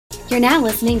You're now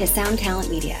listening to Sound Talent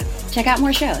Media. Check out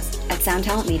more shows at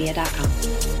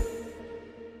soundtalentmedia.com.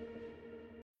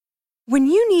 When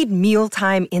you need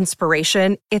mealtime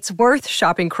inspiration, it's worth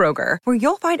shopping Kroger, where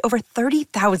you'll find over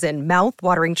 30,000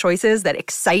 mouth-watering choices that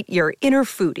excite your inner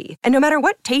foodie. And no matter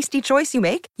what tasty choice you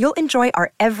make, you'll enjoy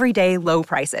our everyday low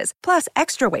prices, plus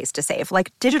extra ways to save,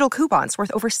 like digital coupons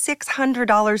worth over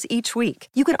 $600 each week.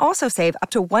 You can also save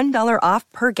up to $1 off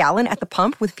per gallon at the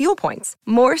pump with fuel points.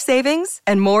 More savings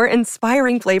and more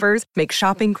inspiring flavors make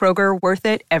shopping Kroger worth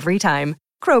it every time.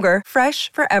 Kroger,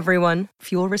 fresh for everyone.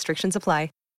 Fuel restrictions apply.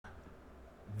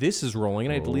 This is rolling,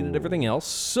 and I deleted everything else,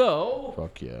 so...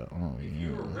 Fuck yeah. Oh, if yeah.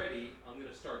 you're ready, I'm going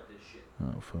to start this shit.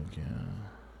 Oh, fuck yeah.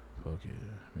 Fuck yeah.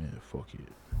 Man, fuck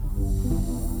it.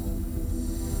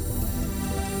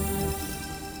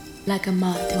 Like a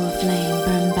moth to a flame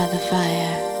burned by the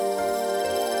fire.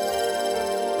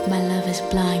 My love is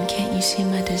blind, can't you see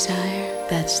my desire?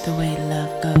 That's the way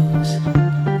love goes.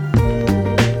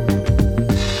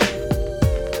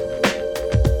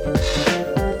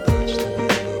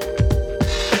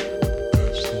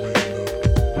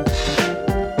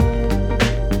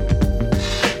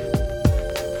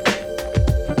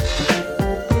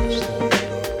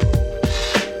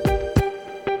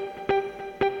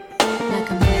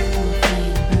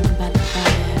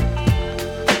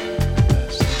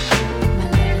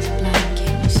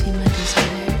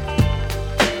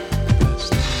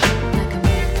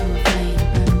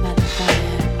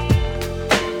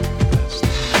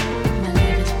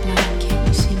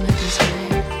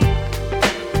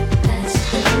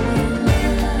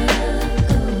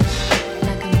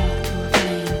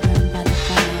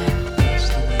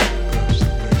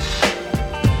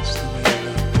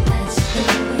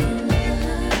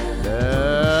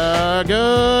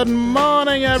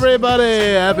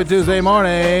 Everybody, happy Tuesday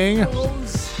morning.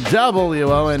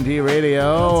 WONT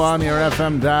Radio on your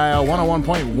FM dial,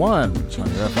 101.1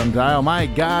 on your FM dial. My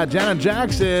God, Janet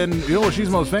Jackson, you know what she's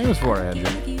most famous for, Andrew?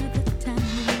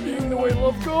 The way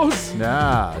love goes.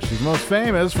 Yeah, she's most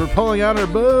famous for pulling out her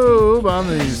boob on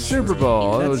the Super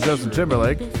Bowl. It was Justin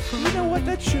Timberlake. You know what?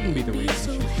 That shouldn't be the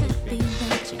reason she's most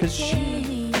famous. Because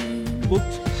she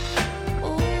looked...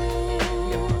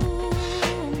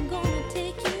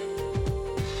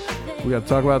 We got to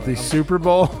talk about the Super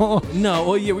Bowl. No,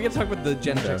 well, yeah, we got to talk about the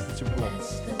Janet Jackson Super Bowl.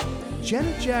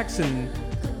 Janet Jackson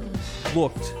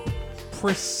looked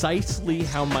precisely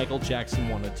how Michael Jackson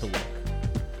wanted to look.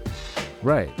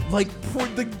 Right. Like,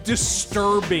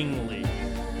 disturbingly.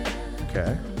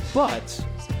 Okay. But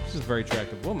she's a very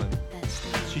attractive woman.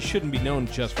 She shouldn't be known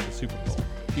just for the Super Bowl.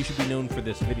 She should be known for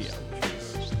this video.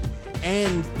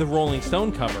 And the Rolling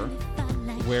Stone cover,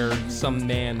 where some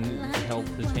man held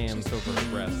his hands over her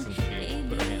breasts and she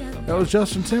put her hands up. That was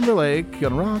Justin Timberlake.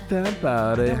 Gonna rock that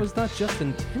body. That was not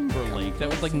Justin Timberlake. That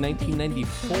was like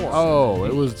 1994. Oh,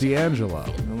 it was D'Angelo. I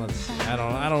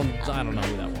don't know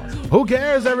who that was. Who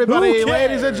cares, everybody? Who cares?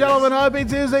 Ladies and gentlemen, happy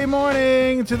Tuesday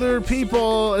morning to the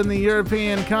people in the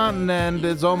European continent.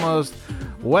 It's almost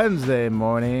Wednesday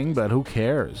morning, but who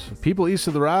cares? People east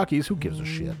of the Rockies, who gives a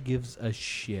shit? Who gives a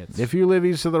shit? If you live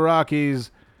east of the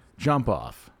Rockies, jump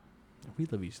off. We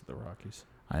live east of the Rockies.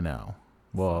 I know.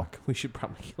 Well, fuck, we should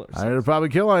probably kill ourselves. I should probably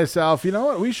kill myself. You know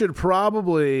what? We should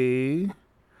probably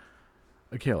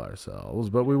kill ourselves,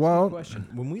 but we won't. Question: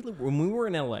 When we were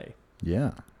in LA,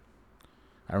 yeah,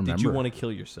 I remember. Did you want to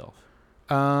kill yourself?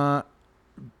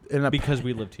 Because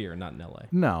we lived here, not in LA.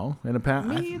 No, in a past.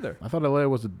 Me either. I thought LA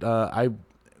was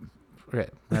okay.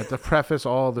 I have to preface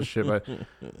all the shit. But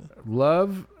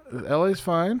LA's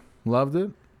fine. Loved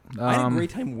it. I had a great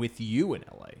time with you in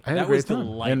LA. I had that a great was time.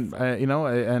 delightful. And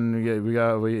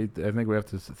I think we have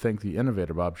to thank the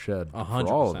innovator Bob Shed for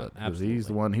all of it, because he's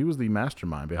the one. He was the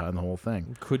mastermind behind the whole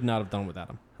thing. Could not have done without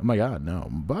him. Oh my God, no!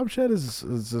 Bob Shed is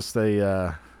just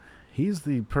a. He's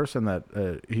the person that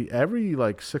he every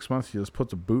like 6 months he just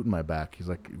puts a boot in my back. He's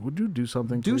like, "Would you do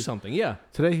something? Do please?" something, yeah.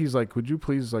 Today he's like, "Would you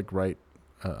please like write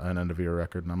an end of year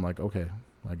record?" And I'm like, "Okay,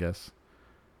 I guess.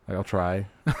 Like, I'll try."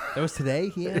 That was today.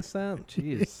 He asked that.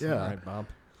 Jeez. Yeah. All right, Bob.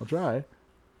 I'll try.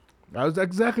 But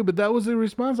that was the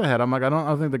response I had. I'm like, I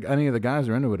don't think any of the guys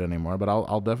are into it anymore, but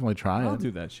I'll definitely try it. I'll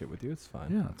do that shit with you. It's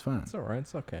fine. Yeah, it's fine. It's all right.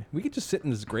 It's okay. We could just sit in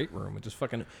this great room and just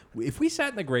fucking. If we sat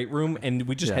in the great room and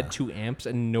we just had 2 amps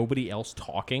and nobody else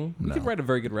talking, we could write a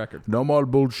very good record. No more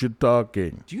bullshit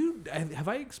talking. Have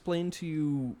I explained to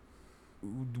you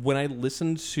when I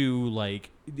listen to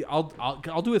like I'll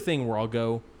do a thing where I'll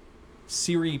go,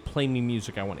 Siri, play me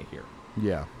music I want to hear.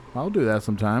 Yeah, I'll do that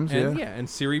sometimes. And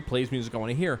Siri plays music I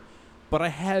want to hear. But I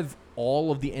have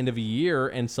all of the end of a year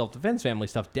and Self-Defense Family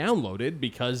stuff downloaded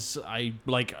because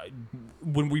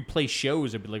when we play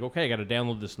shows, I'd be like, okay, I got to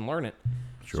download this and learn it.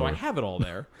 Sure. So I have it all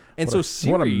there. And so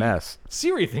Siri, what a mess.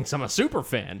 Siri thinks I'm a super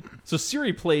fan. So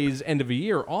Siri plays end of a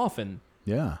year often.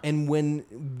 Yeah. And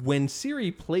when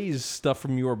Siri plays stuff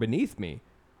from You Are Beneath Me,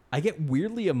 I get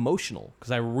weirdly emotional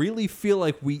because I really feel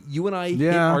like you and I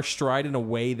hit our stride in a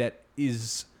way that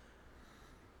is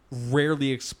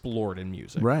rarely explored in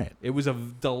music. Right. It was a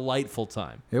delightful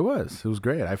time. It was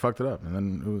great. I fucked it up. And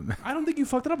then I don't think you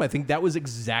fucked it up. I think that was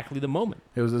exactly the moment.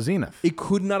 It was a zenith. It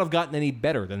could not have gotten any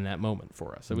better than that moment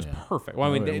for us. It was perfect.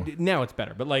 Well, I mean, now it's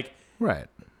better, but like right.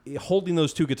 Holding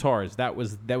those two guitars, that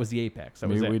was the apex.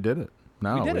 We did it.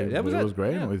 No, we did it. That was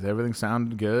great. Yeah. Everything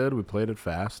sounded good. We played it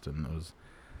fast, and it was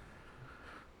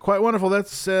quite wonderful.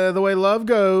 That's the way love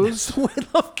goes. That's the way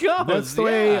love goes. That's the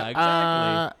way.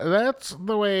 Exactly. That's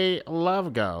the way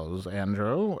love goes,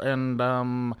 Andrew.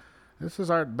 And this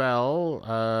is Art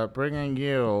Bell bringing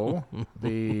you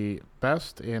the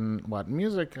best in what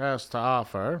music has to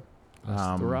offer. West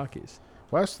of the Rockies.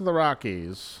 West of the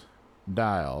Rockies.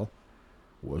 Dial.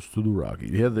 West of the Rockies.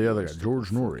 You had the other guy,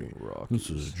 George Norrie. This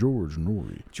is George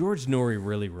Norrie. George Norrie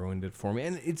really ruined it for me,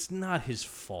 and it's not his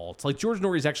fault. Like, George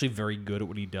Norrie is actually very good at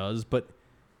what he does, but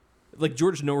like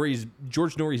George Norrie's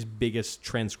biggest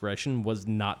transgression was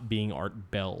not being Art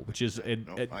Bell, which is an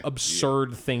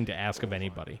absurd thing to ask of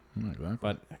anybody. Exactly.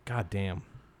 But goddamn,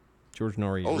 George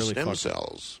Norrie really stem fucked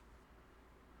cells.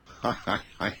 I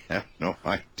have no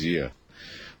idea,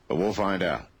 but we'll find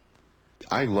out.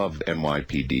 I love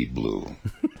NYPD Blue.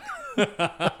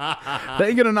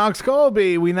 Thank you to Knox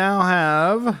Colby. We now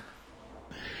have...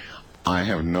 I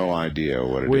have no idea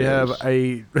what it is. We have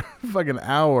a fucking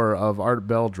hour of Art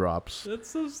Bell drops.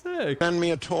 That's so sick. Send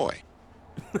me a toy.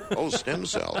 Oh, stem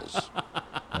cells.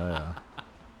 Yeah.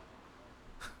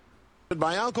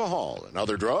 By alcohol and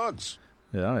other drugs.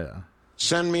 Yeah.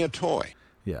 Send me a toy.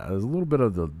 Yeah, there's a little bit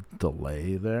of the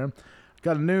delay there.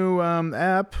 Got a new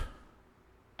app.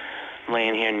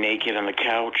 Laying here naked on the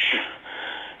couch.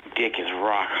 Dick is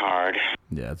rock hard.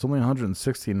 Yeah, it's only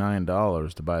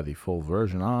 $169 to buy the full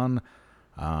version on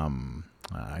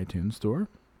iTunes Store.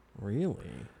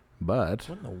 Really? But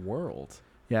what in the world?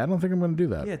 Yeah, I don't think I'm going to do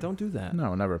that. Yeah, don't do that.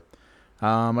 No, never.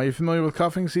 Are you familiar with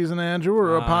cuffing season, Andrew?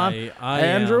 Or upon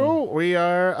Andrew? Am. We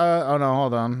are. Oh no,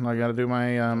 hold on. I got to do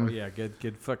my. Oh yeah,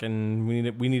 get fucking. We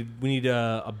need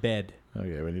a bed.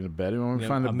 Okay, we need a bed. You want me to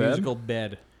find a bed? Musical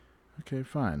bed. Okay,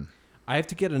 fine. I have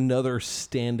to get another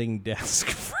standing desk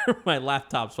for my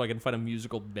laptop so I can find a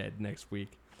musical bed next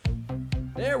week.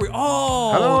 There we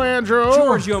Hello, Andrew.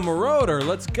 Giorgio Moroder,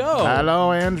 let's go.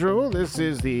 Hello, Andrew. This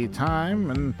is the time,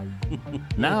 and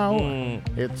now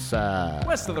it's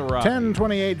West of the Rockies.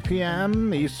 10:28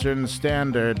 p.m. Eastern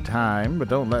Standard Time. But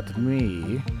don't let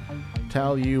me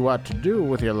tell you what to do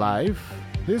with your life.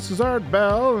 This is Art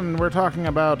Bell, and we're talking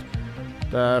about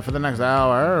for the next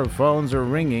hour. Phones are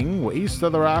ringing. East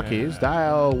of the Rockies.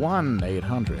 Dial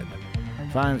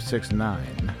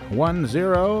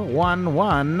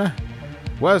 1-800-569-1011.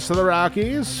 West of the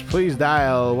Rockies, please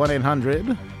dial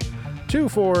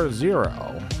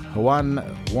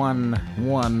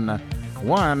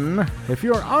 1-800-240-1111. If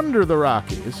you're under the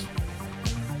Rockies,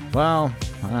 well,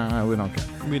 we don't care.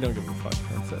 We don't give a fuck.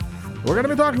 That's it. We're going to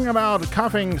be talking about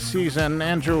cuffing season.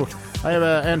 Andrew, I have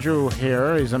Andrew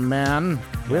here. He's a man.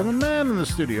 We have a man in the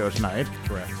studio tonight.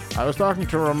 Correct. I was talking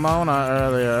to Ramona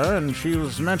earlier, and she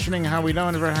was mentioning how we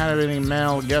don't ever have any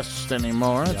male guests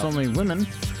anymore. It's only women.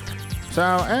 So,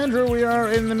 Andrew, we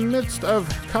are in the midst of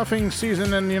cuffing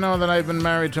season, and you know that I've been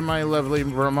married to my lovely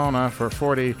Ramona for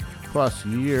 40-plus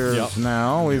years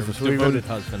now. Devoted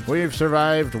husband. We've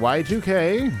survived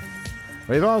Y2K.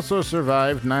 We've also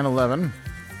survived 9/11.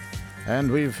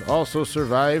 And we've also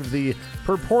survived the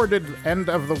purported end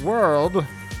of the world,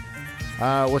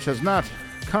 which has not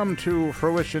come to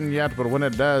fruition yet, but when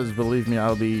it does, believe me,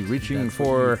 I'll be reaching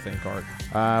for... think, Art.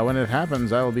 When it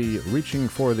happens, I'll be reaching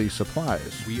for the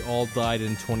supplies. We all died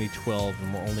in 2012,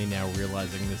 and we're only now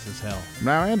realizing this is hell.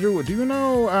 Now, Andrew, do you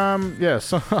know...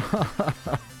 yes.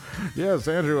 Yes,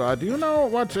 Andrew, do you know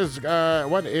what is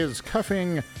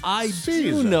cuffing season? I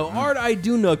do know. Art, I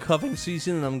do know cuffing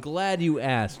season, and I'm glad you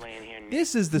asked.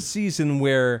 This is the season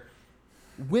where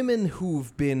women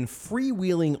who've been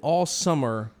freewheeling all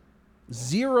summer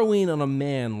zero in on a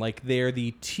man like they're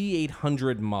the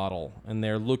T800 model, and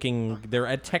they're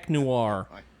at Tech Noir,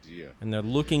 and they're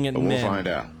looking at men. We'll find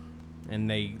out. And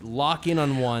they lock in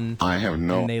on one.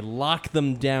 And they lock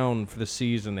them down for the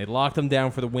season. They lock them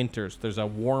down for the winters. There's a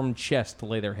warm chest to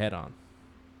lay their head on.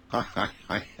 I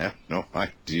have no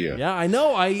idea. Yeah, I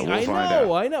know. I find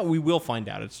out. know. We will find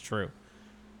out. It's true.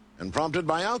 and prompted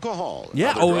by alcohol. And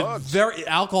Yeah. other drugs.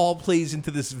 Alcohol plays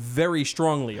into this very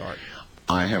strongly, Art.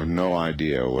 I have no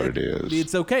idea what it is.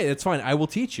 It's okay. That's fine. I will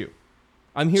teach you.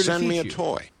 I'm here to teach you. Send me a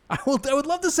toy. I would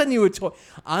love to send you a toy.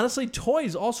 Honestly,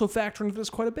 toys also factor into this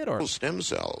quite a bit, Art. Stem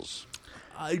cells.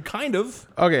 Kind of.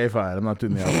 Okay, fine. I'm not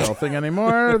doing the alcohol thing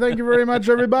anymore. Thank you very much,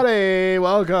 everybody.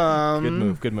 Welcome. Good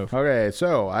move. Good move. Okay,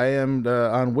 so I am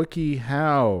on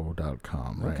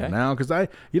wikihow.com right now because I'm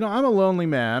a lonely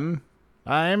man.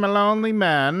 I'm a lonely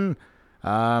man.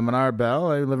 I'm an Art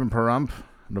Bell. I live in Pahrump,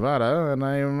 Nevada, and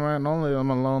I'm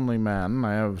a lonely man.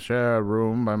 I have share a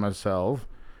room by myself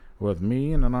with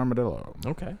me and an armadillo.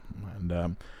 Okay.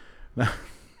 And I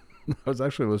was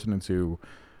actually listening to.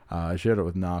 I shared it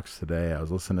with Knox today. I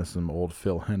was listening to some old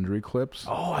Phil Hendry clips.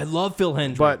 Oh, I love Phil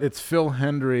Hendry. But it's Phil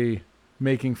Hendry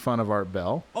making fun of Art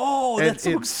Bell. Oh, that's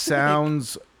so it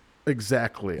sounds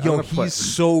exactly. Yo, he's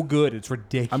so good. It's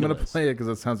ridiculous. I'm going to play it because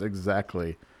it sounds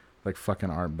exactly like fucking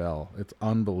Art Bell. It's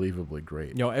unbelievably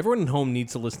great. Yo, everyone at home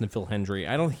needs to listen to Phil Hendry.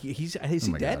 Is he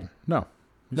dead? God.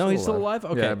 No. He's still alive?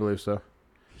 Okay. Yeah, I believe so.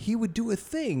 He would do a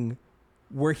thing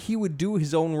where he would do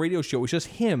his own radio show. It was just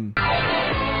him.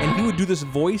 And he would do this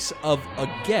voice of a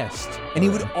guest, and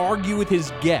he would argue with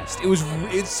his guest.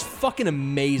 It's fucking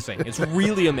amazing. It's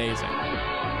really amazing.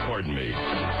 Pardon me.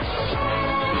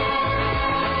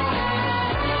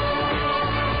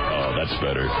 Oh, that's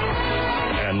better.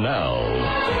 And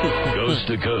now, Coast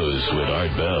to Coast with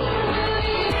Art Bell.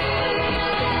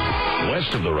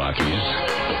 West of the Rockies,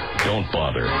 don't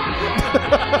bother.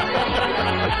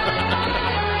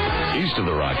 East of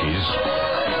the Rockies,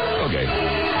 okay.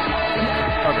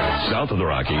 South of the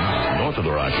Rockies, north of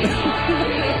the Rockies,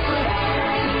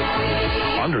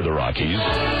 under the Rockies,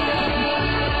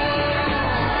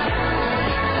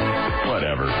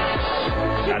 whatever.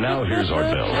 And now here's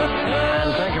Art Bell.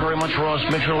 And thank you very much, Ross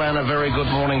Mitchell, and a very good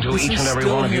morning to each and every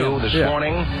one of you this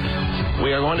morning.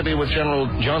 We are going to be with General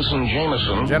Johnson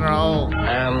Jameson.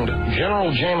 And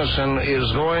General Jameson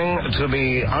is going to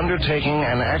be undertaking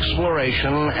an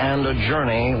exploration and a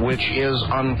journey which is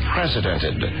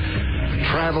unprecedented.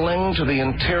 Traveling to the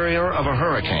interior of a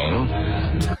hurricane.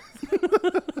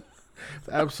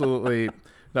 Absolutely.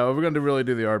 Now, if we're going to really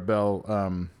do the Art Bell,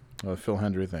 Phil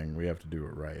Hendry thing, we have to do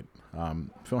it right.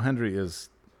 Phil Hendry is,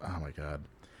 oh my God.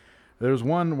 There's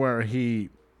one where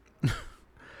he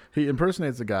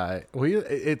impersonates a guy. Well,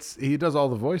 he does all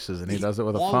the voices, and he does it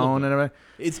with a phone and everything.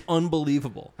 It's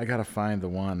unbelievable. I got to find the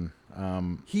one.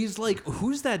 He's like,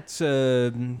 who's that?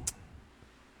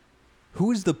 Who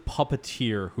is the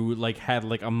puppeteer who had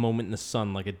a moment in the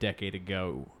sun like a decade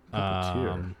ago?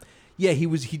 Puppeteer. Yeah,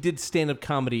 he did stand-up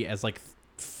comedy as a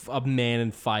man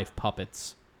and 5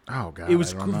 puppets. Oh God, it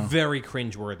was I don't know. very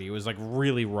cringeworthy. It was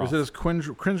really rough. Is it as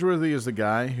cringeworthy as the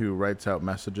guy who writes out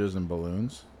messages in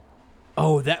balloons?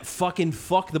 Oh, that fucking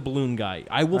fuck the balloon guy.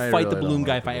 I will fight the really balloon don't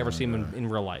guy like if I ever see him in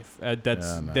real life.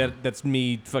 That's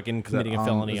me fucking committing a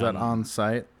felony. Is that on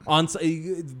site?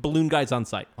 Balloon guy's on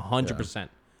site, 100%.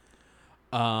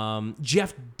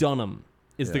 Jeff Dunham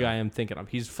is the guy I'm thinking of.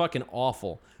 He's fucking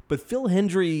awful. But Phil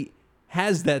Hendry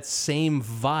has that same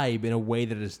vibe in a way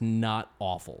that is not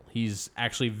awful. He's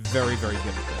actually very, very good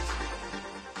at this.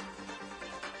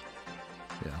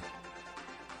 Yeah.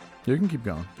 You can keep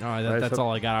going. All right, that's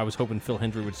all I got. I was hoping Phil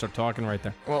Hendry would start talking right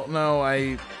there. Well, no,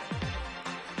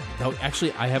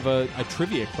 actually, I have a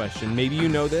trivia question. Maybe you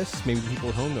know this. Maybe people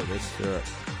at home know this. Sure.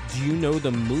 Do you know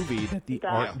the movie that the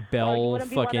Art Bell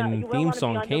fucking theme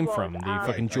song came from? The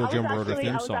fucking Giorgio Moroder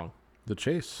theme song. The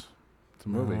Chase. It's a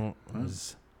movie. It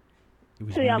was I'm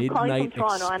calling from Midnight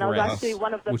Toronto, and I was actually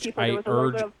one of the which people I that was a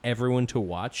urge little bit everyone to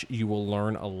watch. You will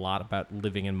learn a lot about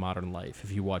living in modern life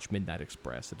if you watch Midnight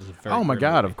Express. It is a very oh my great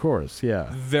God! movie. Of course, yeah.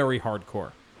 Very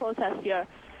hardcore. protest here,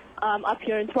 up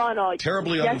here in Toronto.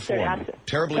 Terribly uninformed.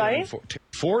 Terribly uninformed.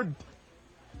 Ford?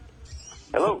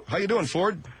 Hello. How you doing,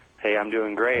 Ford? Hey, I'm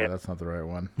doing great. Oh, that's not the right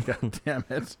one. God damn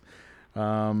it.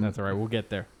 That's all right. We'll get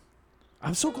there.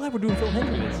 I'm so glad we're doing Phil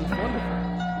Hendry. This is wonderful.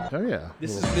 Oh, yeah.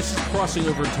 This is crossing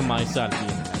over to my side of the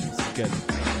internet. This is good.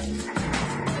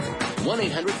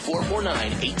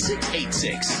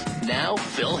 1-800-449-8686. Now,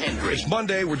 Phil Hendry. It's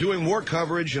Monday. We're doing more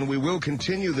coverage, and we will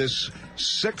continue this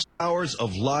 6 hours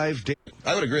of live data.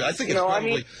 I would agree. I think it's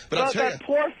probably... but I'll tell you... That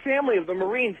poor family of the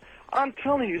Marines... I'm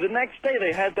telling you, the next day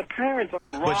they had the parents...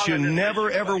 But you never,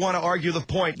 ever want to argue the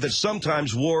point that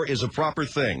sometimes war is a proper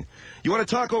thing. You want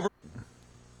to talk over...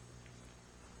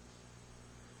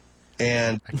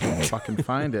 And I can't fucking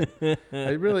find it.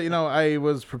 I really, I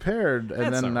was prepared,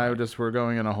 and then we're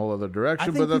going in a whole other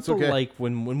direction, but that's okay. Like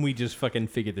when we just fucking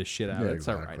figure this shit out. Yeah, it's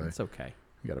exactly. all right. It's okay.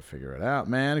 You got to figure it out,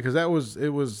 man, because it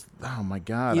was. Oh my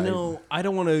God! You know, I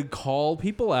don't want to call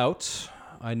people out.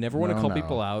 I never want to call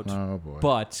people out. Oh boy!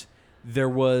 But there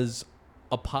was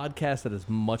a podcast that is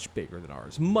much bigger than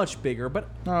ours, much bigger, but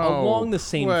along the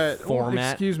same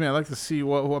format. Excuse me, I'd like to see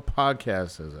what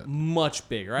podcast is it? Much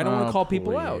bigger. I don't want to call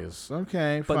people out.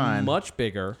 Okay, but fine. Much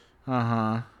bigger.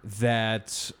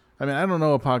 That. I mean, I don't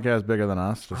know a podcast bigger than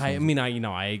us. I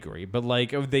agree, but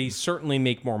like they certainly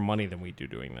make more money than we do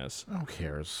doing this. Who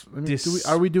cares? I mean,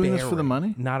 are we doing this for the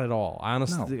money? Not at all.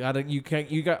 Honestly, No. you can't.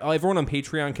 You got everyone on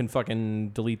Patreon can fucking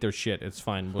delete their shit. It's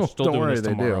fine. We'll still don't do worry, this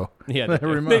tomorrow. They do. Yeah, they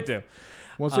Every do. month. They do.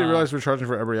 Once they realize we're charging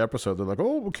for every episode, they're like,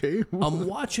 "Oh, okay." I'm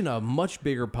watching a much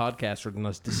bigger podcaster than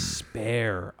us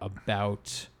despair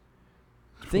about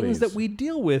things that we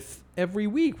deal with every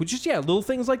week, which is little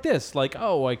things like this, like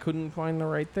I couldn't find the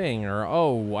right thing, or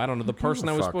I don't know the person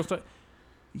I was supposed to.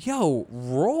 Yo,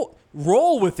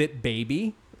 roll with it,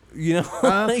 baby. You know,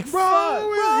 like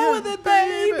roll with it,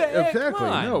 baby. Exactly.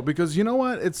 No, because you know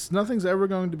what? Nothing's ever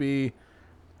going to be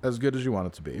as good as you want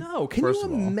it to be. No, can you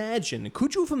imagine?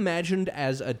 Could you have imagined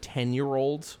as a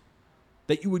 10-year-old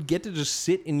that you would get to just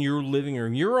sit in your living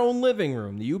room, your own living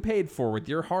room that you paid for with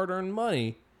your hard-earned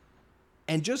money,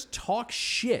 and just talk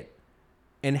shit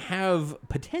and have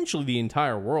potentially the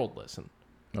entire world listen?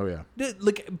 Oh, yeah.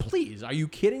 Like, please, are you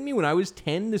kidding me? When I was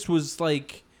 10, this was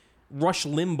like Rush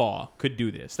Limbaugh could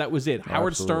do this. That was it.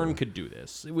 Howard Stern could do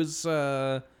this. It was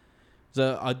a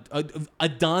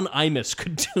Don Imus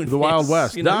could do this. The Wild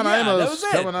West. You know? Don that Imus was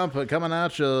it. coming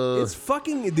at you. It's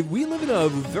fucking. We live in a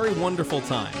very wonderful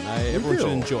time. Everyone should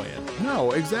enjoy it.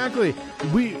 No, exactly.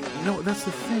 That's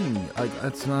the thing. Like,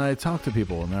 that's when I talk to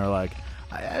people and they're like,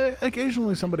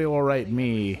 occasionally somebody will write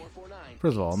me.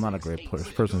 First of all, I'm not a great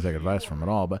person to take advice from at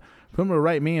all, but someone will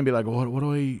write me and be like, what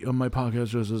do I, my podcast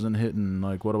just isn't hitting,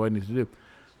 like, what do I need to do?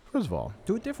 First of all,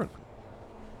 do it different.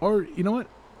 Or, you know what?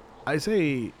 I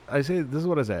say, this is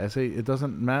what I say. I say, it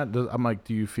doesn't matter. I'm like,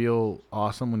 do you feel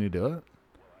awesome when you do it?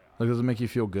 Like, does it make you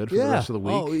feel good for the rest of the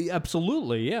week? Oh,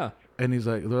 absolutely, yeah. And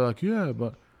they're like, yeah,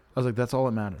 but I was like, that's all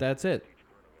that matters. That's it.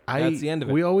 That's the end of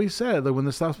it. We always said that when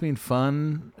this stops being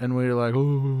fun and we're like,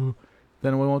 oh,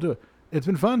 then we won't do it. It's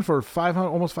been fun for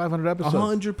almost 500 episodes.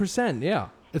 100%, yeah.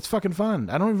 It's fucking fun.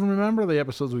 I don't even remember the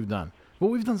episodes we've done. But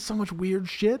we've done so much weird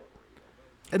shit.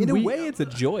 And in a way, it's a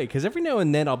joy, because every now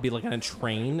and then I'll be like on a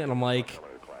train, and I'm like,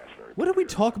 what did we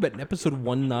talk about in episode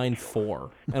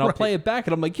 194? And I'll play it back,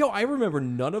 and I'm like, yo, I remember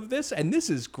none of this, and this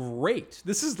is great.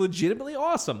 This is legitimately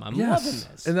awesome. I'm loving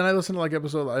this. And then I listen to like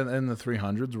episode in the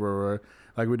 300s where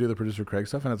we do the producer Craig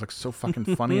stuff, and it's like so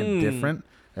fucking funny and different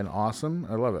and awesome.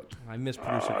 I love it. I miss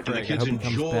producer Craig. The kids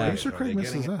enjoy. Producer Craig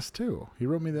misses us too. He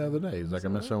wrote me the other day. He's like, I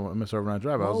miss Overnight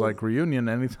Drive. I was like, reunion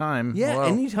anytime. Yeah, hello.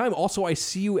 anytime. Also, I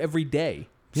see you every day.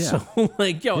 Yeah. So,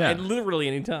 like, and literally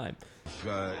anytime.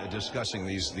 Discussing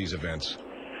these events.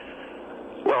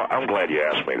 Well, I'm glad you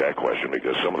asked me that question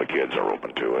because some of the kids are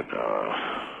open to it.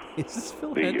 Is this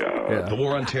Phil the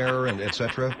war on terror and et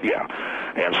cetera? Yeah,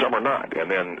 and some are not.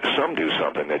 And then some do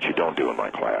something that you don't do in my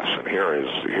class. And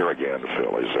here again,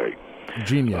 Phil, is a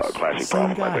genius. Classic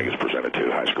problem I think is presented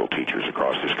to high school teachers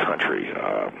across this country.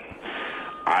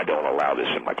 I don't allow this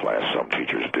in my class. Some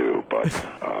teachers do, but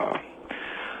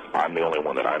I'm the only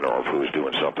one that I know of who is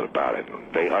doing something about it.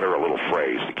 And they utter a little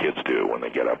phrase, the kids do, when they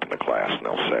get up in the class, and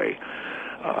they'll say,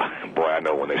 boy, I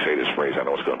know when they say this phrase, I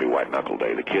know it's going to be White Knuckle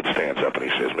Day. The kid stands up and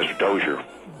he says, Mr. Dozier,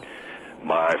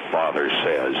 my father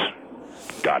says, ...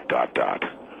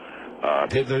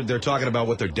 They're talking about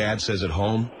what their dad says at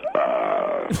home?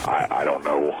 I don't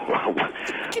know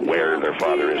where their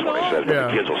father is when he says, but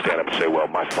the kids will stand up and say, well,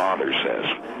 my father says.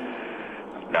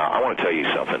 Now, I want to tell you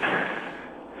something.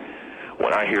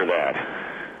 When I hear that,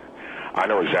 I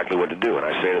know exactly what to do, and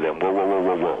I say to them, whoa, whoa, whoa,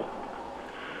 whoa, whoa.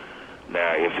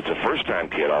 Now, if it's a first-time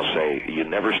kid, I'll say, you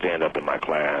never stand up in my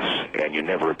class, and you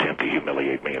never attempt to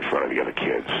humiliate me in front of the other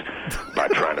kids by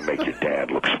trying to make your dad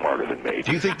look smarter than me.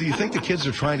 Do you think the kids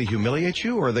are trying to humiliate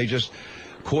you, or are they just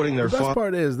quoting their father? The best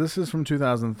part is, this is from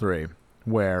 2003,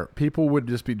 where people would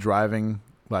just be driving,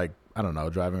 like, I don't know,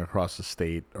 driving across the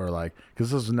state, or like, because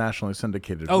this is a nationally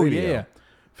syndicated radio. Yeah.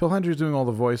 Phil Hendry's doing all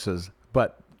the voices,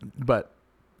 but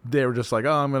they were just like,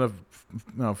 oh, I'm going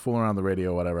to fool around the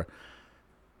radio or whatever.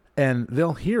 And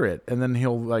they'll hear it, and then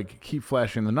he'll like keep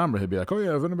flashing the number. He'll be like, "Oh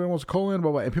yeah, if anybody wants to call in,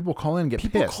 blah blah," and people call in and get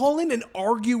pissed. People call in and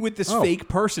argue with this fake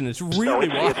person. It's really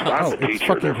wild. It's not the teacher. It's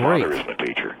fucking Their great. father isn't the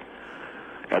teacher,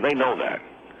 and they know that.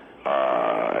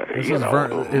 This is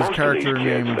his character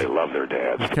named. They love their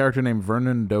dads. His character named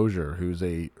Vernon Dozier, who's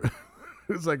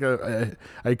like a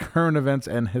current events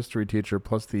and history teacher,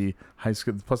 plus the high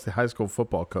school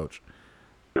football coach.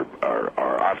 Are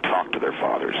I've talked to their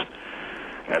fathers,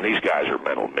 and these guys are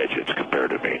mental midgets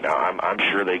compared to me. Now, I'm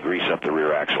sure they grease up the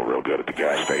rear axle real good at the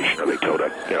gas station, or they tote a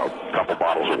couple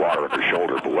bottles of water on their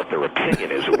shoulder, but what their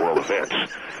opinion is of world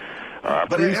events.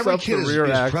 But every kid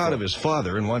is proud of his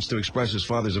father and wants to express his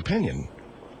father's opinion.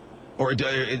 Or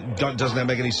doesn't that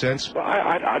make any sense? Well,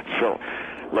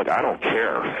 look, I don't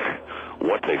care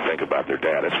what they think about their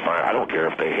dad. It's fine. I don't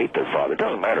care if they hate their father. It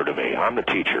doesn't matter to me. I'm the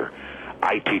teacher.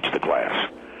 I teach the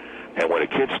class. And when a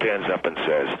kid stands up and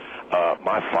says,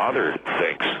 my father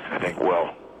thinks, I think,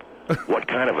 well, what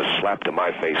kind of a slap to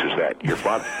my face is that? Your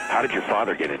father? How did your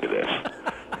father get into this?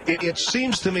 It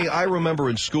seems to me, I remember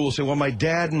in school saying, well, my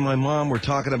dad and my mom were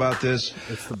talking about this.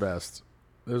 It's the best.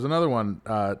 There's another one,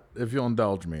 if you'll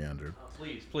indulge me, Andrew.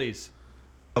 Please.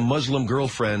 A Muslim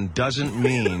girlfriend doesn't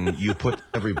mean you put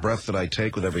every breath that I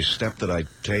take, with every step that I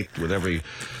take, with every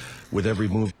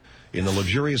move in the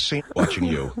luxurious scene watching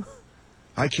you.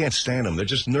 I can't stand them. They're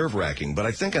just nerve-wracking. But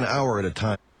I think an hour at a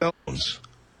time.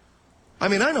 I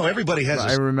mean, I know everybody has.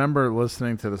 I remember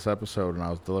listening to this episode when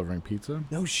I was delivering pizza.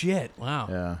 No shit. Wow.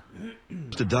 Yeah.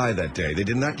 To die that day. They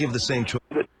did not give the same choice.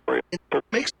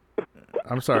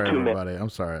 I'm sorry, everybody. I'm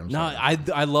sorry. No,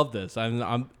 I love this. I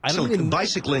don't even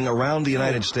bicycling around the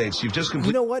United States. You've just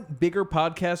You know what? Bigger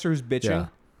podcasters bitching. Yeah.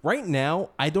 Right now,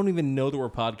 I don't even know that we're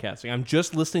podcasting. I'm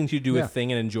just listening to you do a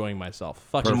thing and enjoying myself.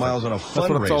 Fuck it. Miles on a fundraiser. That's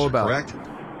what it's all about. Correct?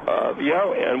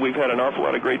 Yeah, and we've had an awful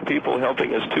lot of great people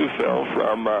helping us too, Phil,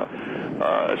 from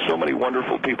so many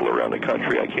wonderful people around the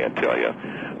country, I can't tell you.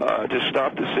 To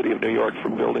stop the city of New York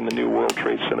from building the new World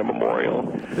Trade Center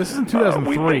Memorial. This is in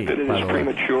 2003, we think that it is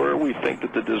premature. We think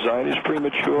that the design is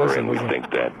premature, and we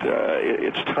think that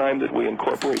it's time that we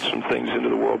incorporate some things into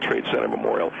the World Trade Center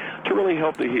Memorial to really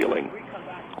help the healing.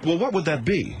 Well, what would that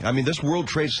be? I mean, this World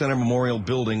Trade Center Memorial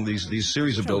building, these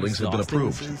series of buildings have been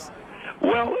approved.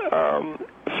 Well,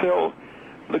 Phil,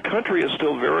 the country is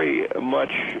still very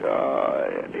much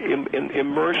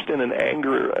immersed in an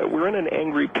anger. We're in an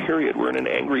angry period. We're in an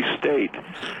angry state.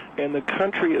 And the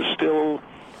country is still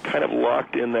kind of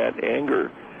locked in that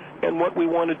anger. And what we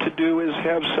wanted to do is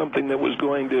have something that was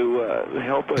going to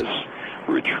help us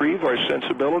retrieve our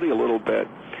sensibility a little bit.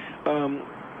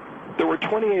 There were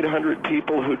 2,800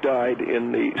 people who died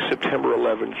in the September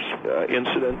 11th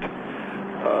incident,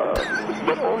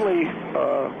 but only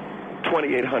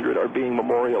 2,800 are being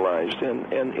memorialized.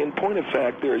 And in point of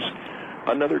fact, there's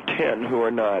another 10 who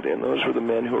are not, and those were the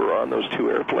men who were on those two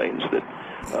airplanes, that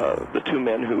the two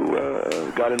men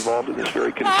who got involved in this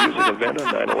very confusing event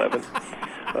on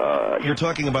 9/11. You're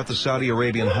talking about the Saudi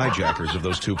Arabian hijackers of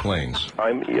those two planes.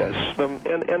 Yes,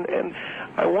 and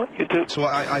I want you to... So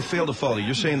I fail to follow.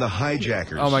 You're saying the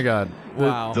hijackers. Oh, my God.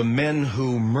 Wow. The men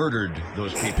who murdered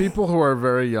those people. People who are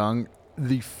very young,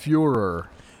 the Fuhrer.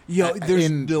 Yo, there's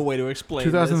no way to explain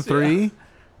 2003, this,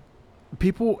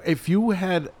 people, if you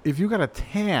got a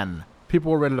tan,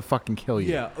 people were ready to fucking kill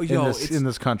you. Yeah, in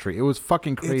this country. It was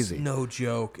fucking crazy. It's no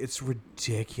joke. It's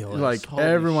ridiculous. Like, Holy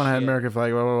everyone had shit. American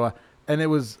flag, blah, blah, blah. And it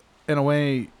was, in a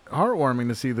way, heartwarming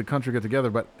to see the country get together,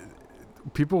 but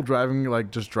people driving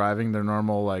their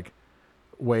normal,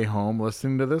 way home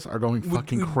listening to this are going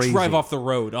fucking crazy. Drive off the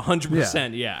road,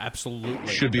 100%. Yeah, absolutely.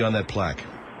 Should be on that plaque.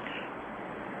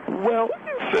 Well,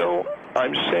 Phil,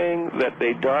 I'm saying that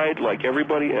they died like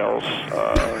everybody else.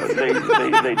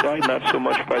 They died not so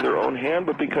much by their own hand,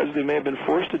 but because they may have been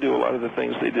forced to do a lot of the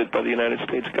things they did by the United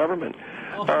States government.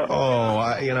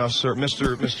 Sir,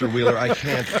 Mr. Wheeler, I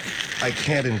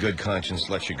can't in good conscience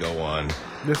let you go on.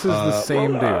 This is the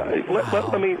same dude.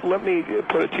 Let me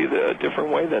put it to you a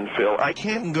different way then, Phil. I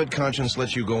can't in good conscience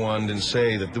let you go on and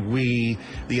say that the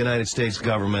United States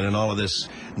government, and all of this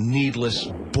needless,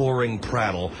 boring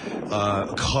prattle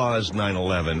caused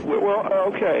 9/11. Well,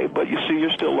 okay, but you see,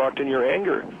 you're still locked in your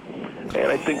anger.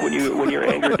 And I think when your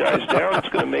anger dies down, it's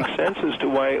going to make sense as to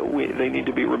why they need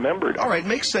to be remembered. All right,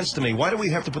 makes sense to me. Why do we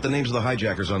have to put the names of the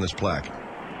hijackers on this plaque?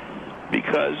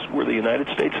 Because we're the United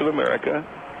States of America.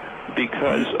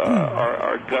 Because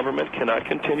our government cannot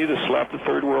continue to slap the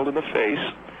third world in the face.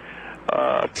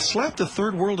 Slap the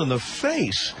third world in the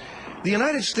face? The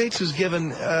United States has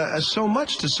given so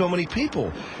much to so many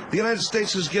people. The United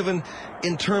States has given,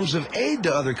 in terms of aid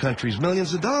to other countries,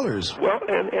 millions of dollars. Well,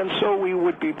 and so we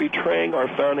would be betraying our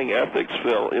founding ethics,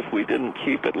 Phil, if we didn't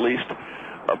keep at least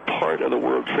a part of the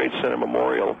World Trade Center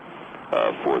Memorial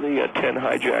for the 10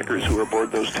 hijackers who were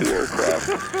aboard those two aircraft.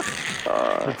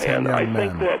 And I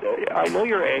think that, I know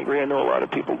you're angry, I know a lot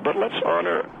of people, but let's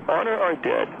honor our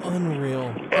dead.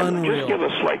 Unreal. And just give a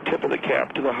slight tip of the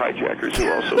cap to the hijackers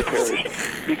who also perished.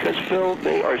 Because, Phil,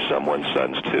 they are someone's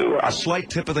sons, too. A slight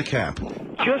tip of the cap.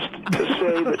 Just to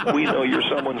say that we know you're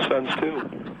someone's sons, too.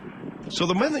 So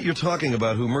the men that you're talking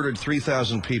about who murdered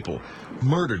 3,000 people,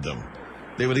 murdered them.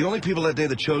 They were the only people that day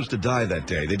that chose to die that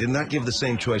day. They did not give the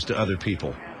same choice to other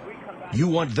people. You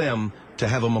want them to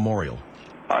have a memorial.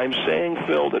 I'm saying,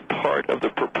 Phil, that part of the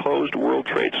proposed World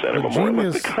Trade Center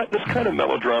memorial, this kind of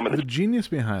melodrama. The genius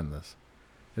behind this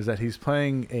is that he's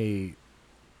playing a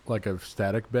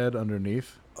static bed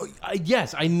underneath.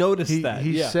 Yes, I noticed that.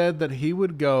 He said that he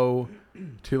would go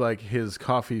to like his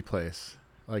coffee place.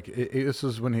 This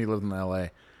was when he lived in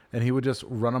L.A. And he would just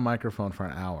run a microphone for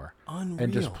an hour. Unreal.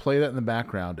 And just play that in the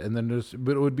background. And then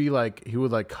but it would be like, he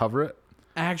would like cover it.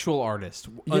 Actual artist.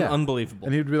 Unbelievable.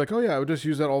 And he would be like, oh yeah, I would just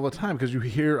use that all the time. Because you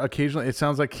hear occasionally, it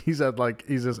sounds like he's just on a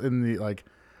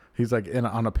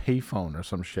payphone or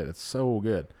some shit. It's so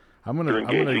good. I'm gonna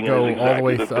go all the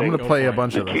way. I'm gonna play a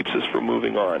bunch of them. Keeps us from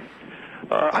moving on.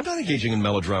 I'm not engaging in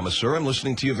melodrama, sir. I'm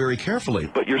listening to you very carefully.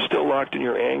 But you're still locked in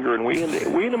your anger, and we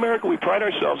in America, we pride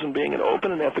ourselves in being an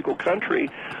open and ethical country.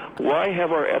 Why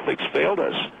have our ethics failed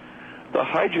us? The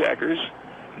hijackers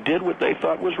did what they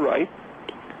thought was right.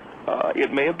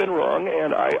 It may have been wrong,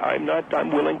 and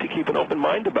I'm willing to keep an open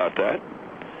mind about that.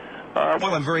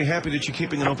 Well, I'm very happy that you're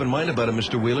keeping an open mind about it,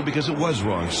 Mr. Wheeler, because it was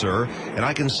wrong, sir. And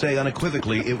I can say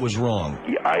unequivocally it was wrong.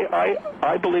 Yeah,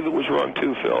 I believe it was wrong,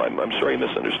 too, Phil. I'm sorry you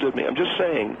misunderstood me. I'm just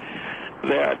saying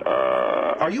that...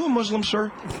 Are you a Muslim,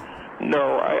 sir?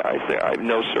 No,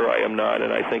 no, sir, I am not,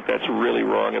 and I think that's really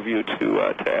wrong of you to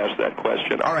ask that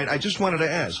question. All right, I just wanted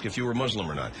to ask if you were Muslim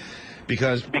or not.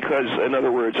 Because, in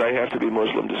other words, I have to be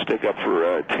Muslim to stick up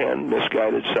for 10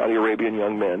 misguided Saudi Arabian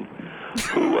young men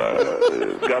who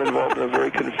got involved in a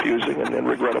very confusing and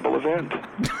regrettable event.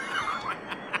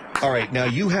 All right, now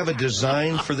you have a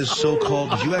design for this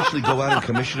so-called... Did you actually go out and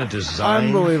commission a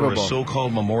design for a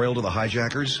so-called memorial to the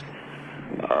hijackers?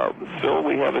 Phil,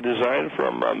 we have a design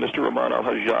from Mr. Rahman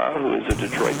Al-Hajjah, who is a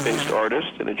Detroit-based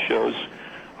artist, and it shows,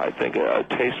 I think, a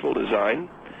tasteful design.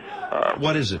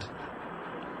 What is it?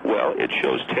 Well, it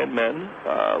shows 10 men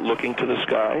looking to the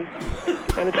sky,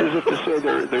 and it's as if to say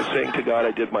they're saying to God,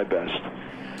 I did my best.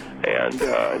 And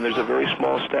there's a very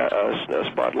small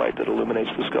spotlight that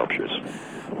illuminates the sculptures.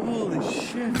 Holy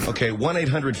shit. Okay,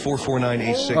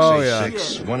 1-800-449-8686. Oh, yeah.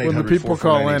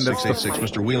 1-800-449-8686.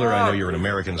 Mr. Wheeler, I know you're an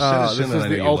American citizen, and I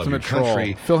know you love your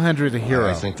country. Phil Hendry's a hero.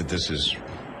 I think that this is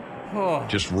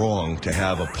just wrong to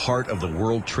have a part of the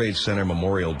World Trade Center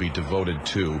memorial be devoted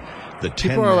to the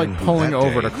 10 people are like men pulling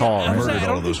over to call. Murdered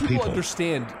all of those people.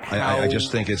 Understand how I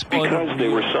just think it's because they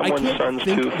were someone's sons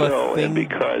too, Phil, and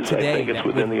because I think it's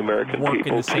within the American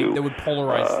people that would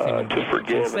polarize to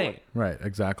forgive. Right,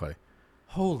 exactly.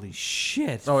 Holy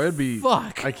shit! Oh, it'd be.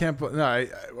 Fuck. I can't. No, I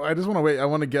just want to wait. I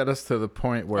want to get us to the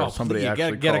point where somebody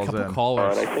actually get calls a couple in.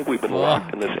 Callers. I think we've been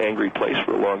locked in this angry place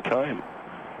for a long time.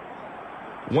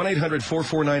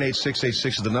 1-800-449-8686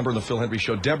 is the number of the Phil Hendry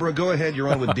Show. Deborah, go ahead. You're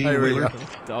on with Dean Wheeler.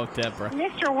 Oh, Deborah.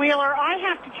 Mr. Wheeler, I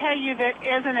have to tell you that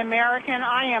as an American,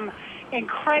 I am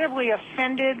incredibly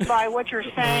offended by what you're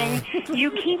saying.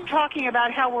 You keep talking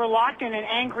about how we're locked in an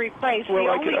angry place. Well,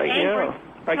 I can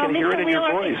hear it in your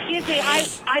voice. Excuse me,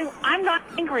 I'm not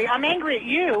angry. I'm angry at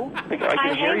you. I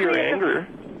can hear your anger.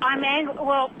 I'm angry.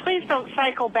 Well, please don't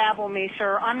psychobabble me,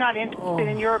 sir. I'm not interested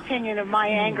in your opinion of my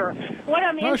anger. What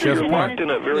I'm interested in locked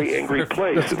in a very angry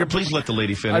place. Please let the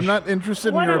lady finish. I'm not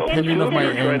interested in your opinion of my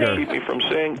anger. Keep me from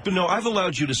saying. But no, I've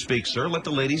allowed you to speak, sir. Let the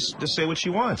lady just say what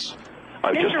she wants.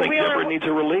 I just think Deborah needs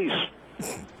a release.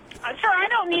 Sir, I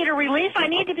don't need a release. I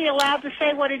need to be allowed to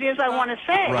say what it is I want to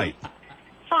say. Right.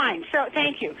 Fine. So,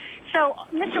 thank you. So,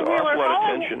 Mr. Wheeler,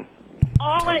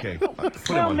 okay.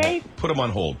 Put him on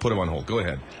hold. Put him on hold. Go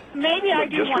ahead. Maybe I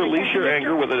do just want to release your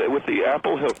anger with the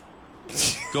apple hook.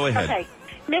 Go ahead. Okay.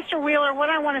 Mr. Wheeler,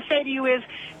 what I want to say to you is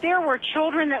there were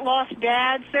children that lost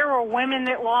dads. There were women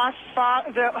that lost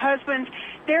the husbands.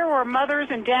 There were mothers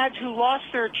and dads who lost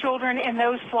their children in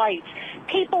those flights.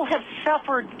 People have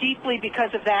suffered deeply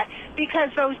because of that, because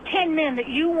those 10 men that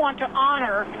you want to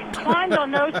honor climbed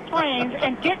on those planes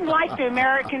and didn't like the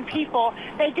American people.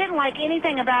 They didn't like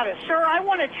anything about it. Sir, I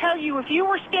want to tell you, if you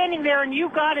were standing there and you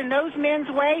got in those men's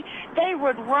way, they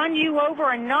would run you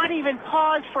over and not even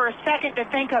pause for a second to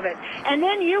think of it. And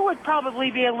then you would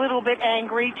probably be a little bit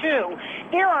angry, too.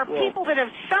 There are people that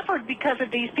have suffered because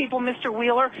of these people, Mr.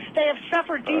 Wheeler. They have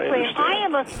suffered deeply. And I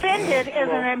am offended as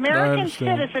an American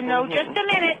citizen. No, just a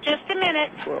minute.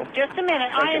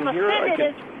 I am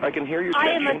offended. I can hear you. I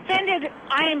am offended.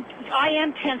 I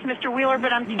am tense, Mr. Wheeler,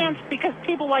 but I'm tense because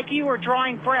people like you are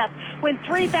drawing breath when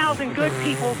 3,000 good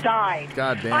people died.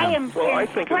 God damn. I am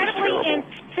incredibly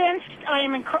incensed.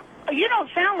 You don't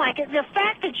sound like it. The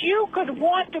fact that you could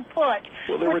want to put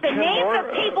with the names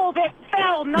of people that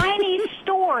fell 90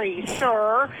 stories,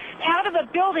 sir, out of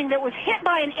a building that was hit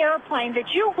by an airplane, that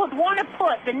you would want to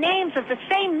put the names of the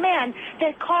same men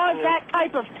that caused that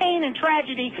type of pain and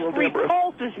tragedy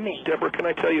repulses me. Deborah, can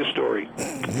I tell you a story?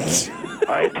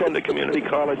 I attend a community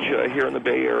college here in the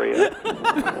Bay Area,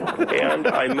 and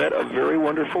I met a very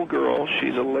wonderful girl.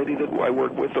 She's a lady that I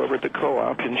work with over at the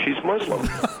co-op, and she's Muslim.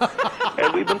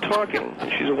 And we've been talking,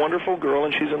 and she's a wonderful girl,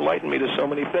 and she's enlightened me to so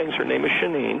many things. Her name is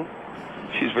Shanine.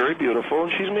 She's very beautiful,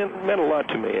 and she's meant a lot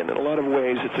to me, and in a lot of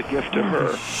ways, it's a gift to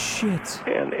her. Shit.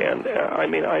 And I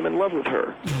mean, I'm in love with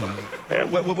her.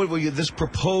 And this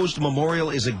proposed memorial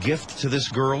is a gift to this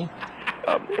girl?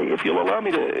 If you'll allow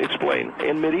me to explain,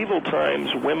 in medieval times,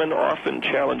 women often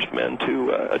challenged men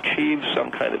to achieve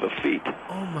some kind of a feat.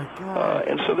 Oh, my God.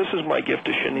 And so this is my gift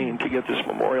to Shanine, to get this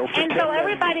memorial for 10 And so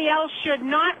everybody else should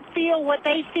not feel what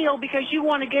they feel because you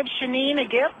want to give Shanine a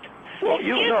gift? Well,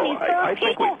 Excuse me, sir. I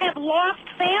think people have lost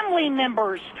family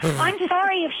members. I'm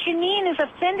sorry if Shanine is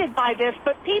offended by this,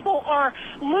 but people are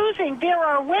losing. There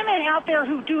are women out there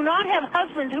who do not have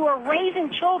husbands who are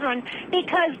raising children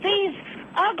because these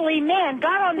ugly men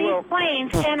got on these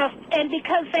planes and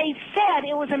because they said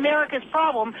it was America's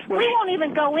problem. We won't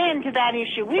even go into that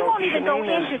issue. We won't even go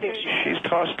into this. She's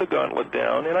tossed the gauntlet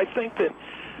down, and I think that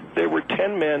there were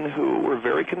 10 men who were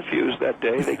very confused that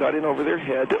day. They got in over their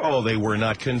head. Oh, they were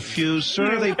not confused,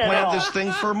 sir. They planned this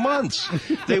thing for months.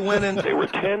 They went in. They were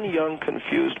 10 young,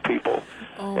 confused people.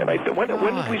 Oh, and when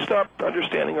did we stop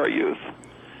understanding our youth?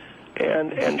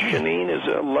 And Shanine is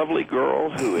a lovely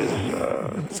girl who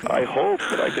is, I hope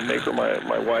that I can make her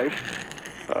my wife.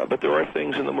 But there are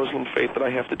things in the Muslim faith that I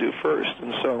have to do first,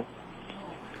 and so.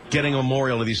 Getting a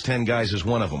memorial to these 10 guys is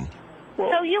one of them.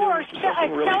 So you are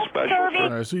self-serving. All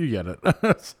right, so you get it. I'm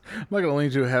not going to lean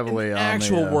too heavily on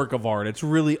Actual the, work of art. It's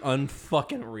really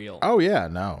unfucking real. Oh, yeah,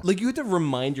 no. Like, you have to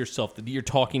remind yourself that you're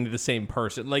talking to the same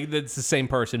person. Like, it's the same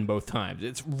person both times.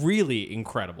 It's really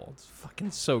incredible. It's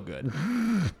fucking so good.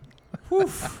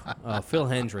 Phil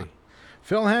Hendry.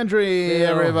 Phil Hendry,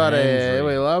 everybody. Hendry.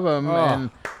 We love him. Oh.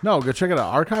 And no, go check it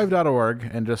out. Archive.org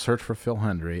and just search for Phil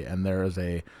Hendry. And there is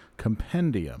a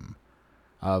compendium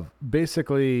of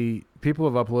basically people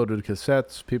have uploaded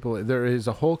cassettes. There is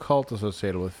a whole cult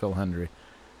associated with Phil Hendry.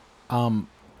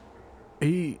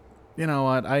 He, you know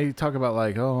what? I talk about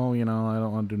like, oh, you know, I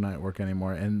don't want to do night work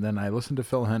anymore. And then I listened to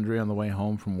Phil Hendry on the way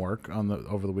home from work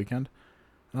over the weekend.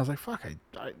 And I was like, fuck,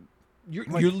 You're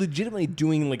legitimately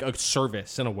doing like a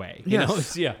service in a way. You know?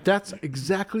 Yeah, that's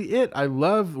exactly it. I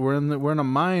love we're in a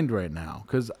mind right now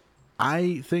because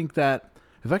I think that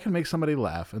if I can make somebody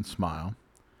laugh and smile,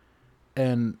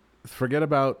 and forget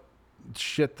about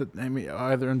shit that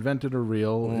either invented or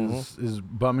real is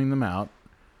bumming them out,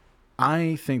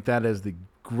 I think that is the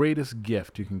greatest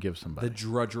gift you can give somebody. The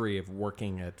drudgery of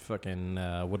working at fucking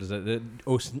what is it? The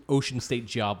Ocean State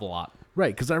Job Lot.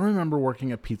 Right, because I remember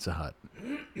working at Pizza Hut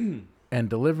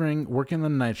and working the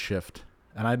night shift,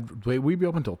 and we'd be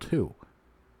open till 2,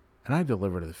 and I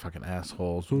deliver to the fucking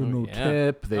assholes.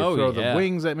 Tip. They throw the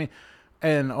wings at me,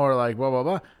 or like blah blah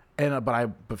blah. And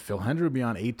but Phil Hendry would be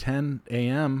on 8:10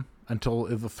 a.m. until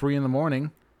 3 in the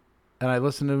morning, and I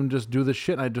listened to him just do this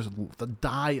shit. And I'd just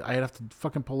die. I'd have to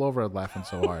fucking pull over. I'm laughing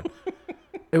so hard.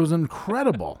 It was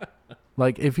incredible.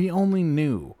 Like if he only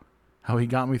knew how he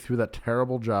got me through that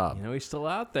terrible job. You know, he's still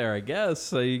out there, I guess.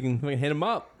 So you can hit him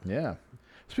up. Yeah.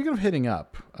 Speaking of hitting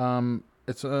up,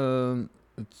 it's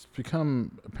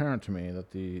become apparent to me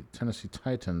that the Tennessee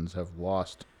Titans have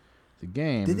lost the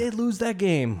game. Did they lose that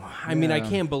game? I mean, I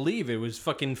can't believe it was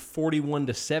fucking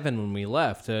 41-7 when we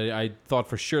left. I thought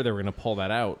for sure they were going to pull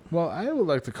that out. Well, I would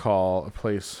like to call a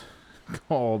place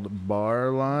called Bar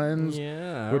Lines,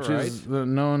 which is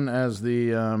known as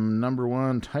the number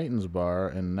one Titans bar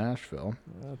in Nashville.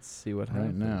 Let's see what right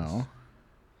happens. now.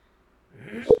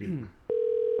 Can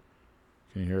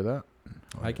you hear that?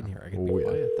 I can hear. I can be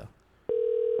quiet though.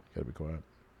 Gotta be quiet.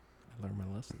 I learned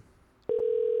my lesson.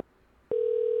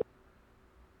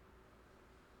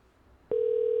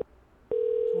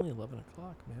 It's only 11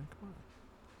 o'clock, man. Come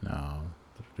on. No.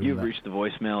 You've reached the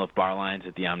voicemail of Bar Lines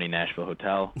at the Omni Nashville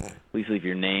Hotel. Please leave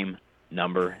your name,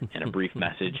 number, and a brief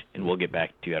message, and we'll get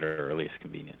back to you at our earliest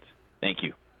convenience. Thank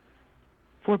you.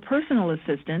 For personal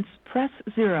assistance, press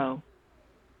 0.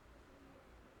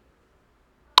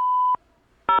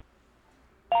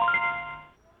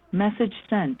 Message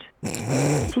sent.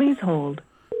 Please hold.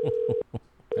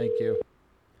 Thank you.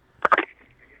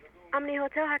 Omni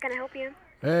Hotel, how can I help you?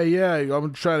 Hey, yeah,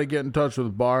 I'm trying to get in touch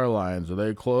with Bar Lines. Are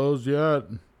they closed yet?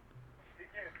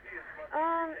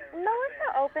 No, it's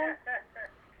not open.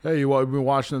 Hey, you been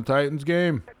watching the Titans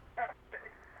game?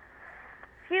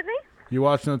 Excuse me? You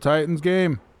watching the Titans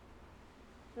game?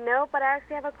 No, but I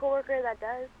actually have a coworker that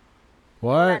does.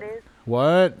 What? That is.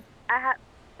 What? I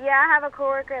have a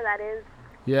coworker that is.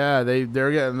 Yeah,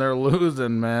 they're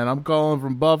losing, man. I'm calling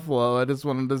from Buffalo. I just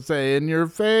wanted to say in your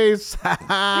face. Yo. I'll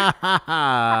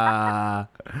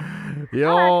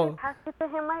actually pass it to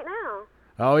him right now.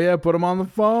 Oh yeah, put him on the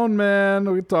phone, man.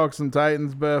 We can talk some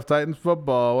Titans, Beth. Titans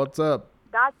football. What's up?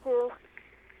 Got to.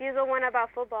 He's the one about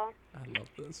football. I love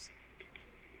this.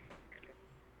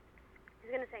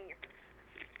 He's gonna sing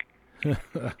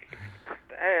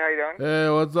Hey, how you doing? Hey,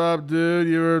 what's up, dude?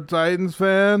 You're a Titans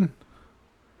fan?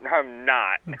 I'm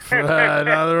not.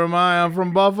 Neither am I. I'm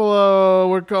from Buffalo.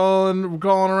 We're calling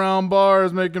around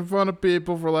bars, making fun of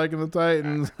people for liking the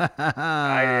Titans.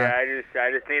 I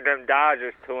just need them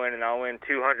Dodgers to win, and I'll win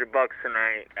 $200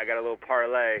 tonight. I got a little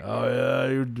parlay. Oh yeah,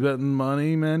 you're betting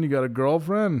money, man. You got a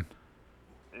girlfriend?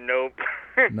 Nope.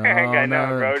 No, I ain't got no.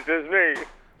 nothing, bro. It's just me.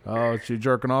 Oh, she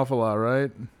jerking off a lot,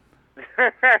 right?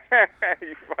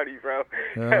 You funny, bro.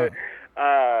 Yeah.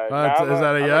 No, is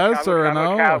that a yes or a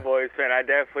no? I'm a Cowboys fan. I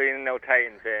definitely ain't no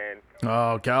Titans fan.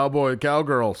 Oh,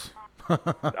 cowgirls.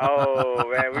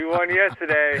 Oh, man, we won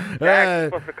yesterday. Hey, Dak's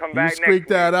supposed to come back you next squeaked week.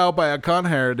 that out by a cunt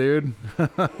hair, dude. Yeah,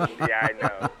 I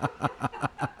know.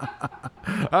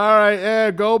 All right,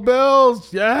 yeah, go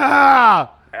Bills. Yeah.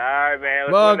 All right, man.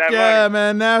 Let's Look, win that yeah, money.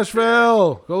 man,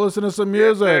 Nashville. Go listen to some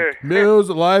music. sir.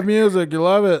 Live music. You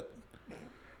love it.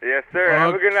 Yes, sir.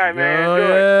 Have a good night, man. Oh,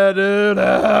 Enjoy. yeah, dude.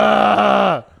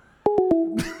 Ah.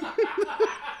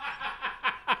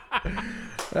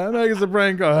 That makes a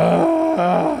prank call.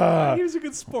 Ah. He was a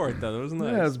good sport, though. That was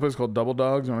nice. Yeah, it's a place called Double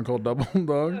Dogs. You want to call it Double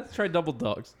Dogs? Let's try Double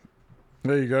Dogs.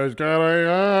 Hey, you guys got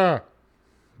a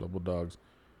Double Dogs.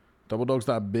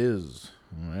 DoubleDogs.biz.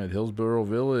 All right, Hillsborough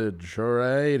Village. All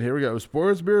right, here we go.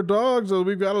 Sports Beer Dogs. So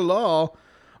we've got a law.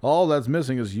 All that's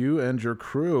missing is you and your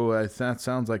crew. That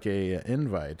sounds like a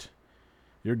invite.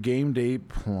 Your game day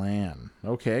plan.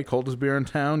 Okay, coldest beer in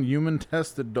town. Human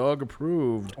tested, dog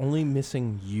approved. Only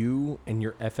missing you and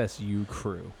your FSU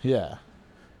crew. Yeah.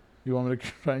 You want me to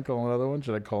try and call another one?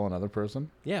 Should I call another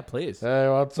person? Yeah, please. Hey,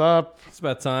 what's up? It's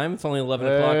about time. It's only 11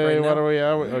 o'clock right now. What are we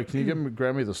at? Oh, can you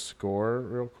grab me the score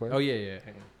real quick? Oh, yeah.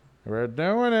 Hang on. We're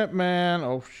doing it, man.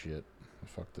 Oh, shit. I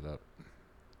fucked it up.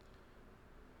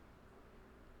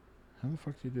 How the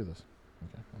fuck do you do this?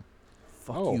 Okay.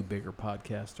 Fuck you, bigger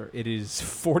podcaster. It is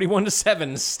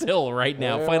 41-7 still right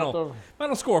now. Yeah,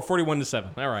 Final score,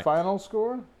 41-7. All right. Final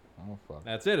score? Oh, fuck.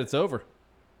 That's it. It's over.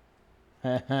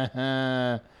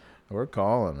 We're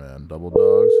calling, man. Double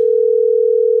Dogs.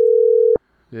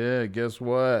 Yeah, guess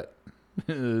what?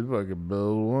 Fucking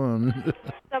Bill won.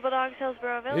 Double Dogs,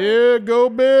 Hillsborough Village. Yeah, go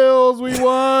Bills. We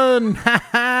won.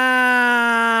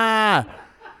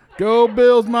 Go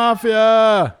Bills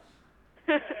Mafia.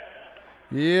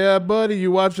 Yeah, buddy.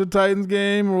 You watch the Titans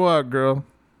game or what, girl?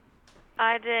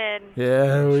 I did.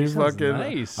 Yeah, we She sounds fucking.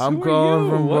 nice. I'm Who are calling you?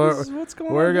 from. What's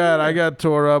going on here? I got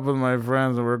tore up with my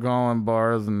friends, and we're calling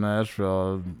bars in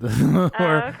Nashville.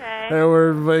 Okay. And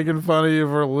we're making fun of you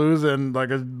for losing like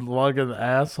an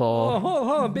asshole. Oh, hold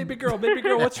on, baby girl.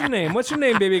 What's your name? What's your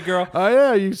name, baby girl? Oh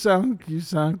yeah, you sound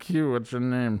cute. What's your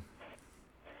name?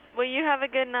 Well, you have a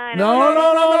good night. No.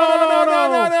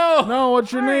 No,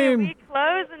 what's your name? We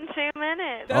close in 2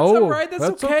 minutes. That's all right.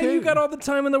 That's okay. You got all the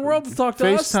time in the world to talk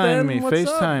to us. FaceTime me. What's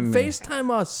FaceTime up? me. FaceTime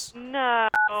us. No.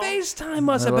 FaceTime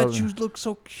us. I bet you look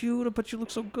so cute. I bet you look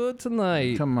so good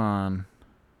tonight. Come on.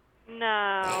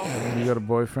 No. You got a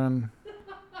boyfriend?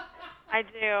 I do.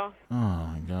 Oh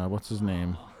my God, what's his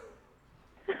name?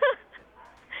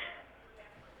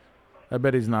 I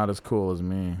bet he's not as cool as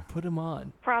me. Put him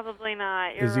on. Probably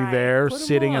not. You're Is he right. there Put him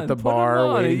sitting on. at the Put him bar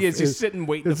on. waiting? Is he sitting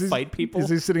waiting to fight people? Is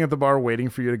he sitting at the bar waiting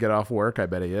for you to get off work? I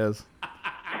bet he is.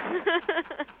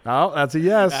 Oh, that's a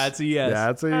yes. That's a yes.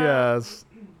 That's a yes.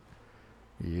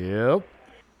 Yep.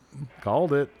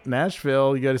 Called it.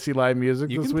 Nashville. You got to see live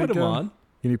music You this can put weekend? him on.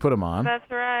 Can you put him on?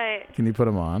 That's right. Can you put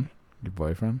him on? Your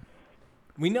boyfriend?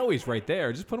 We know he's right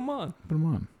there. Just put him on. Put him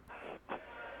on.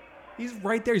 He's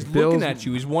right there. He's Bill's- looking at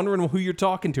you. He's wondering who you're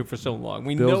talking to for so long.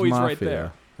 We Bill's know he's Mafia. right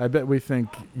there. I bet we think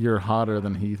you're hotter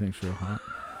than he thinks you're hot.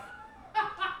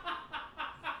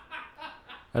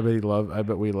 I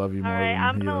bet we love you All more right, than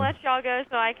I'm he going to does. let y'all go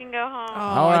so I can go home.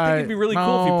 Oh, I think it'd be really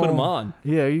cool if you put him No. on.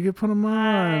 Yeah, you could put him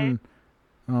on.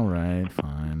 All right,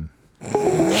 fine.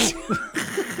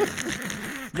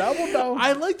 No.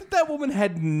 I like that woman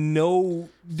had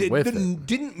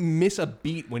didn't miss a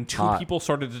beat when two people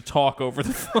started to talk over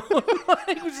the phone.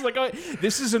 It was like,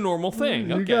 this is a normal thing.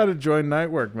 You got to join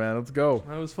night work, man. Let's go.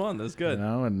 That was fun. That was good.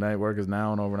 And night work is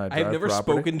now an overnight drive I've never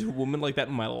property. spoken to a woman like that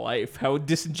in my life. How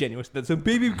disingenuous. That's a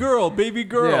baby girl.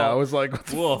 Yeah, I was like,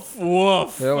 woof. Yeah,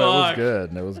 well,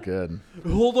 it was good.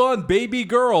 Hold on, baby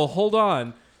girl. Hold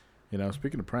on.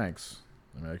 Speaking of pranks,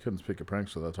 I couldn't speak of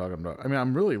pranks without talking about.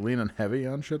 I'm really leaning heavy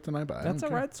on shit tonight, but That's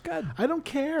all right. It's good. I don't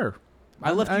care.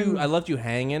 I left you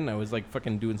hanging. I was like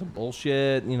fucking doing some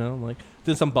bullshit, like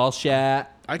doing some bullshit.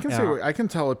 I can say I can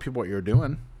tell people what you're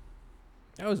doing.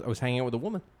 I was hanging out with a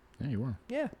woman. Yeah, you were.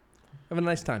 Yeah, having a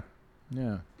nice time.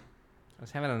 Yeah, I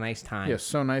was having a nice time. Yeah,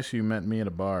 so nice you met me at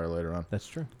a bar later on. That's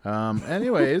true.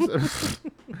 Anyways,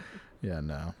 yeah,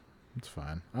 no, it's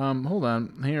fine. Hold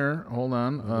on here. Hold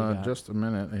on. Just a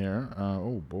minute here.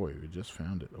 Oh boy, we just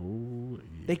found it. Oh,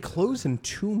 yeah. They close in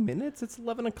 2 minutes. It's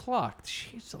 11 o'clock.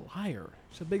 She's a liar.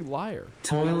 She's a big liar.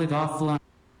 Toilet offline.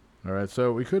 All right,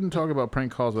 so we couldn't talk about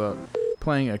prank calls without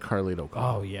playing a Carlito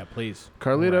call. Oh yeah, please.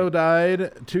 Carlito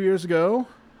died 2 years ago.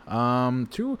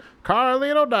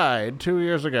 Carlito died 2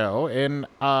 years ago in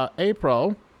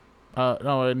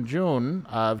in June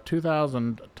of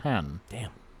 2010.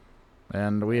 Damn.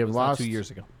 And we have lost 2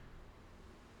 years ago.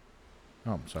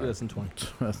 Oh, I'm sorry.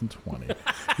 2020.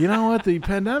 You know what? The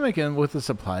pandemic and with the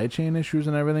supply chain issues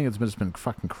and everything, it's just been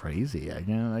fucking crazy.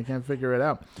 I can't figure it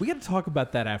out. We got to talk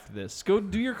about that after this. Go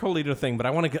do your Carlito thing, but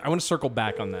I want to circle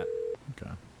back on that.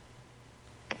 Okay.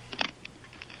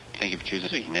 Thank you for choosing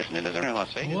Sweetness in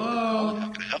Las Vegas. Whoa. How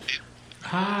can I help you?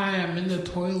 Hi, I'm in the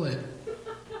toilet.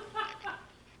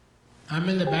 I'm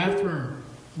in the bathroom.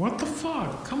 What the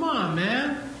fuck? Come on,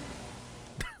 man.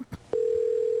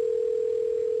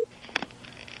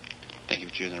 Thank you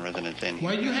for choosing Residence Inn.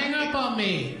 Why'd you hang up on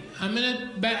me? I'm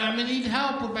gonna need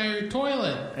help with my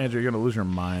toilet. Andrew, you're gonna lose your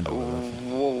mind over this.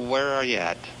 Where are you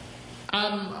at?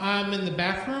 I'm in the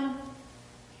bathroom.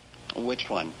 Which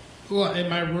one? Well, in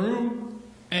my room,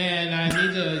 and I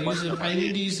need to use it. I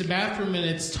need to use the bathroom,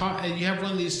 and you have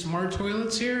one of these smart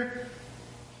toilets here.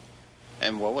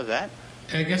 And what was that?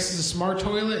 I guess it's a smart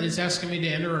toilet. It's asking me to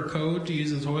enter a code to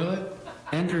use the toilet.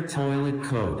 Enter toilet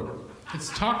code. It's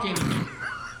talking to me.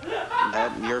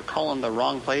 You're calling the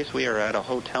wrong place. We are at a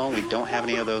hotel. We don't have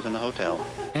any of those in the hotel.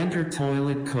 Enter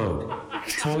toilet code.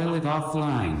 Toilet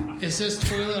offline. It says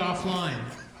toilet offline.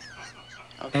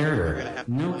 Okay, Error.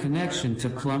 No connection to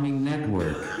plumbing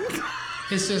network.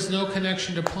 It says no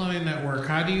connection to plumbing network.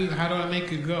 How do I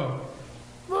make it go?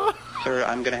 Sir,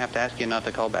 I'm going to have to ask you not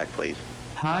to call back, please.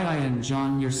 Hi, I am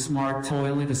John, your smart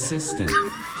toilet assistant.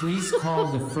 Please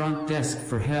call the front desk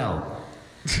for help.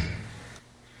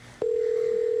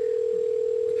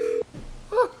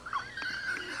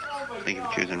 Thank you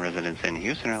for choosing Residence Inn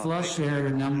Houston. Flush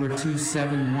error number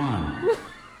 271.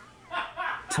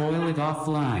 Toilet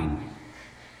offline.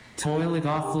 Toilet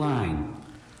offline.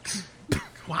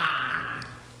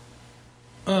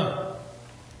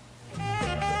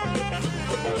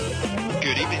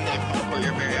 Good evening,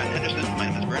 Courier Marriott Henderson. My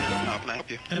name is Brennan. How can I help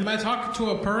you? Am I talking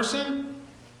to a person?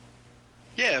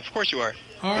 Yeah, of course you are.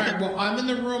 All right, well, I'm in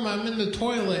the room. I'm in the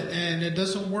toilet, and it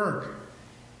doesn't work.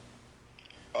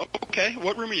 Okay,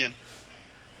 what room are you in?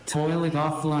 Toilet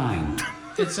offline.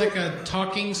 It's like a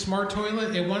talking smart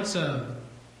toilet. It wants a...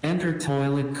 Enter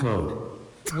toilet code.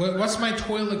 What's my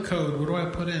toilet code? What do I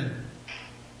put in?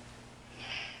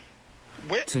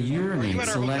 To urinate,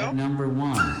 select number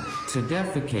 1. To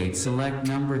defecate, select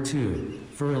number 2.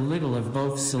 For a little of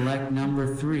both, select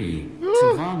number 3.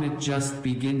 To vomit, just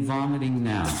begin vomiting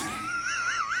now.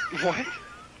 What?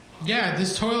 Yeah,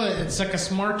 this toilet, it's like a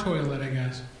smart toilet, I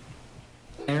guess.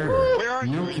 Error.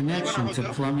 No connection to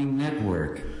plumbing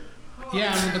network.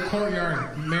 Yeah, I'm in the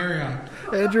Courtyard Marriott.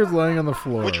 Andrew's laying on the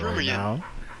floor Which room right are you in? now.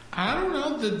 I don't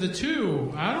know, the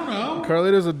two. I don't know.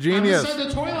 Carlito's a genius. I'm inside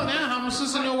the toilet now. How am I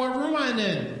supposed to know what room I'm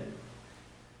in?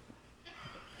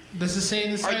 Does it say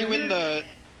inside? Are you in the...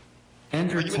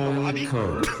 Enter toilet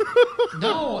code.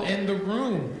 No, in the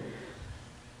room.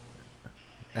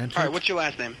 All right, what's your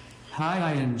last name? Hi,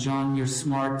 I am John, your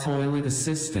smart toilet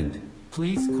assistant.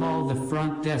 Please call the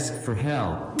front desk for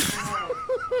help.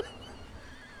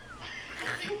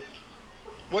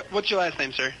 What's your last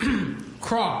name, sir?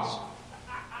 Cross.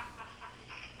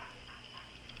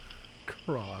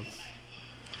 Cross.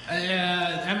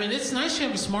 I mean, it's nice you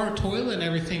have a smart toilet and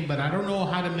everything, but I don't know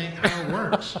how it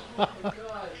works.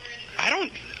 I don't...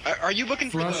 Are you looking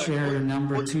Flush for the... error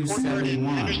number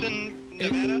 271. Henderson,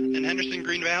 Nevada? In Henderson,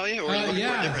 Green Valley? Or are you looking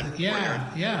for a different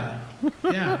Yeah.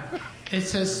 It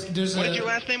says there's What is your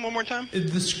last name one more time?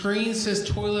 The screen says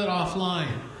toilet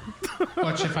offline.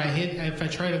 Watch if I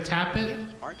try to tap it.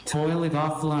 Toilet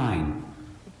offline.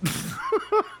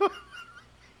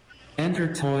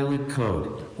 Enter toilet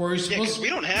code. We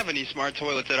don't have any smart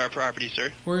toilets at our property,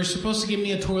 sir. Were you supposed to give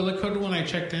me a toilet code when I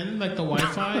checked in, like the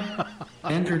Wi-Fi?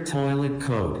 Enter toilet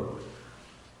code.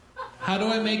 How do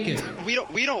I make it?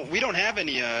 We don't have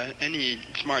any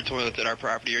smart toilets at our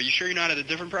property. Are you sure you're not at a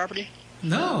different property?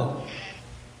 No.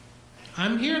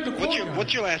 I'm here at the courtyard.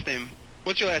 What's your last name?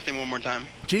 What's your last name one more time?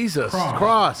 Jesus.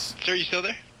 Cross. Sir, you still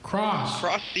there? Cross.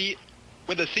 Cross C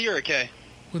with a C or a K?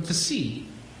 With the C.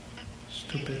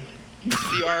 Stupid.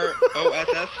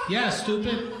 C-R-O-S-S? Yeah,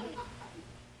 stupid.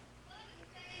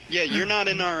 Yeah, you're not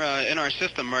in our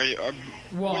system, are you?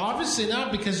 Well, obviously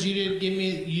not, because you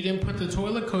didn't put the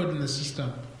toilet code in the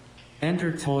system.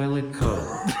 Enter toilet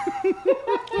code.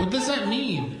 What does that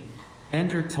mean?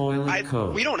 Enter toilet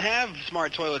code. We don't have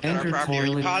smart toilets at our Enter property. Are you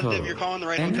toilet positive code. you're calling the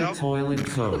right Enter hotel? toilet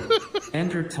code.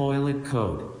 Enter toilet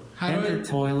code. Enter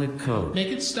toilet code. Make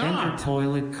it stop. Enter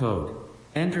toilet code.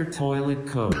 Enter toilet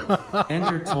code.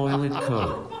 Enter toilet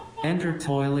code. Enter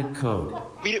toilet code.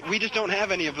 We just don't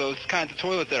have any of those kinds of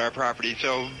toilets at our property,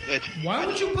 so it's... Why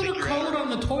would you put a code on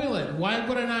the toilet? Why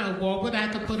would I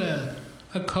have to put a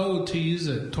code to use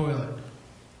a toilet?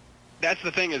 That's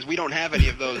the thing, is we don't have any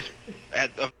of those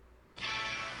at...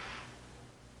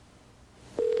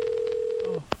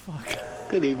 Oh, fuck.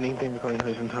 Good evening. Thank you for calling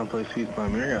Hudson Town Place Suites by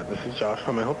Marriott. This is Josh.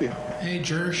 How may I help you? Hey,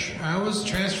 Jersh. I was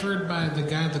transferred by the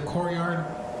guy at the courtyard.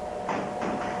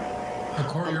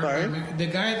 The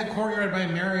guy at the courtyard by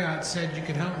Marriott said you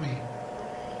could help me.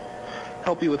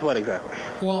 Help you with what exactly?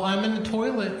 Well, I'm in the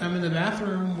toilet. I'm in the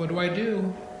bathroom. What do I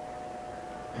do?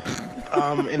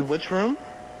 In which room?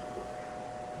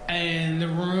 In the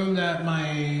room that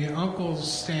my uncle's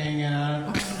staying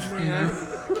at.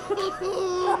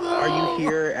 Are you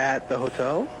here at the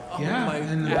hotel? Yeah, my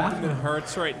in the God, bathroom. it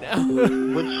hurts right now.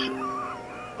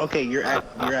 Okay, you're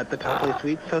at the Town Place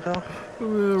Suites hotel? The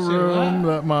room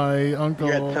that my uncle...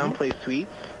 You're at Town Place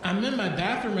Suites? I'm in my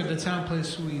bathroom at the Town Place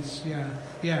Suites. Yeah.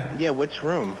 Yeah, which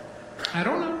room? I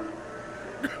don't know.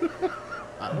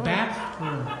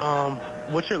 Bathroom.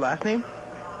 What's your last name?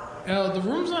 The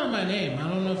room's not my name. I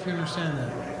don't know if you understand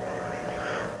that.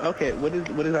 Okay, what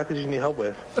exactly do you need help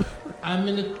with? I'm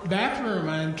in the bathroom.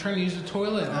 I'm trying to use the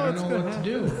toilet. I don't know what to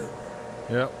do.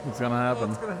 Yep, it's gonna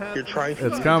happen. You're trying to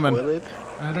It's use coming. the toilet?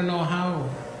 I don't know how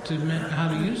to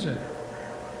use it.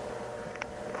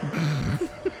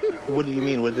 What do you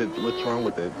mean? What's wrong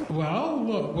with it? Well,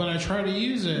 look, when I try to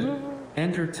use it,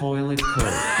 Enter toilet code.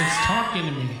 it's talking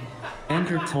to me.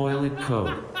 Enter toilet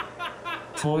code.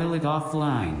 Toilet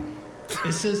offline.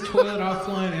 It says toilet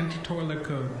offline, enter toilet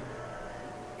code.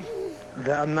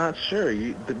 I'm not sure.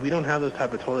 We don't have those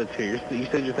type of toilets here. You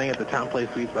said you're staying at the Town Place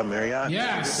Suites by Marriott?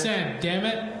 Yeah, I said, damn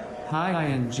it. Hi, I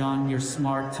am John, your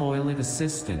smart toilet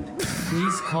assistant.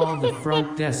 Please call the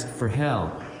front desk for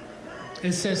help.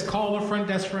 It says call the front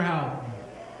desk for help.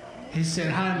 He said,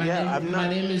 hi, my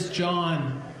name is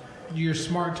John, your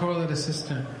smart toilet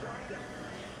assistant.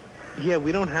 Yeah,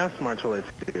 we don't have smart toilets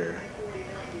here.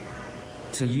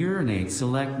 To urinate,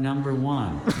 select number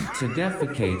 1. To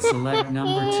defecate, select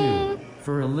number 2.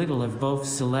 For a little of both,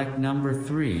 select number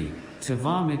 3. To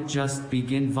vomit, just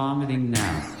begin vomiting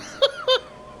now.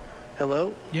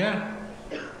 Hello? Yeah.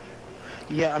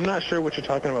 Yeah, I'm not sure what you're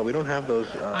talking about. We don't have those.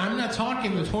 I'm not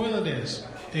talking, the toilet is.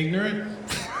 Ignorant?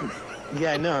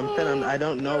 Yeah, no, I'm saying I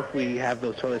don't know if we have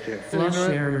those toilets here. Flush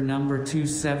error number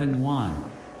 271.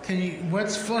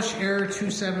 What's flush error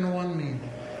 271 mean?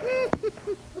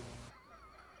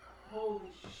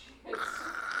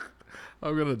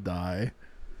 I'm gonna die.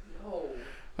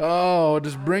 Oh,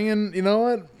 just bringing, you know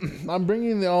what? I'm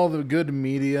bringing all the good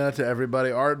media to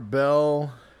everybody. Art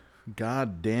Bell,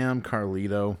 goddamn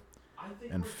Carlito,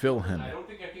 and Phil Henry. I don't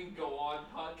think I can go on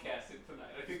podcasting tonight.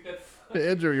 I think that's...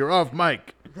 Andrew, you're off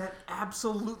mic. That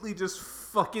absolutely just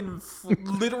fucking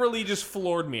literally just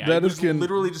floored me. That I is was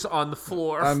literally just on the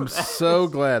floor. I'm for that. so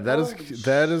glad. That Holy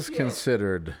is shit.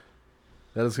 considered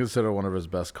one of his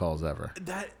best calls ever.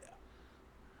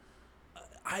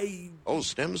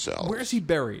 stem cells. Where's he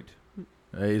buried?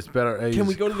 He's better. Can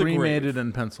we go to the grave? cremated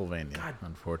in Pennsylvania? God,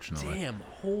 unfortunately. Damn!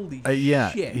 Holy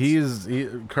yeah, shit!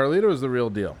 Carlito is the real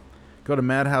deal. Go to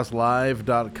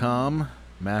madhouselive.com.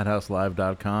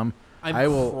 Madhouselive.com. I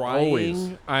will crying. Always.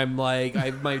 I'm like,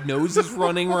 my nose is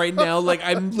running right now. Like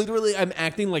I'm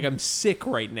acting like I'm sick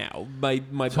right now. My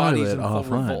body's in full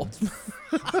revolt.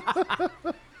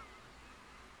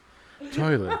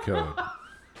 Toilet code.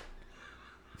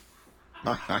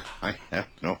 I have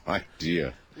no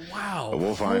idea. Wow. But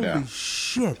we'll find Holy out.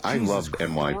 shit. I Jesus love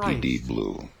NYPD Christ.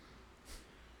 Blue.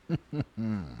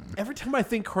 Every time I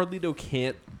think Carlito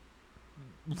can't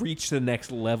reach the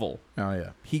next level,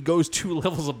 yeah, he goes 2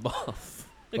 levels above.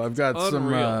 Well, I've got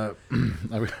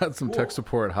some tech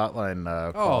support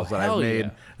hotline calls that I've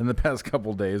made in the past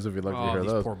couple days. If you'd like to hear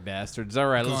these those, poor bastards. All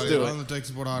right, let's do it. On the tech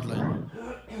support hotline.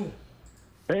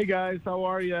 Hey guys, how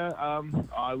are you?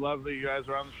 I love that you guys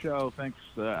are on the show. Thanks.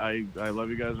 I love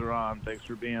you guys are on. Thanks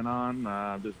for being on.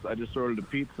 I just ordered a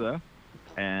pizza,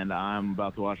 and I'm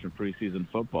about to watch some preseason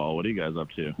football. What are you guys up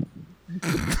to?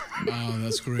 Oh,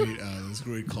 that's great. That's a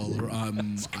great caller.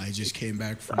 I just came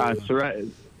back from. Suresh,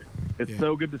 it's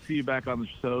so good to see you back on the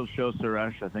show,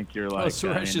 Suresh. I think you're like.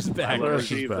 Suresh is back.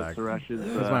 Suresh is back. Suresh is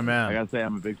my man. I gotta say,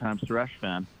 I'm a big time Suresh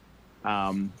fan.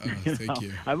 Thank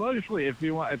you. I've actually, if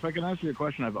I can ask you a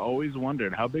question, I've always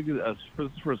wondered how big is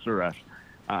for Suresh.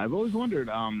 I've always wondered.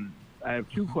 I have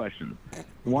 2 questions.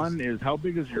 One is how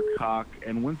big is your cock,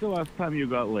 and when's the last time you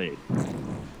got laid?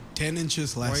 10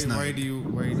 inches last night. Why do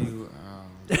you?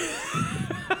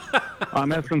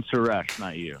 I'm asking Suresh,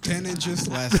 not you. 10 inches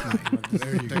last night.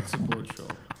 There you go. Tech support show.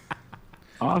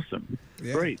 Awesome.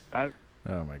 Yeah. Great. Oh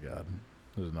my God.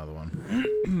 There's another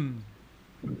one.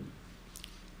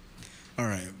 All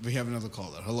right, we have another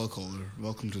caller. Hello, caller.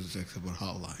 Welcome to the Tech Support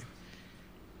Hotline.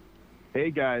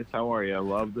 Hey guys, how are you? I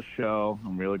love the show.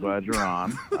 I'm really glad you're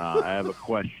on. I have a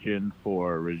question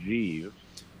for Rajiv,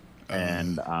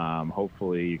 and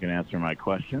hopefully you can answer my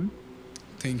question.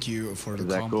 Thank you for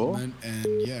the compliment. Cool? And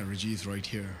yeah, Rajiv's right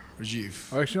here.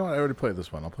 Rajiv. Oh, actually, you know what? I already played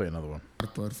this one. I'll play another one.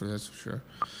 That's for sure.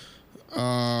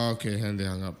 Okay, and they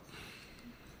hung up.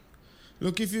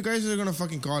 Look, if you guys are gonna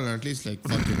fucking call, at least like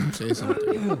fucking say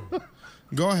something.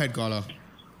 Go ahead, caller.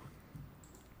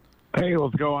 Hey,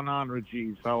 what's going on,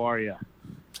 Rajiv? How are you?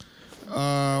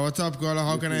 What's up, caller?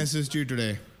 How can I assist you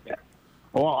today?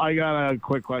 Well, I got a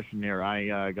quick question here.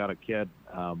 I got a kid.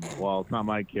 Well, it's not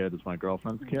my kid; it's my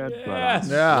girlfriend's kid. Yes.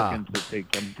 But I'm looking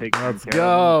to take Let's care go.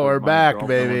 of him. We're My back,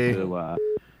 girlfriend baby. went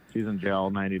to, she's in jail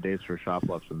 90 days for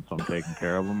shoplifting, so I'm taking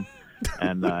care of him.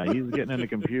 And he's getting into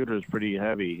computers pretty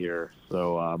heavy here,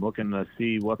 so I'm looking to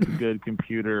see what's a good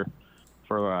computer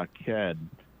for a kid.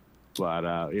 But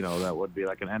that would be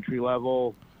like an entry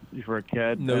level for a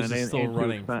kid. Nose and is still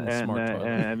running from the smart toilet.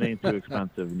 And it ain't too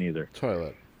expensive neither.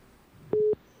 Toilet.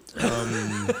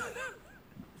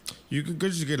 You could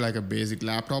just get like a basic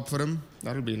laptop for him.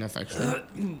 That'll be enough actually.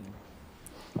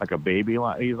 Like a baby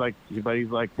laptop. He's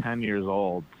like 10 years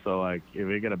old. So like, if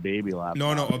we get a baby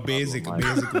laptop. No, a basic one.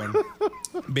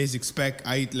 Basic spec.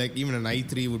 Even an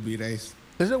i3 would be nice.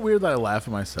 Is it weird that I laugh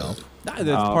at myself? That's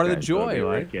part of the joy,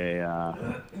 right?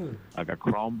 Like a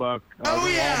Chromebook. Oh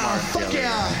yeah! Fuck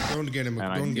yeah! Don't get him.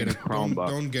 Don't get a Chromebook.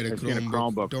 Don't get a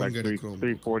Chromebook. Don't get a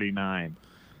Chromebook. $349.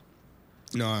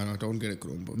 No, don't get a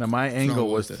Chromebook. Now my angle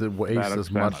was to waste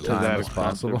as much time as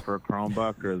possible. For a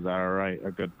Chromebook, or is that all right? A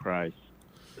good price.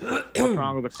 What's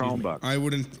wrong with a Chromebook? I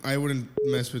wouldn't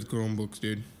mess with Chromebooks,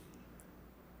 dude.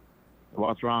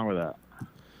 What's wrong with that?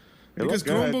 Because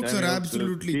Chromebooks are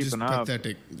absolutely just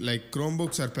pathetic. Like,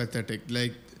 Chromebooks are pathetic.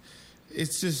 Like,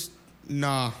 it's just,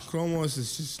 nah. Chromos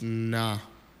is just, nah.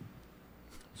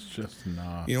 It's just,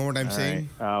 nah. You know what I'm saying?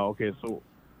 Okay, so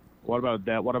what about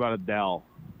that? What about a Dell?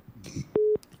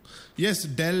 Yes,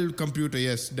 Dell computer,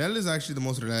 yes. Dell is actually the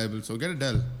most reliable, so get a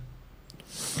Dell.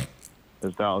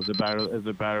 Is it better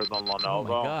than Lenovo? Oh my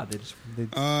God! Yes.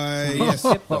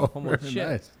 Very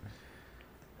nice.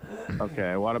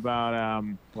 Okay, what about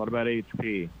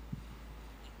HP?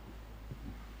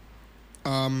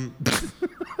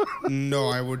 No,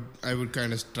 I would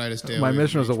kind of try to stay away. My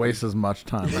mission was to waste as much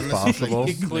time as possible.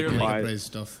 Clearly,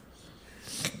 stuff.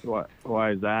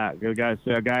 Why is that?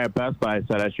 A guy at Best Buy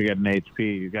said I should get an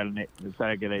HP. You got said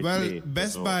I get HP. Well,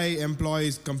 Best Buy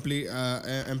employees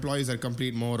are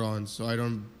complete morons, so I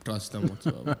don't trust them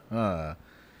whatsoever.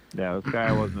 Yeah, this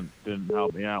guy didn't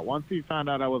help me out. Once he found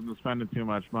out I wasn't spending too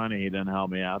much money, he didn't help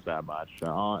me out that much.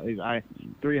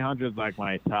 300 is like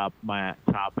my top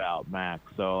out max.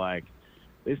 So like,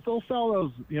 they still sell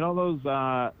those,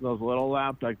 those little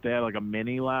laptops. Like they had like a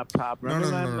mini laptop. Remember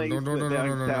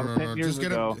them? 10 years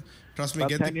ago. Trust me.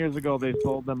 10 years ago, they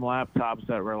sold them laptops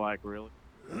that were like really.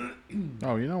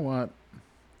 Oh, you know what?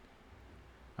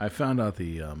 I found out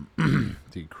the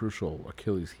the crucial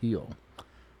Achilles heel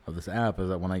of this app is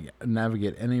that when I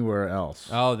navigate anywhere else.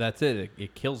 Oh, that's it.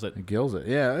 It kills it. It kills it.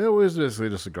 Yeah, it was basically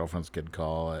just a girlfriend's kid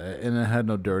call, and it had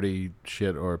no dirty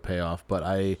shit or payoff. But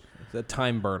it's a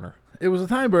time burner. It was a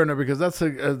time burner because that's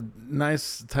a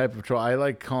nice type of troll. I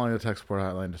like calling the tech support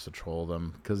hotline just to troll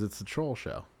them because it's a troll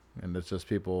show, and it's just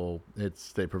people.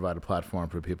 They provide a platform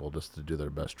for people just to do their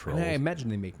best trolls. And I imagine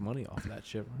they make money off that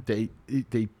shit.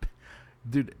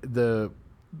 Dude,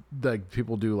 like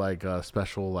people do like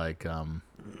special like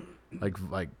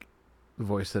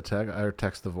voice to text or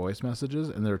text to voice messages,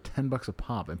 and they're $10 a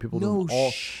pop, and people do them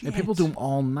all and people do them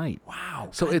all night. Wow!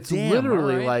 So God it's damn,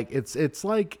 literally right. like it's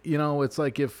like it's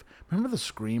like if remember the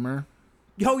Screamer.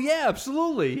 Oh yeah,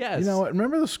 absolutely, yes. You know what?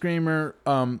 Remember the Screamer?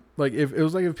 Like if it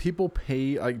was like if people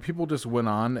people just went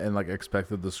on and like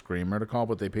expected the Screamer to call,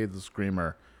 but they paid the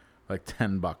Screamer like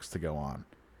 $10 to go on.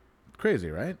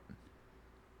 Crazy, right?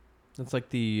 That's like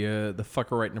the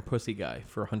fucker right in the pussy guy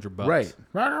for $100. Right.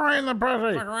 Fucker right in the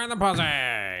pussy. Fucker right in the pussy.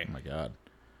 Oh my God.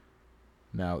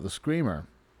 Now the Screamer.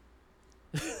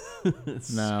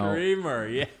 Now, Screamer,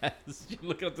 yes. You're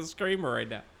looking at the Screamer right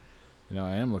now. You know,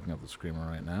 I am looking up the Screamer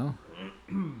right now.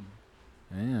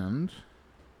 And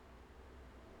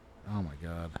oh my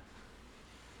God.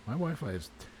 My Wi-Fi is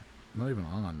not even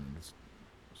on. It's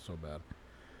so bad.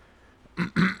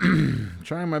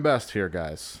 Trying my best here,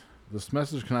 guys. This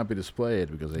message cannot be displayed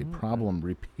because a problem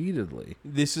repeatedly.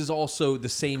 This is also the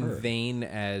same vein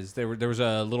as there was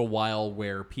a little while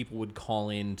where people would call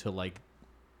in to like,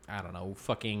 I don't know,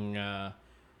 fucking what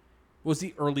was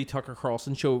the early Tucker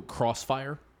Carlson show,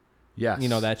 Crossfire? Yes. You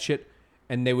know that shit?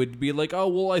 And they would be like, oh,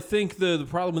 well, I think the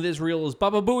problem with Israel is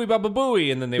Baba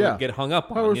Booey, and then they would get hung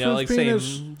up on, like same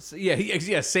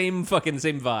same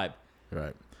vibe.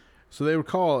 Right. So they would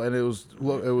call, and it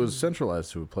was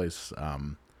centralized to a place.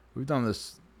 We've done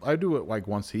this. I do it like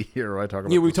once a year. I talk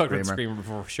about we've talked about Screamer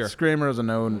before, for sure. Screamer is a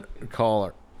known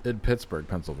caller in Pittsburgh,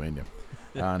 Pennsylvania,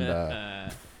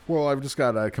 and well, I've just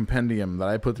got a compendium that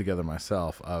I put together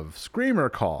myself of Screamer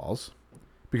calls,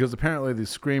 because apparently the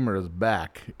Screamer is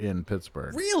back in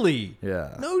Pittsburgh. Really?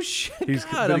 Yeah. No shit. He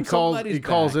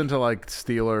calls into like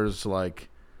Steelers like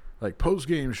post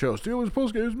game show. Steelers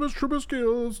post game. Mr.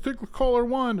 Trubisky. Let's take caller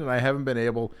one. And I haven't been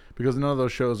able, because none of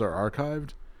those shows are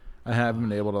archived. I haven't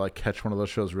been able to like catch one of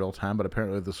those shows real time. But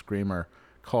apparently the Screamer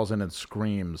calls in and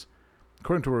screams,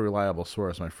 according to a reliable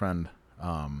source, my friend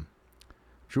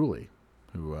Julie,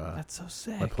 who that's so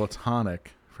sick. My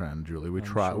platonic friend Julie. We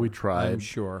tried. I'm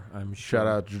sure. Shout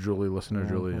out to Julie, listener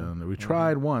Julie, and we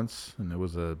tried once, and it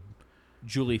was a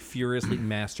Julie furiously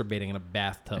masturbating in a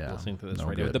bathtub listening to this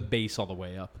radio with the bass all the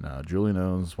way up. No, Julie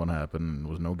knows what happened. It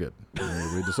was no good.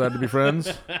 We decided to be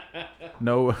friends.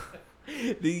 No.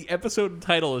 The episode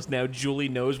title is now Julie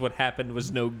Knows What Happened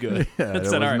Was No Good. Yeah,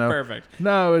 That's all right, perfect.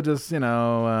 No, it just,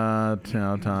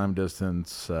 time,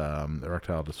 distance,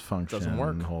 erectile dysfunction. Doesn't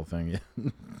work. The whole thing. If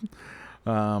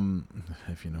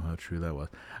you know how true that was.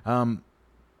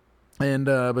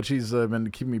 But she's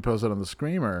been keeping me posted on the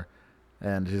Screamer.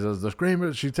 And she says, the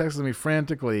Screamer, she texted me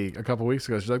frantically a couple weeks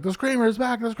ago. She's like, the Screamer is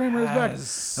back, the Screamer is back. And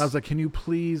I was like, can you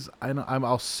please,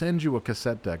 I'll send you a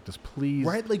cassette deck, just please.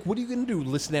 Right? Like, what are you going to do?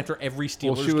 Listen after every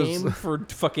Steelers game for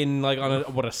fucking, like,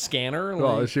 on a scanner?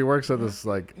 Well, she works at this,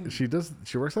 like, she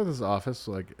works at this office,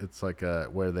 like, it's like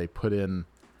where they put in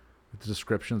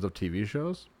descriptions of TV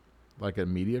shows. Like a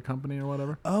media company or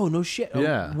whatever. Oh, no shit.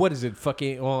 Yeah. Oh, what is it?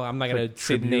 Fucking. Well, I'm not gonna like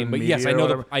say the name, but Media yes, I or know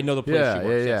whatever. I know the place she works.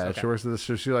 Yeah. Yes, okay. She works at this.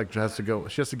 She like has to go.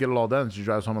 She has to get it all done. She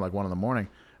drives home at like 1 a.m. and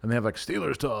they have like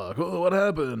Steelers talk. Oh, what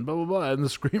happened? Blah blah blah. And the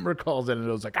Screamer calls in, and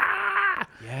it was like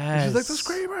Yes. And she's like, the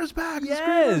Screamer is back. The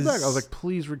Screamer is back. I was like,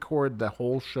 please record the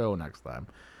whole show next time.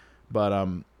 But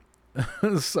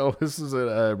so this is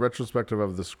a retrospective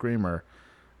of the Screamer.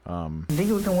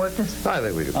 Think we can work this? I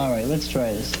think we can. All right, let's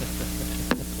try this.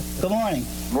 Good morning.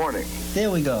 Morning.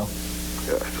 There we go.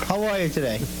 Yes. How are you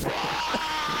today?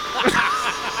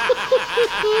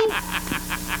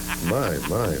 My.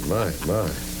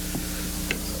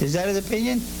 Is that his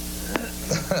opinion?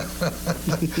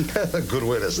 A good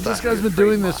way to start. This guy's been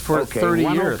doing this for 30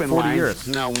 years, 40 years.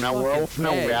 No, Ralph.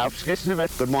 No, Ralph.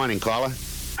 Good morning, caller.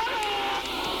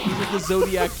 He's the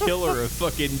Zodiac Killer of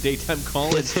fucking daytime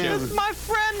call-in shows. My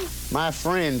friend. My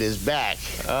friend is back.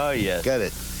 Oh, yes. Got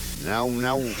it. No,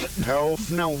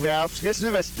 Ralph. He's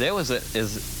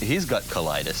got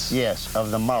colitis. Yes,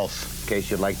 of the mouth, in case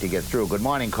you'd like to get through. Good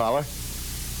morning, caller.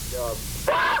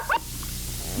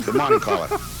 Good morning, caller.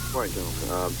 Morning, gentlemen.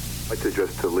 I'd like to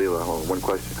address to Leela. Hold on, one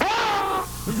question.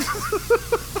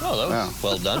 Oh, that was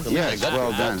well done. Yes,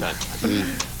 well done.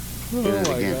 Did it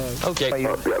again. Okay.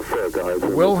 Yeah, fair, guys.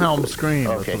 Wilhelm scream.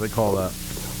 Okay. That's what they call that.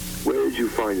 Where did you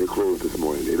find your clothes this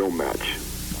morning? They don't match.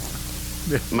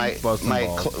 My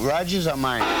Roger's are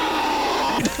mine.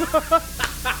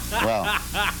 Well,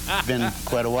 it's been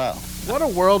quite a while. What a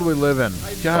world we live in.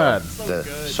 God.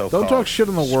 Don't talk shit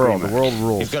in the world. The world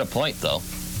rules. He's got a point, though.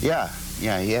 Yeah,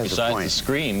 he has Besides a point. the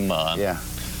scream, yeah.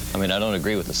 I mean, I don't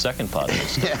agree with the second part of the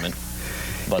statement.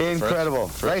 But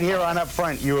Incredible. Right here on up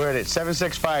front, you heard it.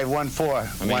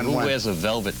 765-1411. I mean, who wears a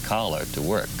velvet collar to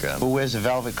work? Who wears a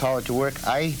velvet collar to work?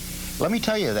 Let me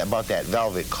tell you about that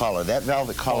velvet collar. That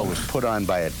velvet collar was put on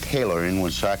by a tailor in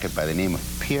Woonsocket by the name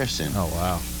of Pearson. Oh,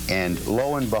 wow. And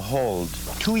lo and behold,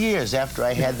 2 years after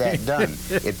I had that done,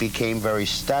 it became very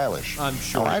stylish. I'm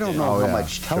sure. Now, I don't know how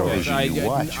much television you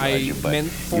watch, Roger, but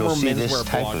you'll see this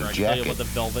type of jacket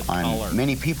on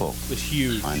many people was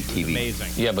huge. on TV.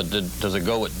 Amazing. Yeah, but does it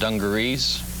go with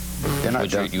dungarees? They're not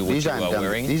These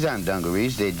aren't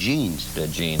dungarees. They're jeans. They're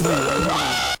jeans.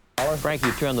 Frank,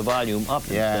 you turn the volume up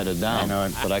instead of down, I know,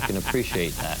 but I can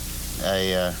appreciate that.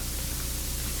 I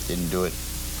didn't do it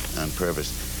on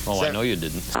purpose. Oh, I know you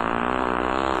didn't.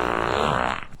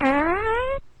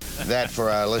 That,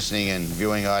 for our listening and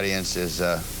viewing audience, is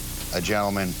a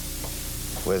gentleman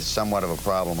with somewhat of a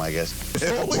problem, I guess.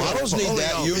 Models need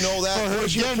that. You know that. For her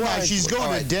Denmark. She's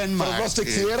going to Denmark. For the Rustic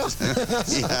Theater?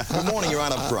 Good morning. You're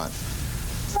on up front.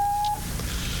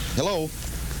 Hello.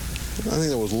 I think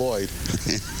that was Lloyd.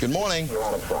 Good morning.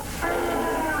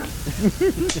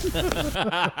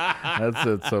 That's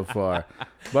it so far.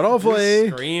 But hopefully...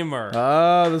 The Screamer.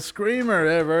 The Screamer.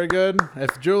 Yeah, very good.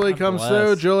 If Julie comes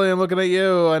through, Julie, I'm looking at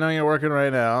you. I know you're working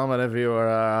right now, but if you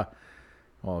are...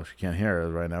 well, she can't hear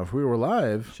us right now. If we were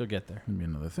live... She'll get there. That'd be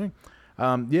another thing.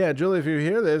 Yeah, Julie, if you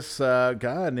hear this,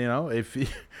 God, you know, if you,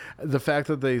 the fact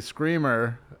that the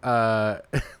Screamer...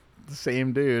 the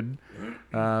same dude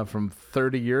from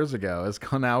 30 years ago is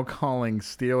now calling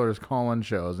Steelers call-in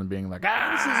shows and being like,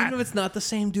 Even if it's not the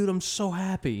same dude, I'm so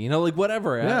happy. You know, like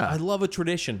whatever. Yeah. I love a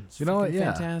tradition. It's you know what?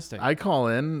 Yeah, fantastic. I call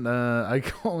into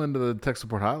the tech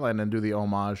support hotline and do the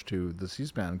homage to the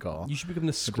C-SPAN call. You should become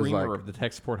the Screamer of the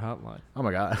tech support hotline. Oh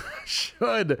my God, I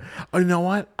should. Oh, you know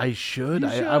what? I should. You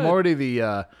should. I'm already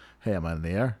the. Hey, am I in the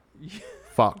air?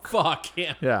 Fuck.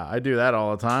 Yeah. Yeah, I do that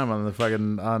all the time on the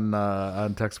fucking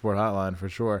on tech support hotline for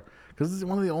sure. Because it's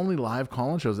one of the only live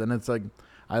call-in shows, and it's like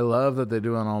I love that they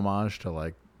do an homage to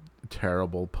like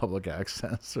terrible public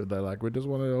access, or they're like, we just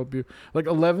want to help you, like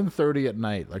 11:30 at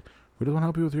night, like we just want to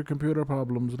help you with your computer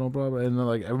problems, no problem, and then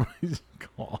like everybody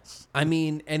calls. I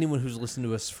mean, anyone who's listened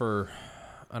to us for,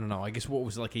 I don't know, I guess what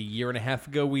was it, like a year and a half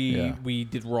ago we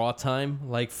did Raw Time.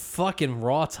 Like fucking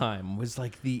Raw Time was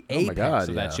like the apex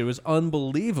of that shit. It was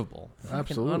unbelievable.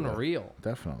 Absolutely. Fucking unreal.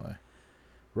 Definitely.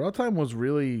 Raw Time was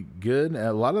really good.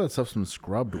 A lot of that stuff's been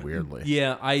scrubbed weirdly.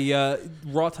 Yeah,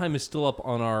 Raw Time is still up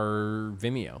on our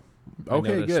Vimeo.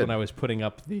 Okay, good. When I was putting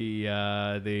up the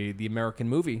American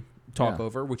movie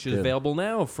talkover, which is available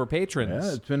now for patrons.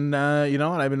 Yeah, it's been you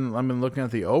know, and I've been looking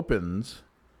at the opens.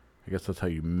 I guess that's how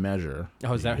you measure.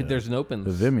 Oh, is that there's an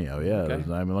opens? The Vimeo, yeah. Okay. I've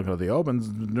been looking at the opens,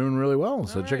 doing really well.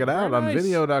 So check it out very on nice.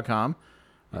 Vimeo.com.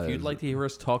 If you'd like to hear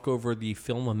us talk over the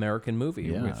film American Movie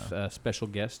Yeah. with special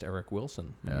guest Eric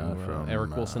Wilson. Yeah, from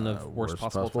Eric Wilson of Worst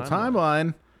Possible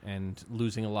Timeline. And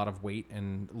losing a lot of weight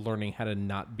and learning how to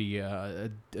not be a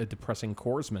depressing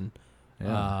Korsman,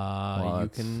 Well, you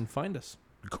can find us.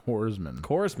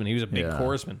 Korsman. He was a big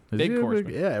Korsman. Is Big he a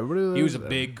Korsman. everybody. He was a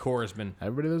big Korsman.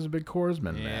 Everybody was a big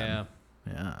Korsman, Yeah. man.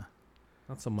 Yeah.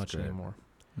 Not so much great. anymore.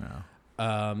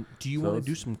 No. Do you So want to it's-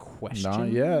 do some questions?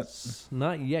 Not yet.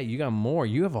 Not yet. You got more.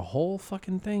 You have a whole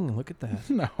fucking thing. Look at that.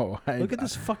 No. Look at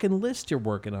this fucking list you're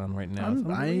working on right now. It's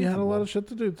I had a lot of shit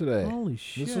to do today. Holy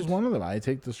shit. This is one of them. I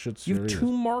take this shit You serious. have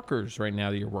 2 markers right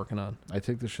now that you're working on. I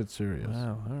take this shit serious.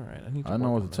 Wow. All right. I need to I don't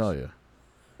know work what to on tell you.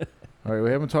 All right,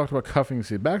 we haven't talked about cuffing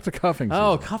season. Back to cuffing season.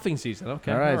 Oh, cuffing season.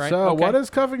 Okay. All right. So, what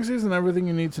is cuffing season? Everything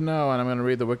you need to know, and I'm going to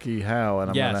read the wiki how, and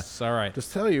I'm going to all right.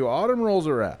 just tell you. Autumn rolls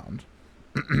around.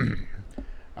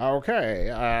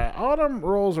 Okay, autumn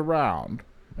rolls around,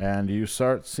 and you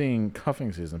start seeing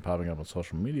cuffing season popping up on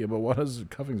social media. But what does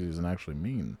cuffing season actually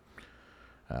mean?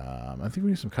 I think we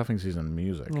need some cuffing season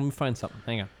music. Let me find something.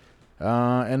 Hang on.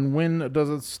 And when does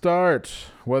it start?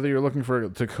 Whether you're looking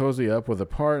to cozy up with a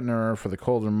partner for the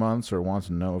colder months or want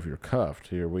to know if you're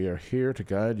cuffed, we are here to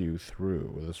guide you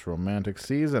through this romantic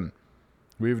season.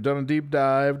 We've done a deep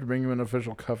dive to bring you an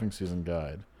official cuffing season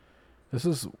guide.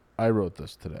 I wrote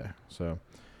this today. So,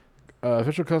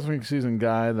 official cuffing season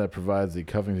guide that provides the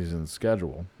cuffing season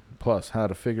schedule, plus how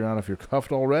to figure out if you're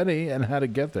cuffed already and how to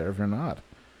get there if you're not.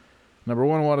 Number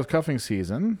 1, what is cuffing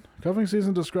season? Cuffing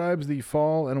season describes the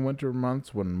fall and winter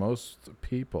months when most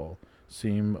people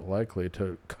seem likely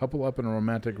to couple up in a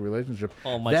romantic relationship.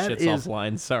 All my shit's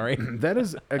offline, sorry. That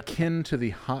is akin to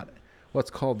the what's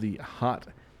called the hot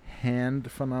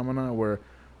hand phenomena, where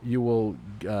you will,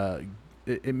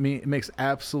 it makes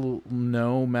absolute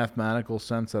no mathematical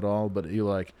sense at all, but you're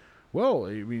like, well,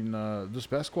 I mean, this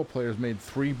basketball player's made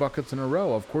 3 buckets in a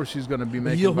row. Of course he's going to be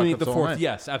making You'll buckets need the all 4th. night.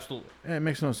 Yes, absolutely. It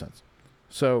makes no sense.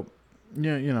 So,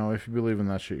 yeah, you know, if you believe in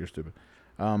that shit, you're stupid.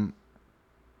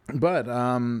 But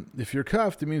if you're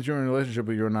cuffed, it means you're in a relationship,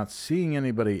 but you're not seeing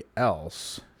anybody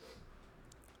else.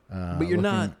 But you're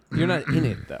not in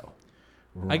it though.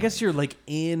 Right. I guess you're like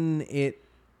in it,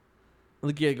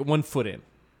 like you got 1 foot in.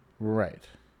 Right.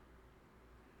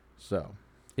 So,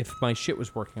 if my shit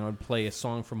was working, I would play a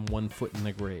song from 1 Foot in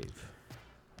the Grave,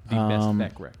 the best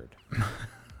Beck record.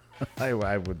 I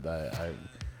would. I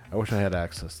wish I had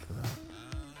access to that.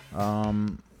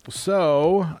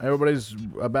 So everybody's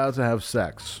about to have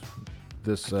sex.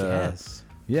 This yes.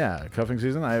 Yeah, cuffing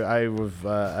season.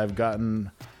 I've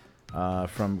gotten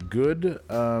from Good.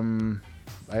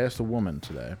 I asked a woman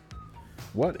today,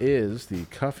 what is the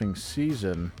cuffing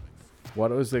season?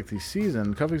 What was like the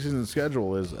season? Cuffing season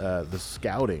schedule is the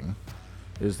scouting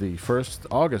is the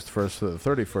August 1st to the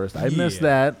 31st. I missed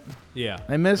that. Yeah,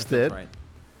 I missed it. Right.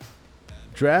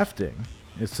 Drafting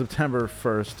is September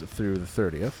 1st through the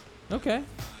 30th. Okay.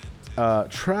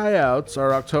 Tryouts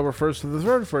are October 1st to the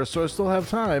 31st, so I still have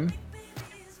time.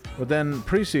 But then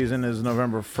preseason is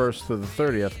November 1st to the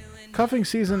 30th. Cuffing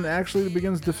season actually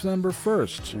begins December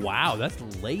 1st. Wow, that's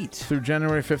late. Through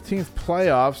January 15th.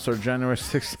 Playoffs are January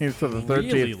 16th to the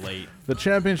 13th. Really late. The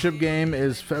championship game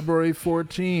is February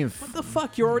 14th. What the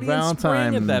fuck? You're already in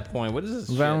spring at that point. What is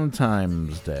this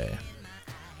Valentine's Day.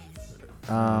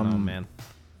 Oh, man.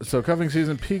 So cuffing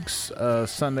season peaks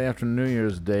Sunday after New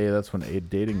Year's Day. That's when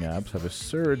dating apps have a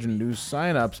surge in new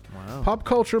signups. Wow. Pop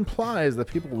culture implies that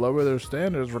people lower their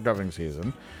standards for cuffing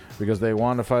season because they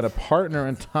want to find a partner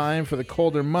in time for the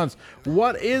colder months.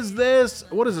 What is this?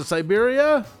 What is it,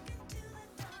 Siberia?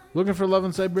 Looking for love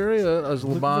in Siberia, as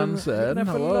Laban said. Looking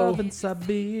for Hello. love in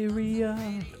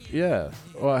Siberia. Yeah.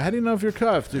 Well, how do you know if you're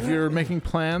cuffed? If you're making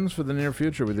plans for the near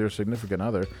future with your significant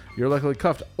other, you're likely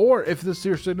cuffed. Or if this is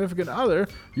your significant other,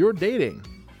 you're dating.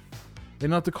 You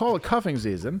don't have to call it cuffing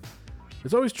season.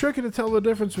 It's always tricky to tell the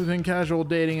difference between casual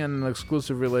dating and an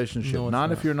exclusive relationship. No, it's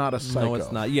not if you're not a psycho. No,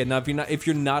 it's not. Yeah, no, if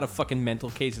you're not a fucking mental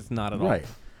case, it's not at all. Right.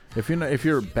 If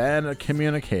you're bad at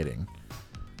communicating,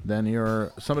 then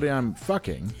you're somebody I'm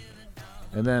fucking,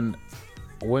 and then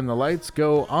when the lights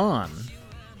go on,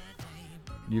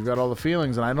 you've got all the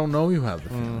feelings, and I don't know you have the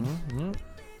feelings. Mm-hmm.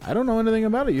 I don't know anything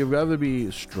about it. You've got to be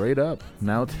straight up.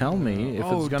 Now tell me if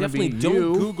it's going to be definitely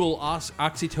you. don't Google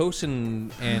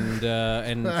oxytocin and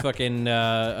fucking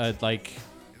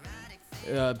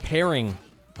pairing.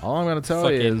 All I'm going to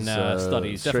tell you is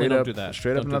studies. Straight Definitely up, don't do that.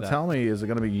 Straight Don't up, do now that. tell me, is it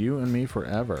going to be you and me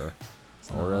forever,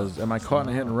 or am I caught in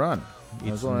a hit and run?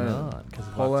 It's That's why not, 'cause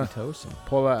of Paula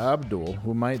oxytocin. Abdul,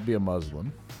 who might be a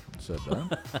Muslim, said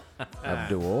that.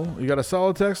 Abdul, you got a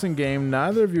solid texting game.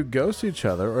 Neither of you ghost each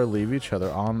other or leave each other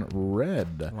on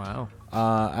red. Wow.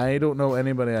 I don't know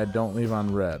anybody I don't leave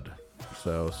on red,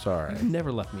 so sorry. You've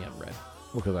never left me on red.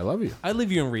 Well, because I love you. I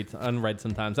leave you on red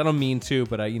sometimes. I don't mean to,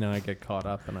 but I get caught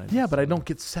up and I. Yeah, but I don't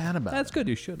get sad about it. That's good.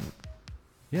 You shouldn't.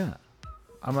 Yeah,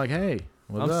 I'm like, hey,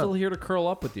 what's I'm up? still here to curl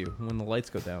up with you when the lights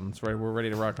go down. That's right. We're ready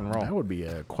to rock and roll. That would be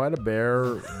quite a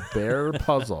bear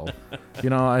puzzle.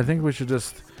 I think we should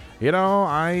just.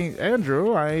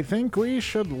 Andrew, I think we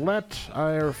should let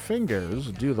our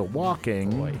fingers do the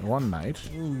walking one night.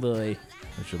 Boy.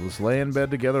 We should just lay in bed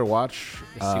together, watch.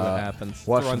 See what happens.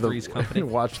 Watch Throw on Three's Company.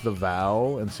 Watch The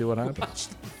Vow and see what happens.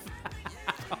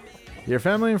 Your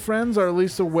family and friends are at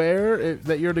least aware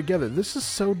that you're together. This is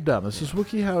so dumb. This is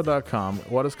wikihow.com.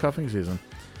 What is cuffing season?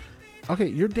 Okay,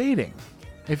 you're dating.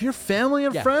 If your family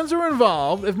and friends are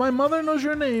involved, if my mother knows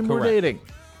your name, we're dating.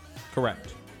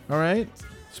 Correct. All right?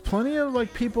 There's plenty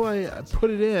of people I put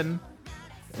it in,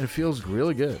 and it feels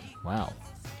really good. Wow.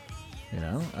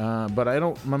 But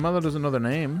my mother doesn't know their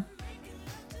name.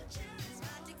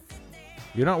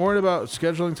 You're not worried about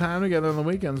scheduling time together on the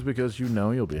weekends because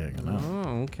you'll be hanging out.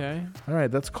 Oh, okay. All right,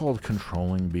 that's called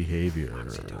controlling behavior.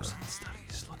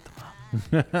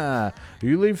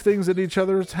 You leave things at each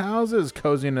other's houses,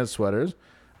 coziness sweaters,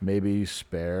 maybe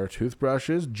spare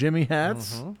toothbrushes, Jimmy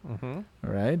hats. All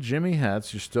right, Jimmy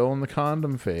hats. You're still in the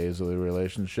condom phase of the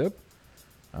relationship.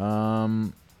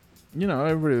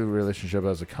 Every relationship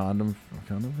has a condom.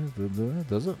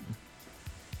 Does it?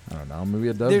 I don't know. Maybe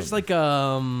it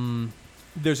doesn't.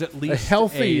 There's at least a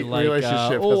healthy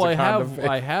relationship. Has a condom phase.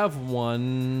 I have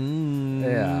one.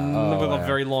 Yeah. With a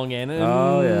very long end.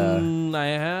 Oh yeah. I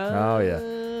have. Oh yeah.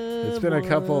 It's been a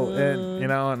couple, and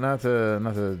not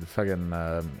to fucking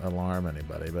alarm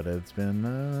anybody, but it's been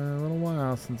a little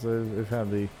while since I've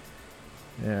had the.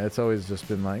 Yeah, it's always just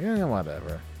been like,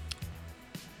 whatever.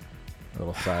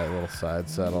 Little side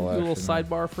saddle. A little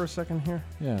sidebar for a second here.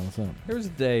 Yeah, what's up? There was a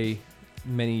day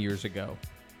many years ago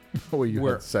Well, you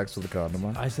had sex with a condom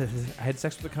on? I said I had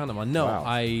sex with a condom on. No, Wow.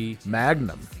 I...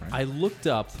 Magnum. Right? I looked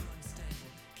up...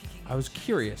 I was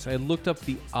curious. I looked up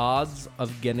the odds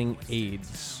of getting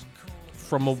AIDS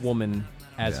from a woman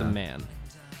as a man.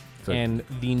 And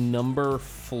the number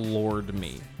floored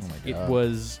me. Oh my It God.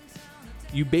 was...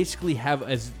 You basically have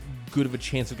as good of a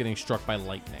chance of getting struck by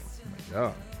lightning. Oh my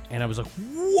God. And I was like,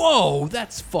 whoa,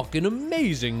 that's fucking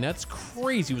amazing. That's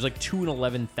crazy. It was like 2 in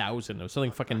 11,000. It was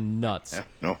something fucking nuts.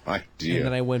 No idea. And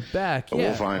then I went back. But Yeah,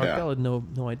 we'll find Arkell out. had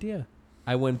no idea.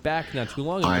 I went back not too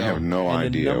long ago. I have no and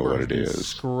idea the number what has it been is.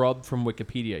 Scrubbed from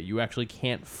Wikipedia. You actually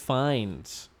can't find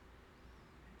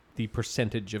the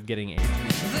percentage of getting AIDS.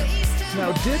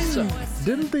 Now,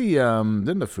 didn't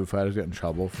the Foo Fighters get in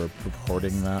trouble for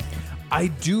reporting that? I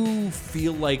do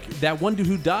feel like that one dude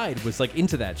who died was like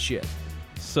into that shit.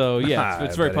 So yeah,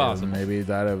 it's very I bet possible. Maybe he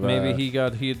died of. Maybe he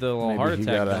had the little maybe heart he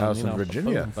attack. got a then, house you in know,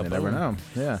 Virginia. ba-boom, You never know.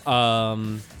 ba-boom.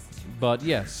 Yeah. But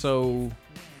yeah, so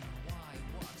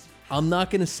I'm not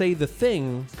gonna say the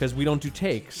thing because we don't do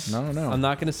takes. No. I'm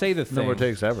not gonna say the thing. No more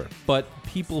takes ever. But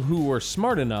people who are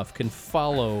smart enough can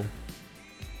follow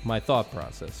my thought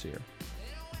process here.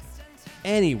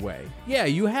 Anyway, yeah,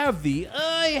 you have the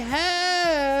I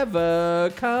have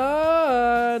a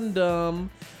condom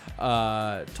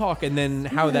talk, and then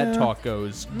how that talk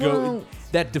goes. Well-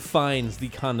 That defines the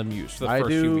condom use for the first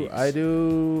few weeks. I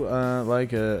do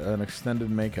like an extended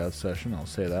makeout session. I'll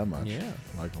say that much. Yeah.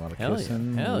 Like a lot of Hell yeah.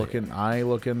 kissing, Hell looking, eye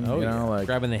looking. Oh, you know, yeah. like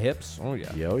grabbing the hips. Oh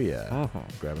yeah. Oh yeah. Uh-huh.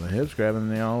 Grabbing the hips, grabbing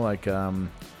like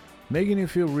making you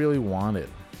feel really wanted.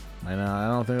 I know. I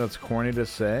don't think that's corny to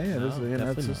say. It No, is. You know,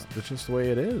 definitely it's just the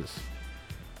way it is.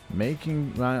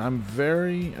 I'm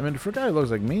very. I mean, for a guy who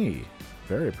looks like me,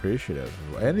 very appreciative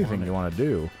of anything you want to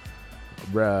do.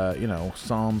 You know,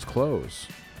 Psalms clothes.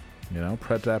 You know,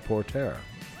 pret-a-porter.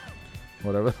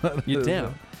 Whatever. that You're is.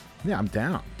 down. Yeah, I'm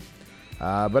down.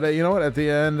 But you know what? At the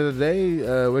end of the day,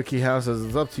 WikiHow says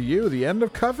it's up to you. The end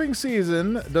of cuffing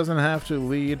season doesn't have to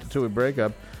lead to a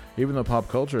breakup, even though pop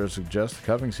culture suggests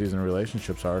cuffing season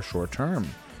relationships are short-term.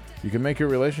 You can make your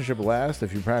relationship last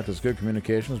if you practice good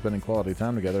communication, spending quality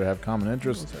time together, have common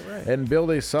interests, and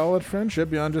build a solid friendship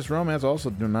beyond just romance.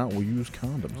 Also, do not use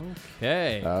condoms.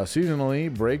 Okay. Seasonally,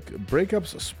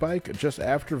 breakups spike just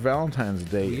after Valentine's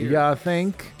Day. Weird. Yeah,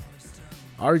 think.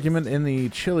 Argument in the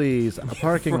Chili's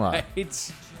parking lot.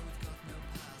 Right.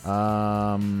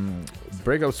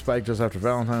 Breakup spike just after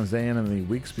Valentine's Day and in the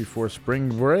weeks before spring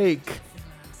break.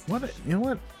 What? You know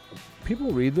what?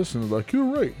 People read this and they're like, "You're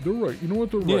right. They're right. You know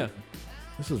what? They're right." Yeah.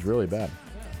 This is really bad.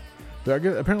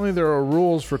 Apparently, there are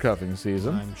rules for cuffing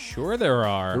season. I'm sure there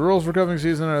are. The rules for cuffing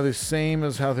season are the same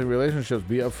as healthy relationships.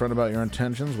 Be upfront about your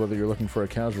intentions, whether you're looking for a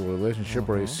casual relationship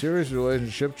or a serious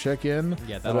relationship. Check in.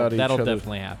 Yeah, about that'll each other.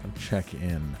 definitely happen. Check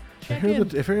in. Check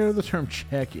If I hear the term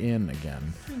 "check in"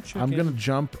 again, I'm gonna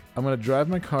jump. I'm gonna drive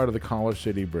my car to the College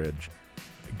City Bridge,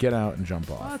 get out and jump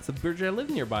off. Oh, it's a bridge I live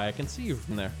nearby. I can see you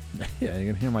from there. Yeah, you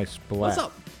can hear my splat. What's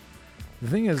up? The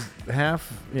thing is,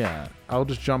 I'll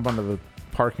just jump onto the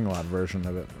parking lot version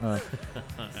of it.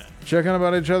 Check in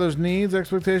about each other's needs,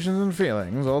 expectations, and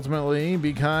feelings. Ultimately,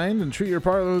 be kind and treat your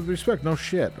partner with respect. No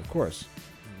shit, of course.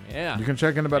 Yeah. You can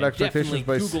check in about And expectations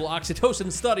by definitely Google oxytocin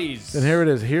studies. And here it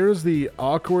is. Here's the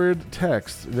awkward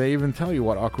text. They even tell you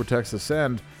what awkward text to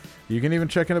send. You can even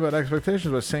check in about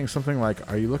expectations by saying something like,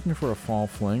 "Are you looking for a fall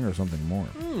fling or something more?"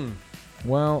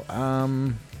 Well,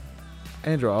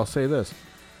 Andrew, I'll say this.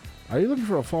 Are you looking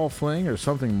for a fall fling or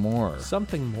something more?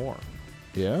 Something more.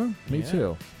 Yeah? Me Yeah.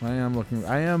 too. I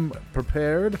am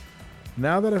prepared.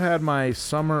 Now that I've had my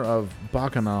summer of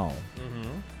Bacchanal,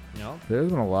 Yep. there's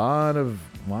been a lot of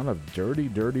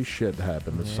dirty shit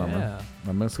happened this summer.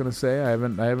 I'm just gonna say I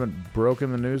haven't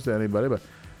broken the news to anybody, but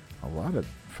a lot of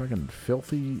fucking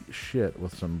filthy shit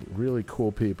with some really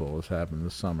cool people has happened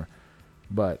this summer.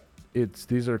 But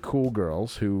these are cool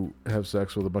girls who have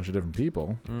sex with a bunch of different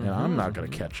people, and I'm not gonna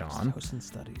catch on. Oxytocin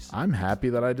studies. I'm happy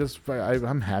that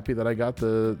I'm happy that I got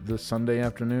the Sunday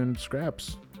afternoon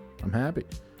scraps. I'm happy,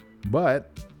 but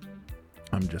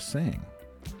I'm just saying.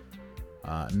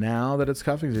 Now that it's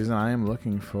cuffing season, I am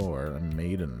looking for a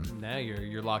maiden. Now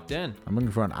you're locked in. I'm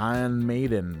looking for an Iron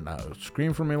Maiden.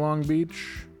 Scream for me, Long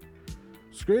Beach.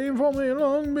 Scream for me,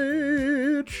 Long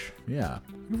Beach. Yeah,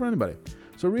 looking for anybody.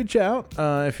 So reach out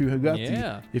if you've got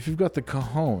the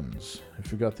cajones,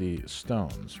 if you've got the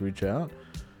stones. Reach out.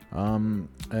 And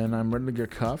I'm ready to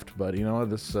get cuffed, but you know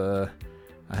what?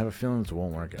 I have a feeling this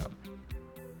won't work out.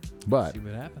 But See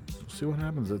what happens. see what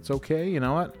happens. It's okay. You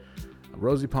know what?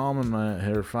 Rosie Palm and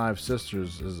her 5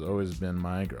 sisters has always been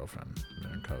my girlfriend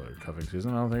in cuffing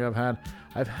season. I don't think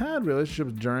I've had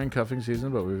relationships during cuffing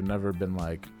season, but we've never been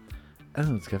like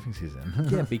Oh, it's cuffing season.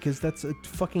 Yeah, because that's a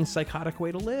fucking psychotic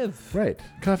way to live. Right.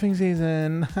 Cuffing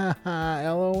season.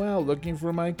 LOL. Looking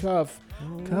for my cuff.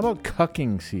 How about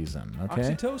cucking season? Okay.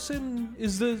 Oxytocin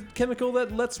is the chemical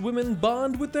that lets women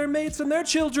bond with their mates and their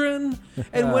children.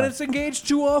 And when it's engaged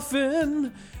too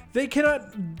often, they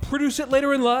cannot produce it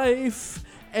later in life.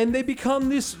 And they become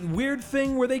this weird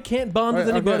thing where they can't bond with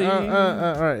anybody. All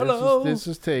right. Hello. This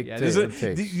is take. Yeah,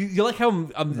 take. You like how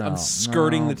I'm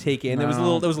skirting the take in? That was a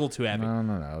little too heavy. No.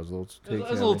 It was a little too It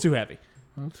was a little too heavy.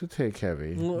 A little too take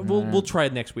heavy. We'll try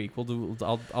it next week.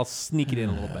 I'll sneak it in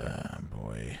a little better.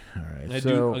 Boy. All right.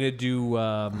 I'm gonna do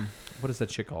what is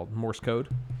that shit called? Morse code.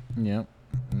 Yep.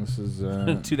 This is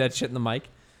do that shit in the mic.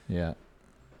 Yeah.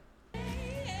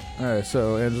 All right.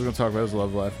 So Andrew's gonna talk about his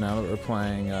love life now that we're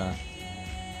playing.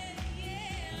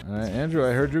 All right, Andrew,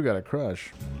 I heard you got a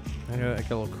crush. I got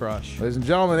a little crush. Ladies and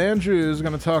gentlemen, Andrew's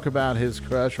going to talk about his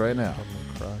crush right now.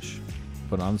 Crush.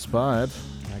 Put on the spot.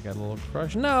 I got a little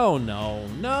crush. No. We're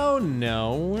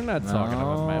not talking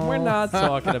about We're not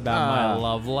talking about my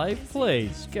love life.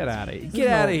 Please get out of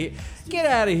here. Get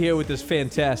out of here with this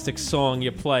fantastic song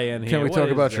you're playing here. Can we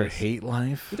talk about your hate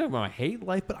life? We talk about my hate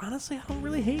life, but honestly, I don't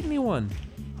really hate anyone.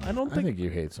 I think you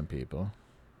hate some people.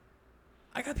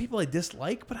 I got people I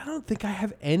dislike, but I don't think I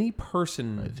have any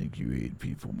person. I think you hate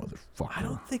people, motherfucker. I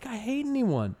don't think I hate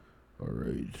anyone. All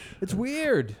right. It's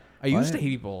weird. I used to hate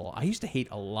people. I used to hate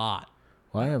a lot.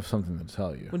 Well, I have something to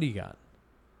tell you. What do you got?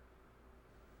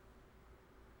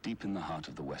 Deep in the heart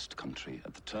of the West Country,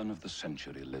 at the turn of the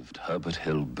century, lived Herbert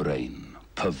Hill Brain,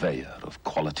 purveyor of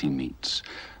quality meats.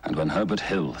 And when Herbert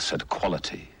Hill said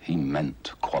quality, he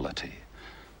meant quality.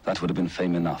 That would have been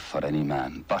fame enough for any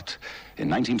man. But in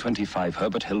 1925,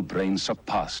 Herbert Hill Brain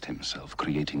surpassed himself,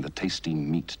 creating the tasty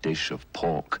meat dish of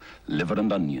pork, liver,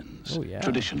 and onions,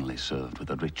 traditionally served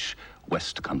with a rich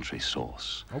West Country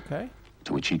sauce. Okay.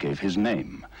 To which he gave his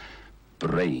name,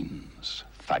 Brains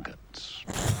Faggots.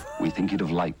 We think you'd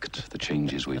have liked the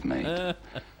changes we've made.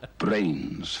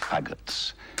 Brains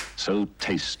Faggots. So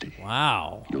tasty.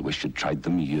 Wow. You'll wish you'd tried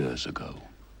them years ago.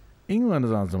 England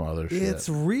is on some other shit. It's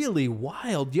really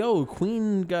wild. Yo,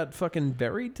 Queen got fucking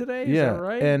buried today? Is that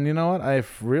right? And you know what?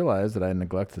 I've realized that I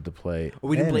neglected to play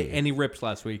We didn't play any rips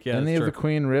last week. Yeah, any that's of the true.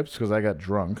 Queen rips because I got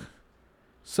drunk.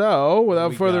 So,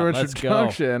 without further Let's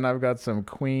introduction, I've got some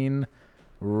Queen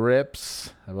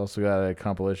rips. I've also got a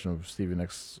compilation of Stevie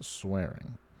Nicks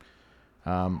swearing.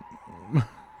 Oh,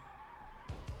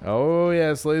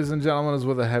 yes, ladies and gentlemen, it's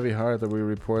with a heavy heart that we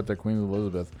report that Queen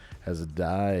Elizabeth has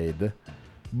died.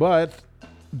 But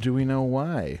do we know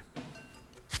why?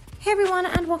 Hey everyone,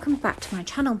 and welcome back to my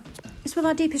channel. It's with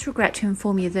our deepest regret to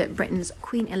inform you that Britain's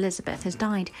Queen Elizabeth has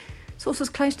died. Sources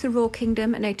close to the Royal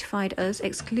Kingdom notified us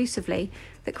exclusively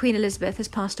that Queen Elizabeth has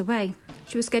passed away.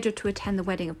 She was scheduled to attend the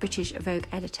wedding of British Vogue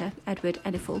editor Edward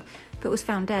Enninful, but was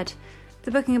found dead. The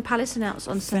Buckingham Palace announced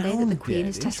on Sunday that the Queen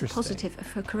has tested positive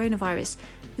for coronavirus.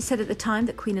 It said at the time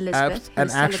that Queen Elizabeth, who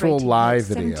was celebrating her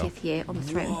 70th year on the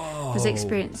throne, was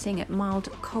experiencing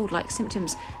mild cold-like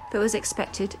symptoms, but was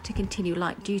expected to continue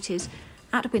light duties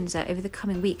at Windsor over the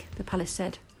coming week, the palace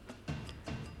said.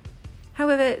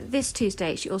 However, this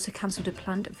Tuesday she also cancelled her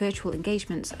planned virtual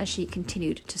engagements as she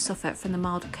continued to suffer from the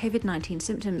mild COVID-19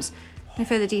 symptoms. No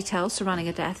further details surrounding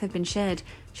her death have been shared.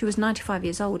 She was 95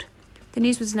 years old. The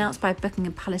news was announced by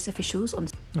Buckingham Palace officials on...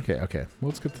 Okay.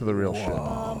 Let's get to the real shit.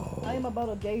 I am about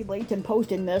a day late in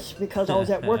posting this because I was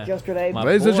at work yesterday.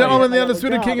 Ladies and gentlemen, the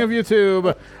undisputed king of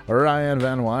YouTube, Ryan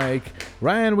Van Wyck.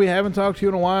 Ryan, we haven't talked to you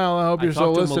in a while. I hope you're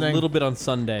still listening. I talked to him a little bit on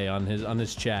Sunday on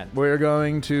his chat. We're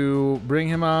going to bring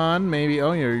him on. Maybe,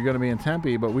 you're going to be in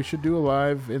Tempe, but we should do a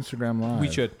live Instagram Live. We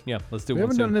should. Yeah, let's do it. We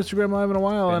haven't done an Instagram Live in a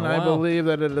while, and I believe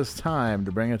that it is time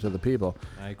to bring it to the people.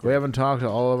 I agree. We haven't talked to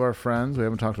all of our friends. We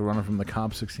haven't talked to Runner from the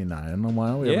Comp 69 in a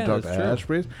while. We haven't talked to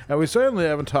Ashbreeze. And we certainly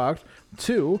haven't talked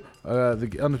to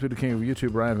the undisputed king of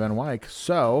YouTube, Ryan Van Wyck.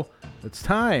 So, it's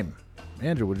time.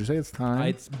 Andrew, would you say it's time?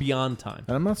 It's beyond time.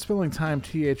 And I'm not spelling time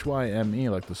T-H-Y-M-E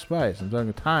like the spice. I'm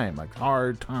talking time, like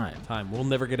hard time. Time. We'll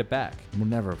never get it back. We'll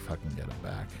never fucking get it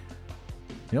back.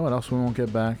 You know what else we won't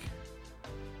get back?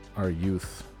 Our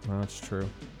youth. That's true.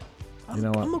 You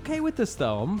know what? I'm okay with this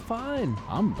though. I'm fine.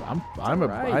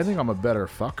 I think I'm a better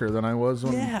fucker than I was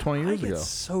 20 years ago. It's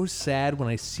so sad when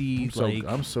I see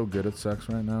I'm so good at sex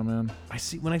right now, man.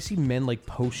 When I see men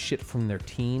post shit from their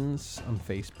teens on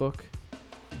Facebook.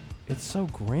 It's so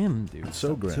grim, dude. It's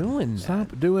so grim.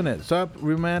 Stop doing it. Stop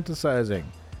romanticizing.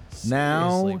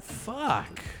 Seriously,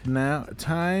 fuck. Now,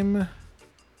 time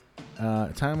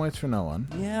waits for no one.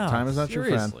 Yeah. Time is not your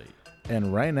friend.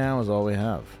 And right now is all we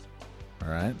have. All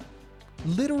right?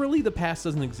 Literally, the past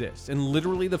doesn't exist, and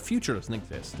literally the future doesn't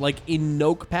exist. Like, in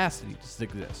no capacity does it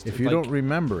exist. If you don't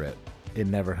remember it, it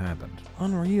never happened.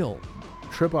 Unreal.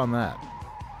 Trip on that.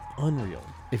 Unreal.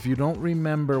 If you don't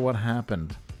remember what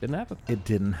happened, didn't happen. It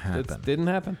didn't happen. It didn't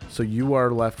happen. So you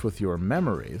are left with your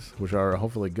memories, which are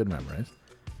hopefully good memories.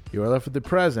 You are left with the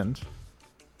present.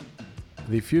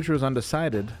 The future is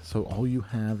undecided, so all you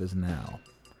have is now.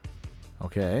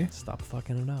 Okay? Stop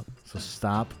fucking it up. So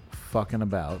stop fucking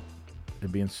about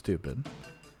and being stupid.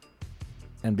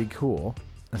 And be cool.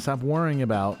 And stop worrying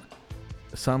about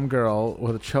some girl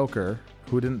with a choker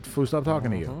who stopped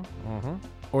talking to you.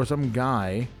 Or some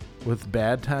guy with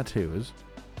bad tattoos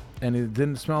and he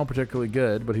didn't smell particularly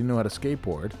good, but he knew how to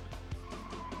skateboard.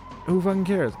 Who fucking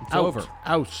cares? It's over.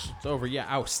 Oust. It's over. Yeah,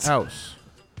 oust. Oust.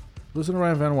 Listen to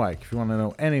Ryan Van Wyck if you want to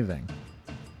know anything.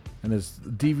 And his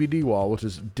DVD wall, which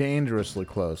is dangerously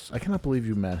close. I cannot believe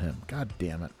you met him. God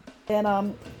damn it.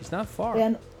 And it's not far.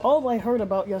 And all I heard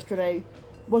about yesterday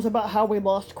was about how we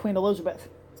lost Queen Elizabeth.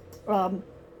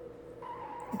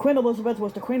 Queen Elizabeth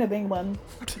was the Queen of England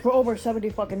for over 70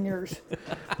 fucking years.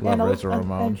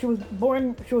 And she was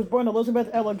born Elizabeth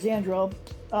Alexandra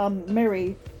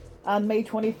Mary on May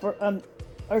 21st.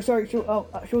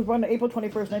 She was born on April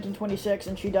 21st, 1926,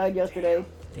 and she died yesterday.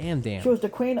 Damn. She was the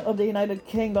Queen of the United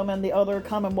Kingdom and the other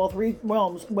Commonwealth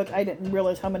realms, which I didn't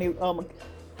realize how many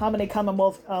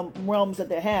Commonwealth realms that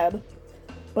they had.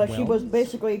 But she was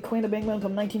basically Queen of England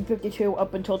from 1952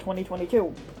 up until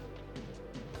 2022.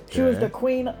 She was the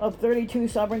queen of 32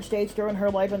 sovereign states during her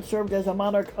life and served as a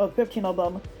monarch of 15 of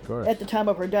them at the time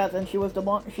of her death. And she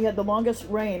had the longest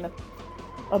reign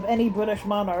of any British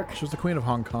monarch. She was the Queen of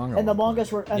Hong Kong. And the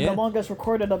longest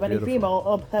recorded of any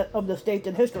female of the states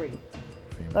in history.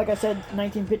 Like I said,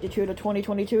 1952 to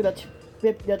 2022. That's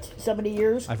 70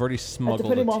 years. I've already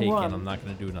smuggled a Taken. I'm not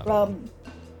going to do another one.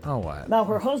 Oh, what? Now,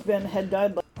 her husband had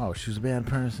died. Oh, she was a bad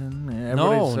person.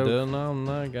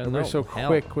 Everybody's so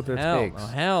quick with their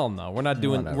takes. Hell no, we're not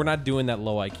doing that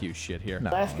low IQ shit here.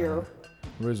 Last year,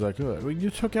 everybody's like, you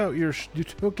took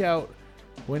out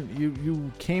when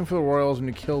you came for the royals and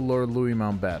you killed Lord Louis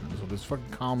Mountbatten. So just fucking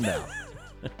calm down.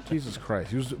 Jesus Christ,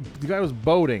 the guy was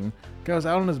boating. The guy was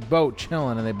out on his boat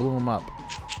chilling, and they blew him up.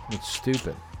 It's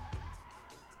stupid.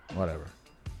 Whatever.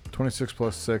 26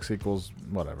 plus 6 equals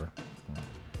whatever.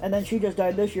 And then she just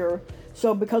died this year.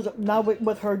 So because now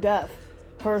with her death,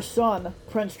 her son,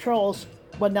 Prince Charles,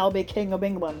 would now be King of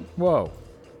England. Whoa.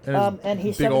 And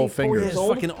he's big 74 old fingers. years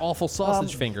old. Fucking awful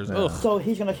sausage fingers. Yeah. Ugh. So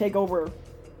he's going to take over.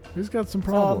 He's got some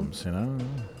problems, you know.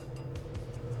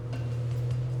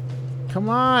 Come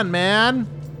on, man.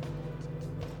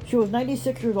 She was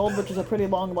 96 years old, which is a pretty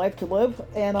long life to live.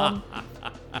 And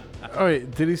Oh,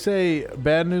 wait, did he say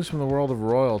bad news from the world of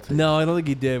royalty? No, I don't think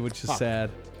he did, which is sad.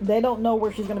 They don't know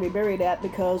where she's going to be buried at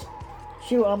because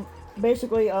she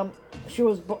she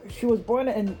was born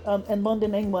in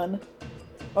London, England,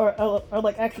 or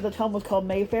like actually the town was called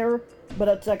Mayfair, but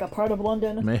it's like a part of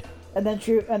London. And then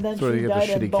she died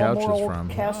in Balmoral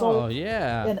Castle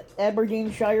in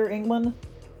Aberdeenshire, England.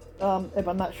 If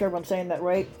I'm not sure if I'm saying that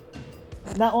right.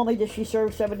 Not only did she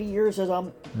serve 70 years as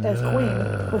queen,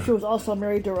 but she was also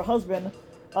married to her husband,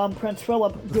 Prince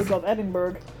Philip, Duke of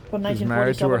Edinburgh, from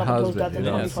 1947 up until his death in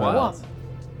 2021.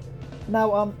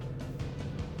 Now,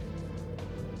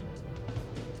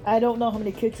 I don't know how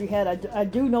many kids she had. I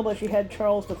do know that she had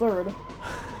Charles III. Oh,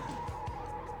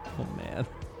 man.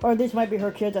 Or these might be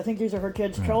her kids. I think these are her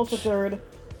kids. Charles III,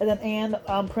 and then Anne,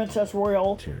 Princess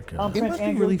Royal, It Prince must be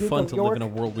Andrew, really Duke fun of to York, live in a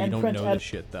world where you and don't Prince know this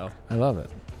shit, though. I love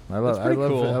it. I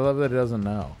love that he doesn't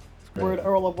know. Edward,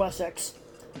 Earl of Wessex.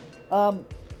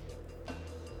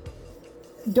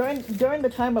 During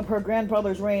the time of her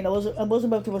grandfather's reign,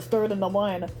 Elizabeth was third in the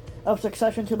line of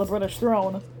succession to the British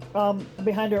throne,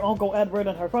 behind her uncle Edward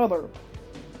and her father.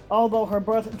 Although her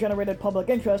birth generated public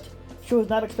interest, she was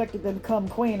not expected to become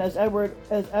queen, as Edward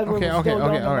was still young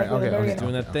and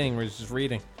Doing that thing where he's just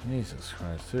reading. Jesus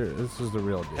Christ, this is the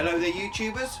real deal. Hello there,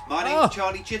 YouTubers. My name is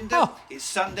Charlie Chittenden. It's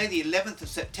Sunday, the 11th of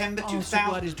September,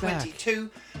 2022,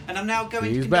 and I'm now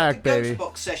going to conduct a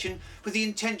Ghostbox session with the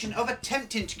intention of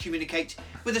attempting to communicate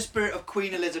with the spirit of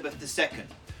Queen Elizabeth II.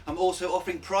 I'm also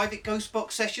offering private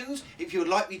Ghostbox sessions if you would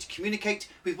like me to communicate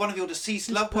with one of your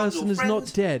deceased loved ones or person is friends.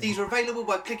 not dead. These are available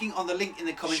by clicking on the link in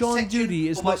the comments Sean section Duty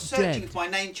is or by not searching dead. for my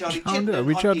name, Charlie Reach Chittenden, out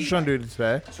to Sean Duty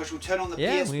today. So I shall turn on the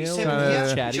Yeah, PSP7 we'll, here, which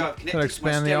I've Try to connected to my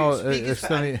expand stereo speakers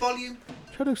for added volume.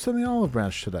 Try to extend the olive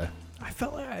branch today. I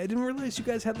felt like I didn't realize you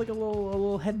guys had like a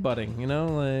little headbutting, you know?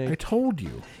 Like I told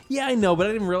you. Yeah, I know, but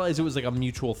I didn't realize it was like a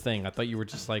mutual thing. I thought you were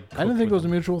just like. I didn't think it was a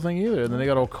mutual thing either. And then they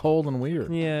got all cold and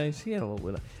weird. Yeah, I see it a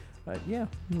little bit. Yeah,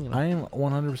 you know. I am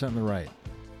 100% in the right.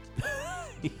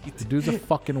 The dude's a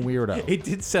fucking weirdo. It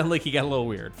did sound like he got a little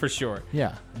weird, for sure.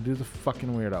 Yeah, the dude's a fucking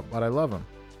weirdo, but I love him.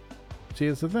 See,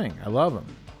 it's the thing. I love him.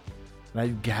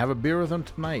 And I have a beer with him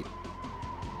tonight.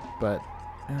 But,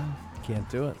 can't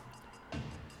do it.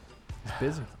 He's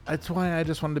busy. That's why I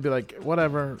just wanted to be like,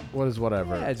 whatever. What is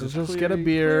whatever? Yeah, just get a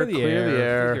beer, clear the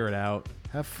air, figure it out.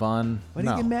 Have fun. What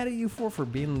did he get mad at you for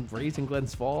being raised in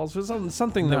Glens Falls? Was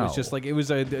something that was just like it was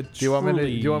a Do you want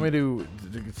me to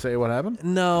say what happened?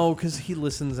 No, because he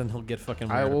listens and he'll get fucking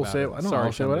weird I will about say. it. No, Sorry,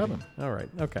 I'll say what somebody. happened. All right.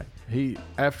 Okay. He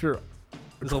after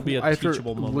This'll be a after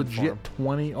teachable moment for him.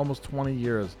 legit almost 20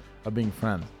 years of being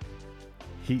friends,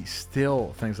 he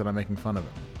still thinks that I'm making fun of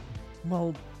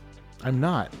him. I'm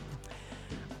not.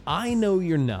 I know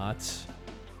you're not.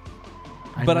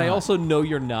 But I also know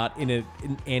you're not in an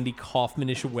Andy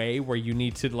Kaufman-ish way where you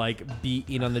need to like be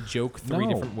in on the joke three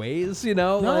different ways, you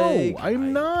know? No,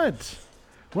 I'm not.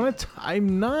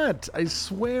 I'm not. I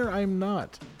swear I'm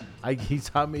not. He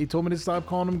told me to stop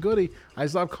calling him Goody. I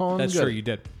stopped calling him That's Goody. true, you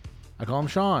did. I call him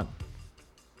Sean.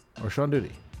 Or Sean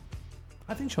Duty.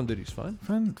 I think Sean Duty's fine.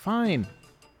 Fine.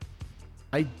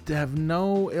 I have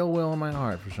no ill will in my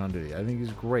heart for Sean Duty. I think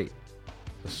he's great.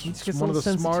 One of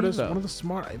the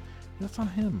smart. That's on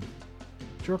him.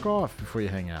 Jerk off before you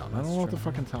hang out. I don't know what to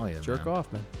fucking tell you. Jerk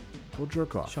off, man. Go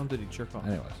jerk off. Sean Diddy, jerk off.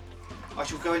 Anyways. I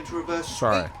shall go into reverse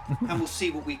Sorry. sweep and we'll see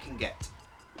what we can get.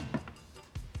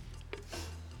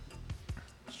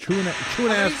 Chew an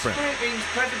aspirin. Spirit beings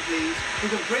present, please, who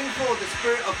can bring forward the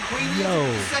spirit of Queen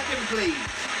Elizabeth II, please.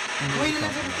 Queen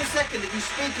Elizabeth II, if you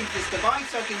speak into this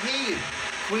device, I can hear you.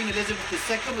 Queen Elizabeth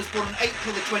II was born on April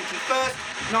the 21st,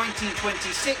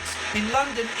 1926, in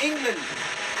London, England.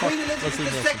 Queen Elizabeth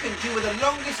II, you were the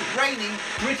longest reigning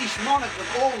British monarch of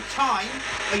all time.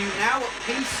 Are you now at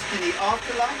peace in the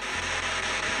afterlife?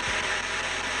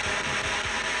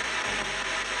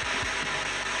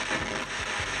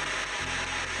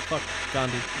 Fuck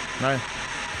Gandhi. Right.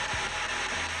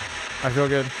 I feel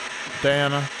good.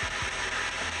 Diana.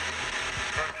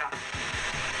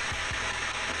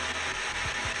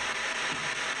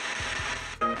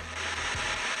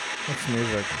 What's the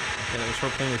music? Yeah, that was her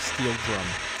playing a steel drum.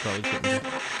 Probably shouldn't.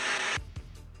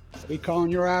 We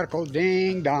calling your article,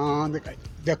 ding dong.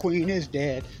 The queen is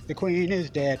dead. The queen is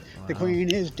dead. Wow. The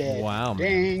queen is dead. Wow, man.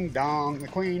 Ding dong. The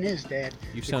queen is dead.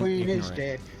 You the sound queen is ignorant.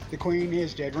 dead. The queen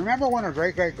is dead. Remember when her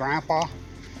great great grandpa?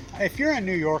 If you're in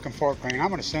New York and Fort Greene, I'm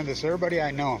going to send this to everybody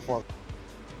I know in Fort.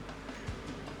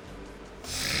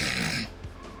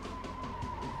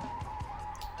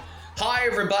 Hi,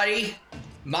 everybody.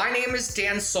 My name is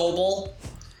Dan Sobel,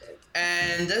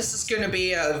 and this is going to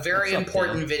be a very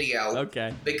important video.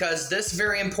 Okay. Because this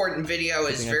very important video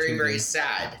is very, very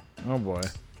sad. Oh, boy.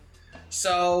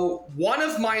 So, one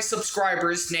of my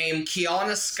subscribers named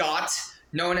Kiana Scott,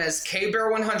 known as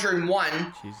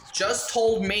KBear101, just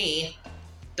told me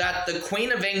that the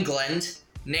Queen of England,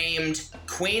 named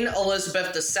Queen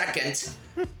Elizabeth II,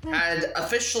 had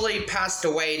officially passed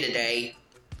away today.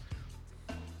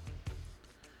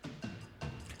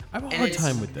 I have a And hard it's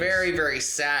time with this. very, very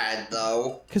sad,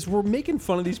 though. Because we're making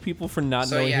fun of these people for not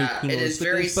So, knowing yeah, who Queen it is Elizabeth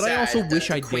very is, but I also sad wish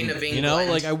that I the Queen didn't. of You know,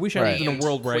 England like I wish I lived in a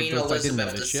world where I Queen didn't know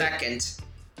Elizabeth this shit.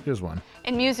 Here's one.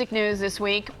 In music news this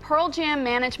week, Pearl Jam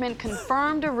management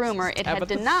confirmed a rumor it had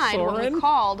Tabitha denied when we Soren?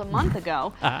 called a month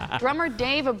ago. Drummer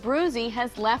Dave Abruzzi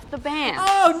has left the band.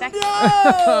 Oh,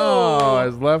 Oh,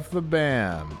 has left the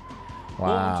band.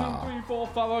 Wow. 1, 2, 3, 4,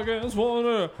 5 against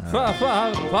 1.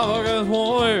 5 against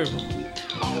 1.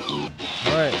 All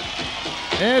right.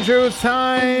 Andrew, it's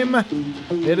time.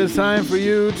 It is time for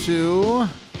you to...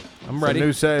 I'm ready.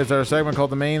 It's our segment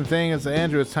called The Main Thing. It's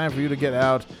Andrew, it's time for you to get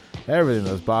out everything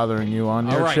that's bothering you on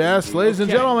your right. chest. Ladies and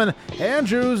gentlemen,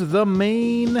 Andrew's The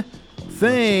Main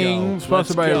Thing.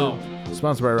 Sponsored by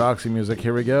Roxy Music.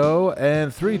 Here we go.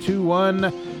 And 3, 2,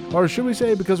 1. Or should we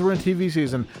say, because we're in TV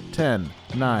season, 10,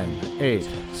 9, 8,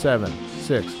 7,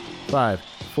 6, 5,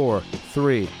 4,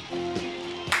 3.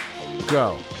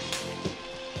 Go.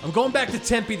 I'm going back to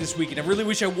Tempe this weekend. I really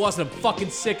wish I wasn't. I'm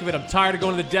fucking sick of it. I'm tired of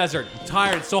going to the desert. I'm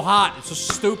tired. It's so hot. It's so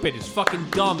stupid. It's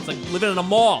fucking dumb. It's like living in a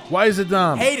mall. Why is it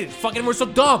dumb? Hate it. Fucking everyone's so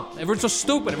dumb. Everyone's so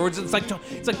stupid. It's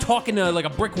like talking to like a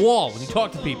brick wall when you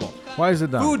talk to people. Why is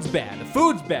it dumb? Food's bad. The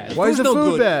food's bad. Why is the no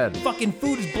food good. bad? Fucking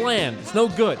food is bland. It's no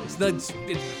good. It's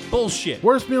bullshit.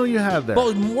 Worst meal you had there?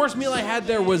 Worst meal I had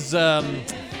there was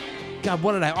God,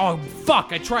 what did I? Oh, fuck.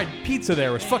 I tried pizza there.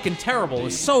 It was fucking terrible. It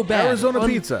was so bad. Arizona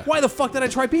pizza. Why the fuck did I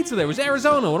try pizza there? It was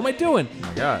Arizona. What am I doing? Oh,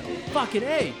 my God. Fucking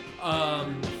A.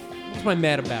 What's my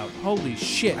mad about? Holy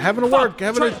shit. Having to work.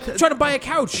 Trying to buy a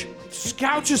couch.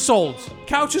 Couch is sold.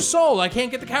 Couch is sold. I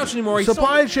can't get the couch anymore. He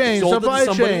Supply chain. sold it Supply to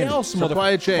somebody chain. else,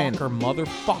 Supply chain.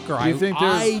 Motherfucker. You think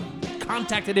I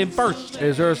contacted him first.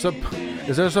 Is there a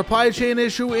supply chain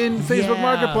issue in Facebook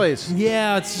Marketplace?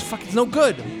 Yeah, it's no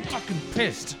good. I'm fucking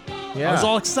pissed. Yeah. I was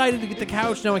all excited to get the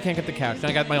couch. Now I can't get the couch. Now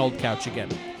I got my old couch again.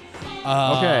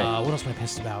 Okay. What else am I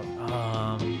pissed about?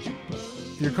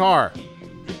 Your car.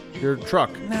 Your truck.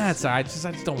 Nah, it's all right.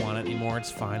 I just don't want it anymore. It's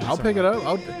fine. I'll pick it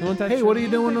up. Hey, what are you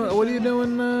doing? What are you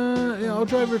doing? I'll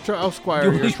drive your truck. I'll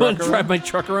squire your truck. You want to drive my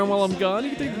truck around while I'm gone?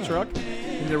 You can take the truck.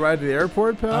 Can you ride to the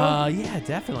airport, pal? Yeah,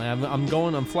 definitely. I'm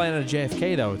flying out of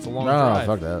JFK though. It's a long No, drive.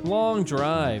 fuck that. Long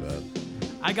drive.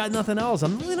 I got nothing else.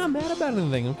 I'm really not mad about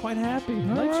anything. I'm quite happy.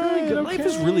 Life's really good. Life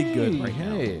is really good right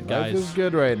now, guys. Life is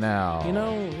good right now. You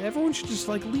know, everyone should just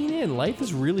lean in. Life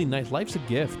is really nice. Life's a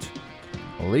gift.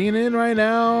 Lean in right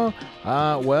now.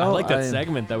 Well, I like that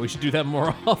segment though. We should do that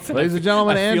more often. Ladies and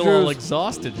gentlemen, I feel all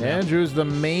exhausted now. Andrew's the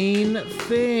main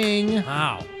thing.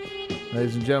 Wow.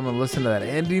 Ladies and gentlemen, listen to that.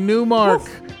 Andy Newmark,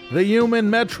 the human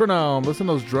metronome. Listen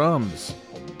to those drums.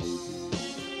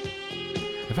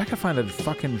 If I could find a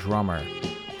fucking drummer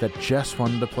that just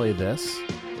wanted to play this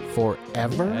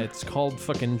forever. Yeah, it's called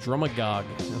fucking Drumagog.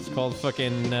 It's called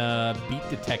fucking Beat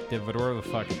Detective, or whatever the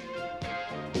fuck.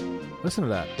 Listen to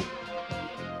that.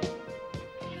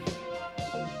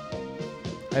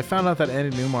 I found out that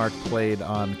Andy Newmark played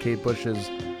on Kate Bush's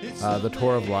The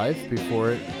Tour of Life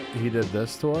before he did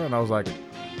this tour, and I was like,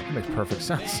 that makes perfect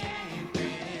sense.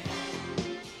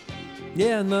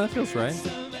 Yeah, no, that feels right.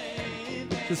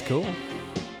 This is cool.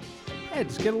 Yeah,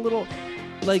 just get a little,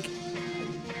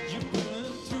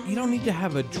 you don't need to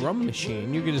have a drum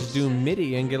machine. You can just do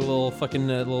MIDI and get a little fucking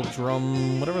little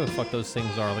drum, whatever the fuck those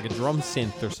things are, like a drum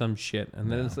synth or some shit.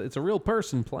 And then it's a real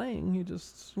person playing. You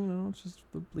just, it's just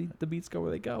the beats go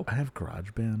where they go. I have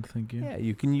GarageBand, thank you. Yeah,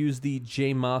 you can use the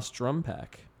JMOS drum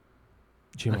pack.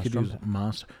 I could use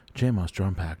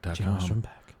jmosdrumpack.com. JMOS drum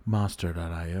pack.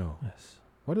 Monster.io. Yes.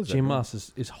 What is that?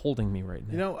 JMOS is holding me right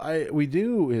now. We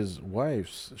do his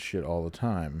wife's shit all the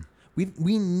time.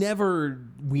 We never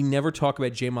talk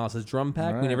about JMOS's drum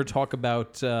pack. Right. We never talk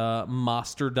about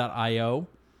Monster.io.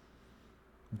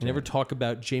 We never talk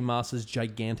about JMOS's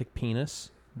gigantic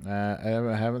penis. I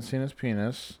haven't seen his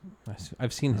penis.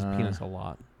 I've seen his penis a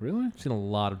lot. Really? I've seen a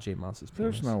lot of JMOS's penis.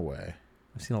 There's no way.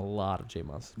 I've seen a lot of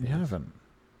JMOS's penis. You haven't?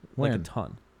 Like When? a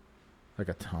ton. Like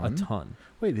a ton? A ton.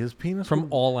 Wait, his penis? From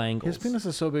all angles. His penis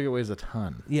is so big it weighs a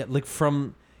ton. Yeah, like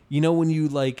from, when you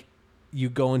you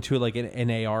go into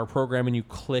an AR program and you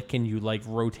click and you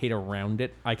rotate around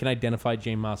it, I can identify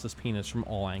JMOS's penis from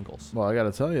all angles. Well, I got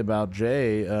to tell you about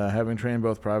Jay, having trained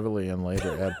both privately and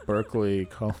later at Berklee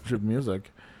College of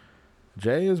Music.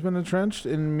 Jay has been entrenched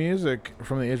in music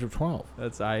from the age of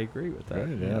 12. I agree with that.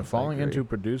 Right, yeah, falling into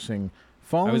producing.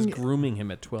 I was grooming him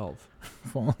at 12.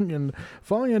 Falling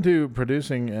into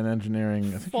producing and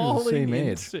engineering. I think he was the same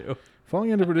age.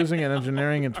 Falling into producing and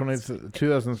engineering in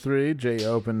 2003, Jay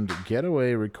opened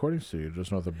Getaway Recording Studio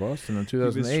just north of Boston in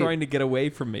 2008. He was trying to get away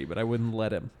from me, but I wouldn't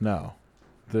let him. No.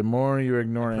 The more you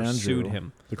ignore pursued Andrew,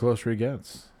 him. the closer he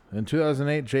gets. In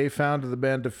 2008, Jay founded the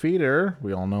band Defeater.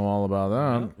 We all know all about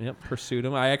that. Yep, pursued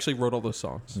him. I actually wrote all those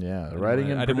songs. Yeah, writing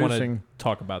and I didn't want producing. to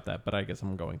talk about that, but I guess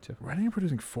I'm going to. Writing and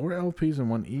producing 4 LPs and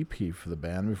 1 EP for the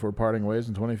band before parting ways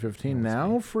in 2015.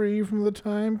 Now free from the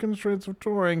time constraints of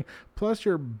touring, plus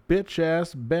your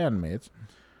bitch-ass bandmates.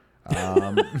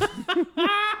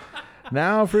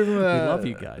 Now free from the... We love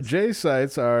you guys. Jay's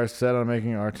sights are set on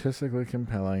making artistically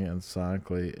compelling and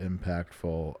sonically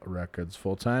impactful records.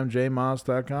 Fulltime,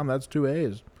 jmoss.com. That's 2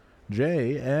 A's.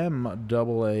 JMAAS.com.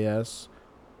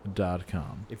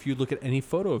 If you look at any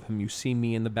photo of him, you see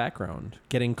me in the background,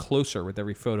 getting closer with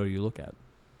every photo you look at.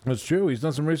 That's true. He's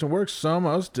done some recent work.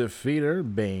 Somos, Defeater,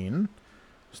 Bane,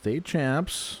 State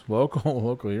Champs,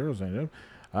 local heroes, ain't it?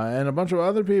 And a bunch of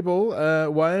other people.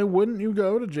 Why wouldn't you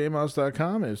go to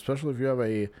jmoss.com, especially if you have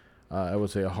I would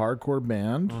say a hardcore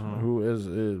band who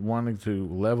is wanting to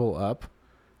level up,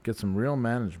 get some real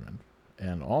management,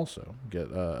 and also get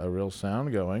a real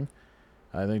sound going.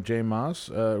 I think Jay Moss,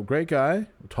 great guy,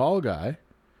 tall guy,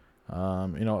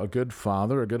 a good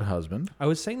father, a good husband. I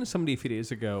was saying to somebody a few days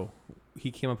ago,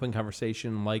 he came up in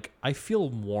conversation, I feel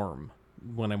warm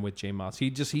when I'm with Jay Moss.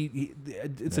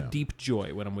 It's a deep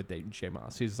joy when I'm with Jay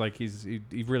Moss. He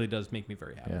really does make me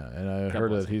very happy. Yeah, and I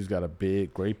heard that he's got a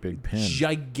great big pin.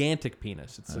 Gigantic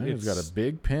penis. He's got a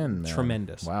big pin, man.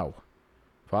 Tremendous. Wow.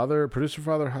 Producer,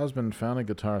 father, husband, founding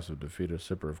guitarist of Defeater,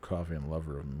 sipper of coffee, and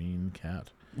lover of Mean Cat.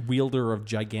 Wielder of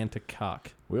gigantic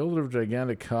cock. Wielder of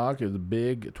gigantic cock is a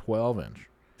big 12-inch.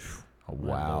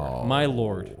 Wow. My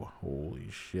lord. Holy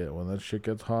shit. When that shit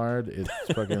gets hard, it's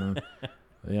fucking...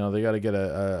 You know, they got to get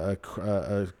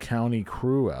a county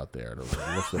crew out there to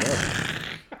lift it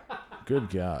up. Good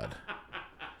God.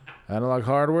 Analog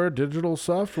hardware, digital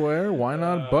software, why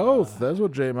not both? That's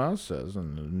what J Mouse says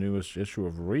in the newest issue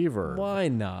of Reverb. Why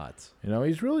not? You know,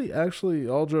 he's really, actually,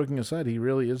 all joking aside, he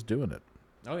really is doing it.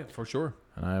 Oh, yeah, for sure.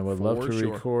 And I would love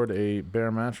to record a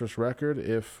Bare Mattress record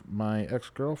if my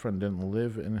ex-girlfriend didn't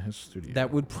live in his studio.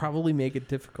 That would probably make it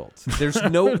difficult. There's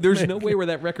no way where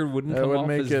that record wouldn't come off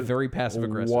as very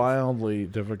passive-aggressive. Wildly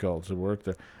difficult to work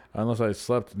there, unless I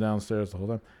slept downstairs the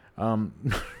whole time.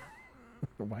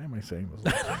 Why am I saying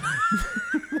this?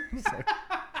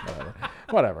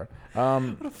 Whatever.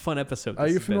 What a fun episode. Are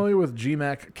you familiar with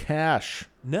GMAC Cash?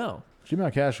 No.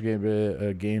 GMAC Cash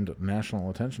gained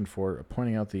national attention for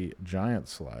pointing out the giant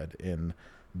slide in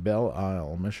Belle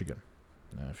Isle, Michigan.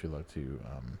 Now, if you'd like to...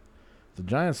 the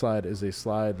giant slide is a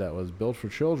slide that was built for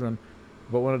children,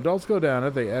 but when adults go down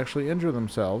it, they actually injure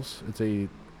themselves. It's a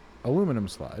aluminum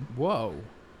slide. Whoa.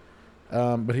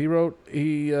 But he wrote,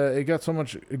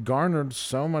 it garnered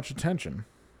so much attention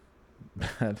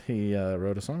that he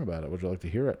wrote a song about it. Would you like to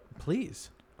hear it?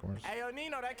 Please. Of course. Hey,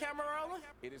 Nino, that camera rolling?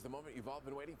 It is the moment you've all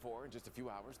been waiting for. In just a few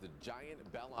hours, the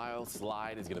giant Belle Isle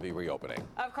slide is going to be reopening.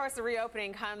 Of course, the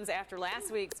reopening comes after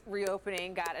last week's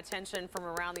reopening got attention from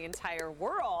around the entire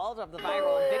world of the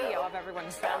viral video of everyone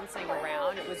bouncing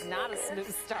around. It was not a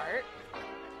smooth start.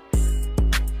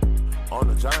 On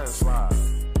the giant slide.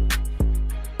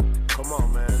 Come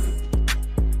on, man.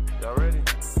 Y'all ready?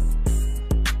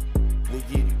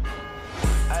 Nigga.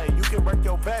 Hey, you can break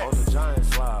your back on the giant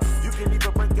slide. You can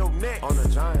even break your neck on the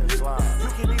giant slide. You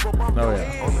can even bump your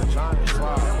head on the giant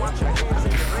slide. And watch your hands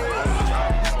in your leg on the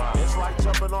giant slide. It's like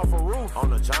jumping off a roof on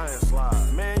the giant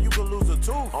slide. Man, you can lose a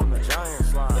tooth on the giant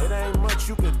slide. It ain't much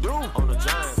you can do on the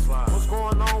giant slide. What's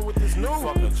going on with this new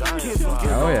fucking giant slide?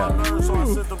 Oh, yeah. My nerves, so I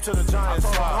sent them to the giant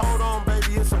slide. Hold on,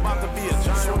 baby, it's about to be a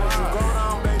giant slide. When you go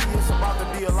down, baby, it's about to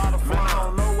be a lot of fun. Man, I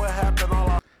don't know what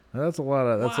happened. That's a lot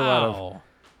of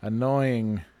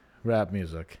annoying rap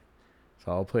music.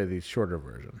 So I'll play the shorter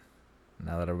version.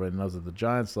 Now that everybody knows that the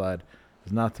giant slide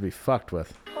is not to be fucked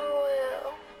with. Oh,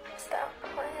 well, stop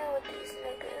playing with these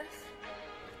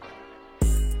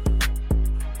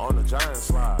niggas. On the giant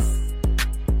slide.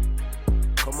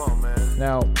 Come on, man.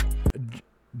 Now,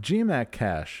 GMAC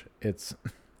Cash, it's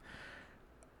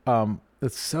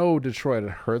so Detroit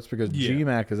it hurts because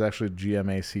GMAC is actually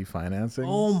GMAC financing.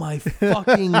 Oh my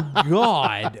fucking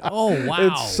God. Oh wow.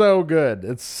 It's so good.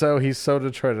 He's so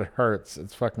Detroit it hurts.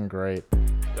 It's fucking great.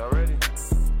 Y'all ready?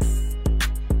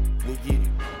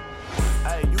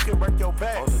 Hey, you can break your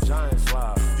back on the giant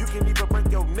slide. You can even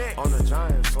break your neck on the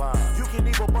giant slide. You can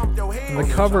even bump your head. And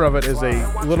the cover of it is a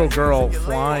little girl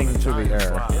flying through the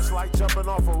air. It's like jumping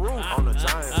off a roof on the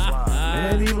giant slide.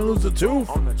 And they even lose a tooth.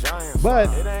 But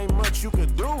it ain't much you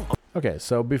could do. Okay,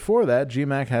 so before that,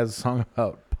 GMAC has a song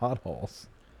about potholes.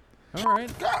 All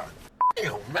right. God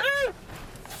damn, man.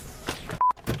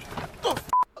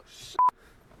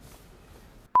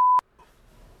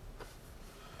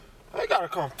 I gotta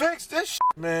come fix this shit,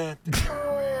 man.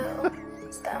 Oh, well,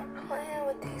 stop playing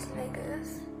with these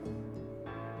niggas.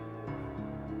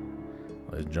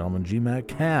 Ladies and gentlemen, GMAC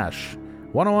Cash.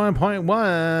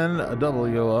 101.1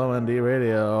 WOND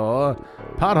Radio.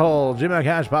 Potholes. GMAC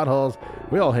Cash potholes.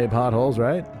 We all hate potholes,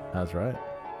 right? That's right.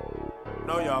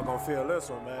 Know y'all gonna feel this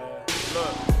one, man.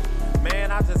 Look,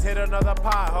 man, I just hit another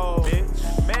pothole,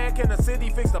 bitch. Man, can the city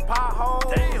fix the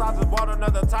potholes? Damn. I just bought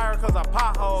another tire cause I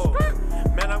pothole.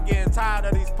 Man, I'm getting tired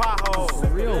of these potholes. For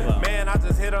real, though. Man, I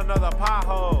just hit another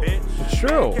pothole, bitch. It's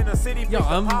true. Man, can the city fix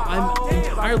I'm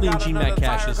entirely in GMAC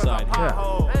Cash's side.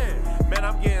 Yeah. Man,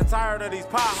 I'm getting tired of these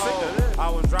potholes. I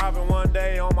was driving one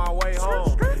day on my way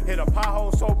home. Hit a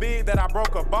pothole so big that I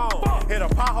broke a bone. Hit a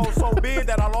pothole so big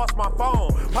that I lost my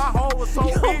phone. Pothole was so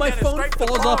big my that it phone straight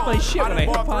falls off my shit when I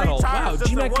hit a pothole. Wow,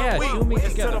 GMAC Cash, you and me it's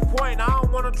together. to the point I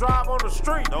don't want to drive on the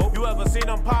street. Nope. You ever seen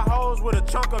them potholes with a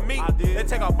chunk of meat? They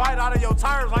take a bite out of your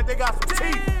tires like they got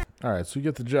some teeth. All right, so you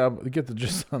get the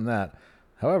gist on that.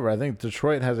 However, I think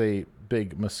Detroit has a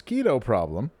big mosquito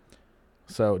problem.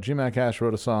 So GMAC Cash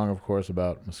wrote a song, of course,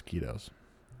 about mosquitoes.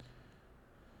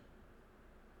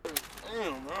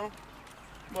 Damn, bro.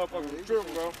 Motherfuckers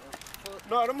tripping, bro.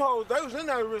 No, them hoes, they was in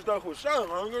that rich dog with Sean,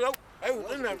 man. They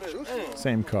was in that bitch.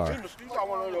 Same car. You got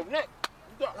one on your neck.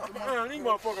 Man, these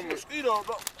motherfucking mosquitoes,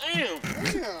 bro. Damn.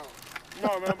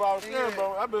 No, man, but I was saying,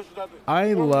 bro, that bitch was at the...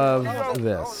 I love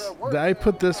this. I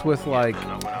put this with, like,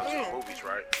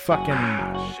 fucking...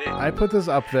 I put this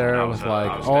up there with,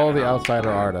 like, all the outsider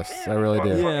artists. I really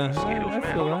do. Yeah,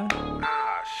 I feel that.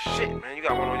 Ah, shit, man. You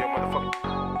got one on your motherfucker.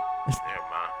 Yeah,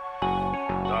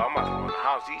 man. Dog, I'm about to go in the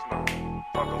house. These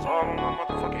motherfuckers all on my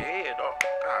motherfucking head, dog.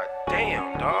 God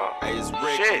damn, dog. Hey, it's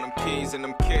Rick Shit. on them keys and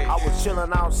them kicks. I was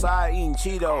chilling outside eating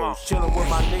Cheetos. Chilling with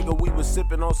my nigga, we was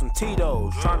sipping on some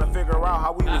Tito's. Trying to figure out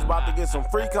how we was about to get some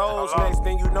free codes. Next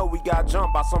thing you know, we got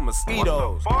jumped by some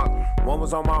mosquitoes. One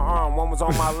was on my arm, one was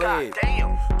on my leg.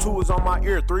 Two was on my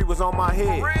ear, three was on my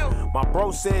head. My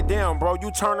bro said, damn, bro,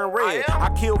 you turning red. I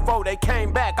killed four, they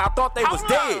came back. I thought they was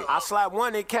dead. I slapped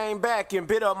one, it came back and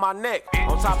bit up my neck.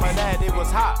 On top of that, it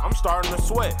was hot. I'm starting to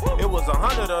sweat. It was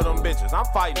 100 of them bitches. I'm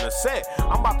fighting a set.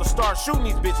 I'm about to start shooting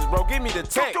these bitches, bro. Give me the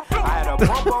tech. I had a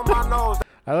bump on my nose.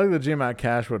 I like that GMAC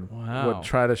Cash would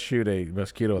try to shoot a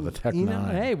mosquito with a Tech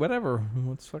 9. Hey, whatever.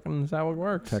 What's fucking is how it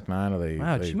works. Tech 9 with a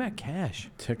GMAC Cash.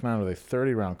 Tech 9 with a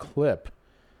 30-round clip.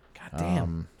 God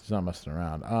damn. He's not messing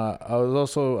around. I was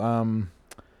also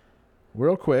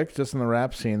real quick, just in the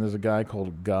rap scene, there's a guy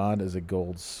called God is a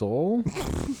Gold Soul.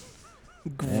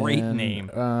 Great name.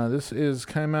 This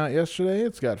came out yesterday.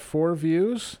 It's got 4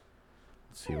 views.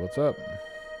 Let's see what's up.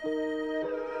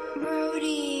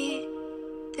 Rudy,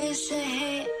 this a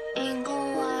hit, ain't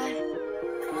gon' lie.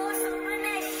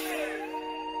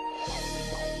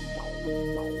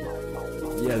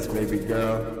 Yes, baby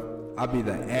girl, I'll be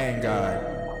the end guy.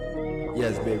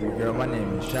 Yes, baby girl, my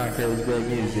name is Sean Curry's Great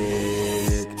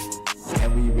Music.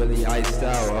 And we really iced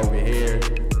out over here.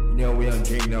 You know we don't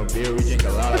drink no beer, we drink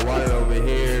a lot of water over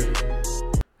here.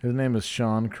 His name is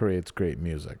Sean Creates Great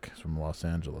Music. He's from Los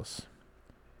Angeles.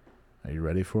 Are you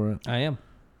ready for it? I am.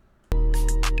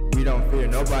 We don't fear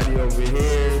nobody over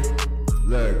here.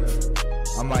 Look,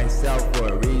 I'm myself for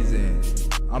a reason.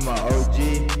 I'm an OG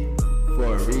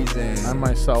for a reason. I'm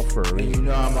myself for a reason. And you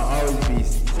know I'ma always be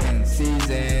in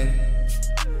season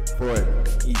for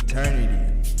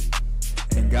eternity.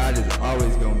 And God is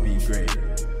always gonna be great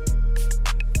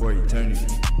for eternity.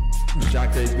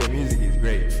 Sean Curry's Great Music is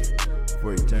great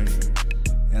for eternity.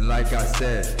 And like I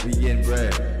said, we getting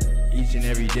bread each and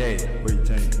every day for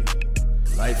eternity.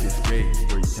 Life is great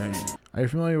for eternity. Are you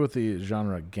familiar with the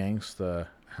genre gangsta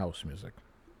house music?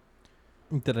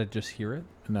 Did I just hear it?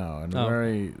 No, in a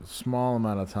very small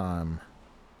amount of time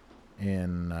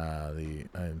in the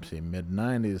I'd say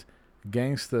mid-90s,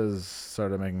 gangstas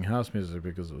started making house music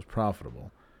because it was profitable.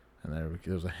 And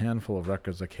there was a handful of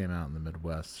records that came out in the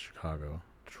Midwest, Chicago,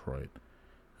 Detroit,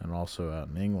 and also out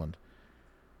in England.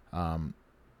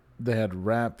 They had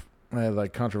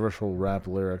like controversial rap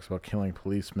lyrics about killing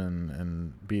policemen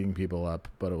and beating people up,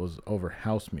 but it was over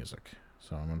house music.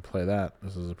 So I'm going to play that.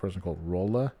 This is a person called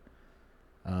Rolla.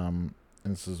 And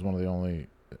this is one of the only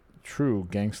true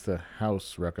gangsta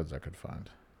house records I could find.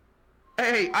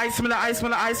 Hey, ice miller, ice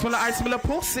miller, ice miller, ice miller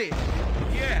pussy.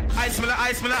 Yeah, ice miller,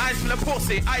 ice miller, ice miller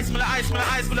pussy. Ice miller, ice miller,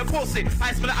 ice miller pussy.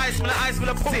 Ice miller, ice miller, ice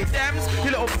miller pussy. Dems,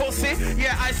 you little pussy.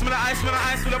 Yeah, ice miller, ice miller,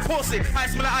 ice miller pussy.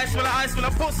 Ice miller, ice miller, ice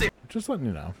miller pussy. Just letting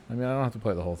you know. I mean, I don't have to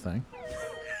play the whole thing.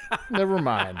 Never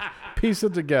mind. Piece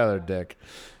it together, Dick.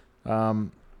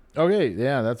 Okay,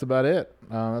 yeah, that's about it.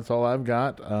 That's all I've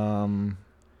got.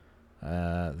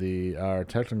 Our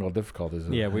technical difficulties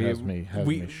has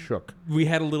me shook. We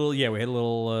had a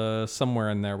little somewhere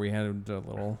in there. We had a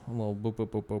little boop boop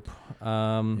boop boop.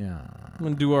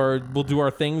 We'll do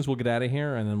our things. We'll get out of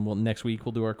here, and then next week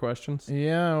we'll do our questions.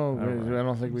 Yeah, I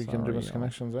don't think we can do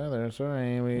misconnections either.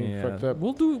 Sorry, we fucked up.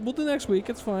 We'll do next week.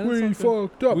 It's fine. We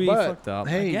fucked up. We fucked up.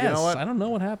 Hey, you know what? I don't know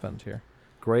what happened here.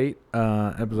 Great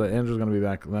episode. Andrew's going to be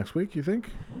back next week. You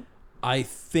think? I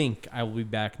think I will be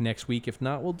back next week. If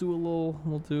not, we'll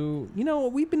do. You know,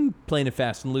 we've been playing it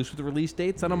fast and loose with the release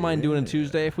dates. I don't mind doing it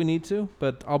Tuesday if we need to,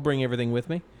 but I'll bring everything with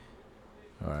me.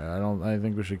 All right. I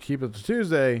think we should keep it to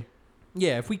Tuesday.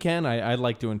 Yeah, if we can, I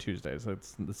like doing Tuesdays.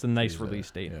 It's a nice Tuesday.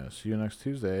 Release date. Yeah. See you next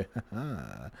Tuesday.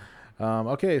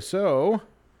 Okay, so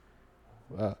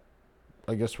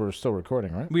I guess we're still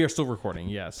recording, right? We are still recording,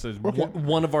 yes. Okay.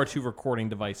 One of our 2 recording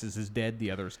devices is dead. The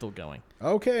other is still going.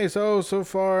 Okay, so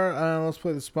far, let's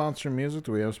play the sponsor music.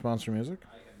 Do we have sponsor music?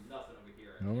 I have nothing over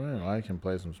here. All right, I can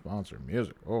play some sponsor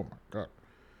music. Oh, my God.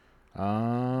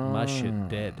 My shit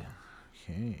dead.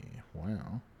 Okay,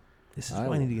 wow. This is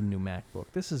why I need to get a new MacBook.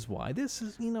 This is why. This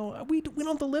is, we don't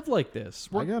have to live like this.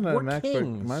 I got a MacBook.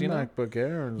 Kings, MacBook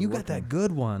Air. You got that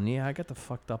good one. Yeah, I got the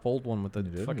fucked up old one with the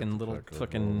fucking little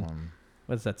fucking...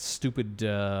 What is that stupid,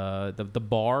 the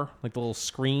bar? Like the little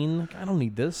screen? I don't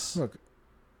need this. Look.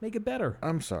 Make it better.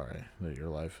 I'm sorry that your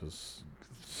life is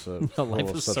so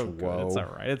life is such so woe. good. It's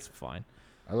all right. It's fine.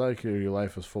 I like your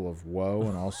life is full of woe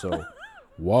and also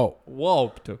whoa.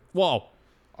 Whoa.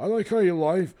 I like how your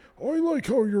life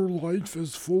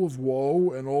is full of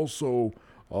woe and also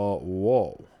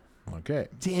whoa. Okay.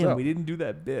 Damn, so, we didn't do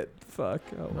that bit. Fuck.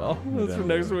 Oh, well. we That's for didn't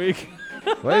next do week.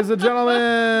 Ladies and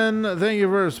gentlemen, thank you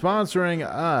for sponsoring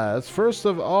us. First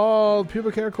of all,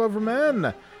 Pubic Hair Club for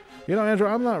Men. You know, Andrew,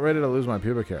 I'm not ready to lose my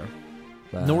pubic hair.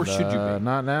 And, Nor should you be.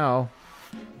 Not now.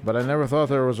 But I never thought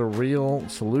there was a real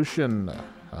solution.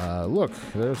 Look,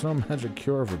 there's no magic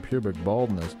cure for pubic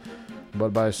baldness.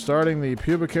 But by starting the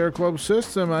Pubic Hair Club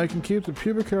system, I can keep the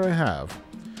pubic hair I have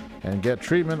and get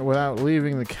treatment without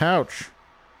leaving the couch.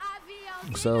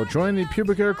 So join the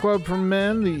Pubic Hair Club for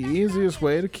Men, the easiest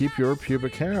way to keep your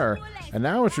pubic hair. And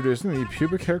now introducing the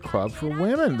Pubic Hair Club for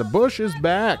Women. The bush is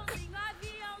back.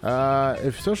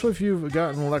 Especially if you've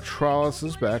gotten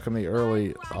electrolysis back in the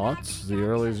early aughts, the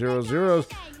early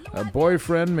 00s. A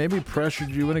boyfriend maybe pressured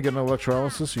you into getting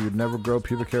electrolysis so you'd never grow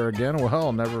pubic hair again.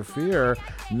 Well, never fear.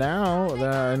 Now,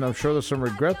 and I'm sure there's some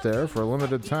regret there, for a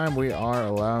limited time we are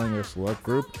allowing a select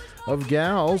group of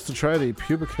gals to try the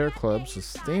Pubic Hair Club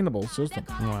sustainable system.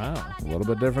 Wow. A little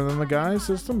bit different than the guys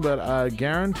system, but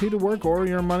guaranteed to work or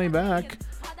your money back.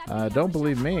 Don't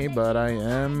believe me, but I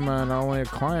am not only a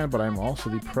client, but I'm also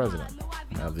the president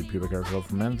of the Pubic Hair Club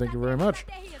for Men. Thank you very much.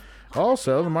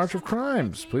 Also, the March of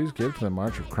Crimes. Please give to the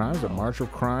March of Crimes at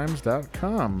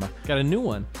marchofcrimes.com. Got a new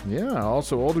one. Yeah.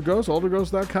 Also, Older Ghost,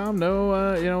 olderghost.com.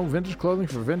 No, vintage clothing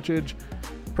for vintage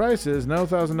prices. No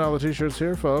 $1,000 t-shirts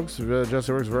here, folks.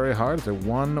 Jesse works very hard. It's a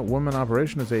one-woman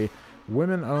operation. It's a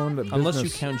women-owned business. Unless you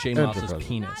count J Mouse's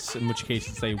penis, in which case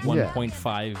it's a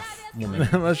 1.5 woman.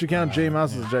 Unless you count J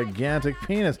Mouse's gigantic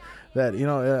penis. That,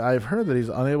 I've heard that he's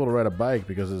unable to ride a bike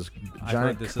because his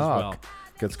giant cock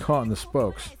gets caught in the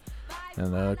spokes.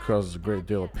 And causes a great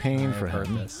deal of pain for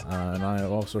him. And I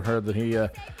also heard that he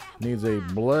needs a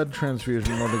blood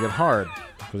transfusion in order to get hard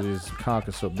because his cock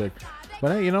is so big.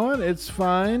 But hey, you know what? It's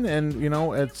fine. And,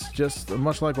 it's just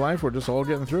much like life. We're just all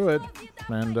getting through it.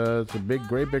 And it's a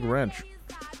great big wrench.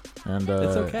 And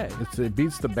it's okay. It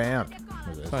beats the band.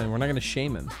 It's fine. We're not going to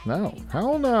shame him. No.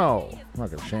 Hell no. I'm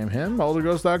not going to shame him.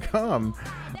 olderghost.com.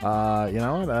 You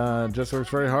know what? Just works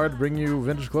very hard to bring you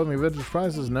vintage clothing, vintage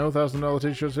prices. No $1,000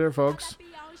 t-shirts here, folks.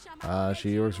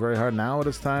 She works very hard. Now it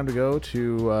is time to go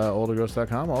to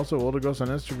olderghost.com. Also, Older Ghost on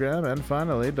Instagram. And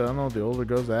finally, download the Older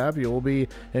Ghost app. You will be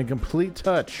in complete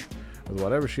touch with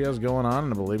whatever she has going on.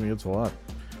 And believe me, it's a lot.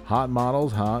 Hot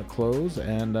models, hot clothes.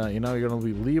 And, you're going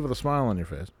to leave with a smile on your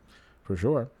face. For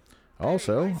sure.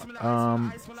 Also, all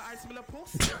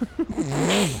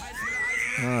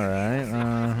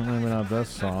right, maybe not this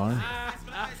song.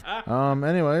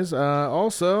 Anyways,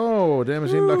 also,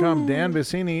 danbassini.com,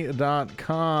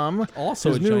 danbassini.com.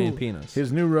 Also giant penis.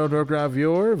 His new Road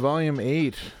Gravure, Volume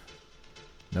 8.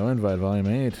 No Invite, Volume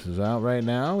 8 is out right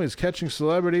now. He's catching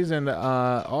celebrities in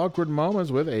awkward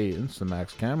moments with a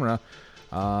Instamax camera.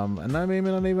 And not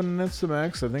even an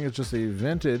Instamax. I think it's just a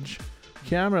vintage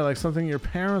camera, like something your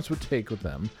parents would take with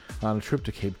them on a trip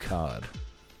to Cape Cod,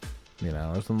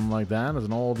 or something like that. It's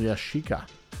an old Yashica,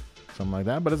 something like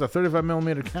that. But it's a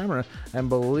 35mm camera, and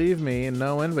believe me,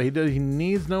 no invite. He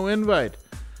needs no invite.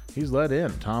 He's let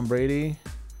in. Tom Brady.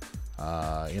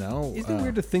 Isn't it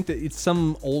weird to think that it's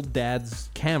some old dad's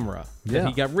camera that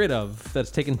he got rid of that's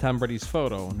taking Tom Brady's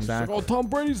photo? And exactly. He's like, Tom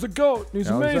Brady's the GOAT. He's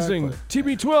amazing.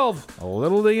 Exactly. TB12. A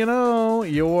little do you know,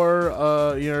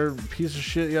 your piece of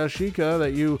shit Yashica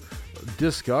that you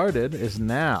discarded is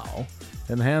now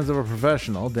in the hands of a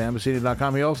professional,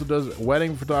 danbassini.com. He also does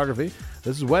wedding photography.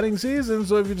 This is wedding season,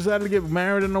 so if you decided to get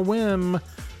married in a whim,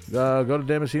 go to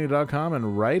danbassini.com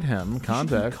and write him.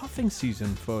 Contact. Cuffing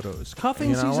season photos.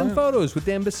 Cuffing season photos with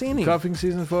Dan Bassini. Cuffing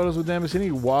season photos with Dan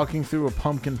Bassini. Walking through a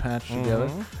pumpkin patch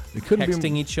together. We couldn't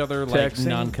texting each other like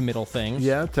non-committal things.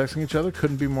 Yeah, texting each other.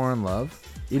 Couldn't be more in love.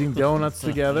 Eating donuts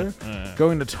together.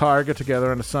 Going to Target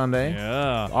together on a Sunday.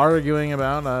 Yeah. Arguing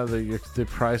about the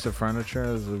price of furniture.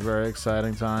 Is a very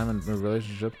exciting time in a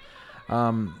relationship.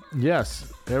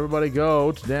 Yes, everybody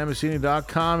go to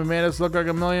danbassini.com. He made us look like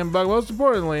 $1 million. Most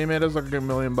importantly, he made us look like $1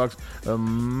 million.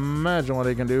 Imagine what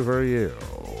he can do for you.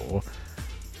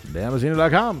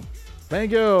 danbassini.com.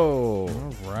 Thank you. All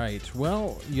right.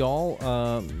 Well, y'all,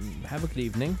 have a good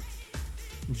evening.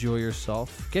 Enjoy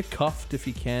yourself. Get cuffed if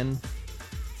you can.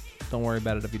 Don't worry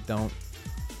about it if you don't.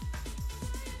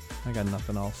 I got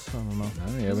nothing else. I don't know.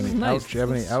 You have any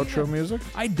outro music?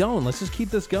 I don't. Let's just keep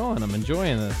this going. I'm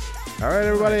enjoying this. All right,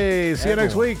 everybody. See you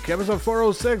next week. Episode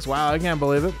 406. Wow, I can't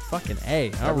believe it. Fucking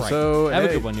A. All right. Have a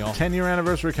good one, y'all. 10-year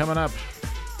anniversary coming up.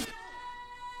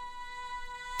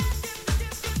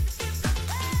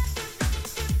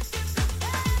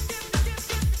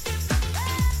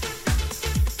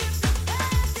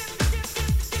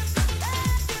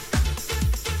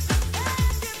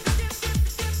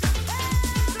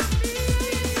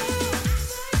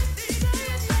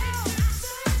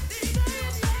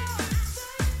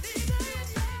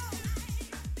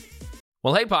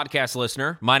 Well, hey, podcast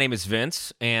listener. My name is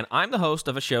Vince, and I'm the host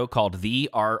of a show called The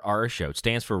RR Show. It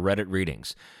stands for Reddit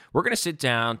Readings. We're going to sit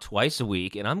down twice a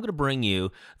week, and I'm going to bring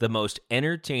you the most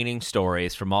entertaining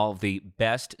stories from all of the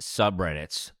best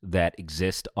subreddits that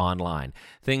exist online.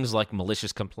 Things like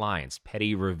malicious compliance,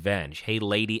 petty revenge, hey,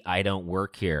 lady, I don't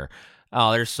work here.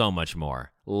 Oh, there's so much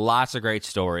more. Lots of great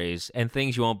stories and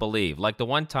things you won't believe. Like the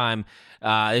one time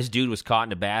this dude was caught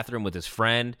in a bathroom with his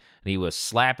friend, and he was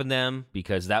slapping them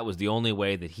because that was the only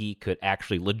way that he could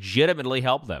actually legitimately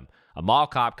help them. A mall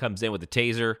cop comes in with a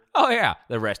taser. Oh, yeah,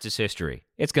 the rest is history.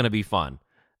 It's going to be fun.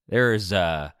 There's,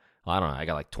 I don't know, I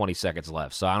got like 20 seconds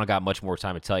left, so I don't got much more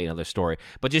time to tell you another story.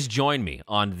 But just join me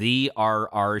on The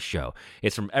RR Show.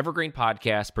 It's from Evergreen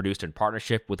Podcast, produced in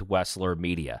partnership with Wessler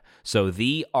Media. So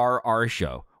The RR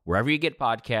Show. Wherever you get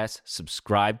podcasts,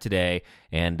 subscribe today.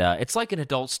 And it's like an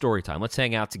adult story time. Let's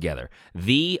hang out together.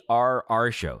 The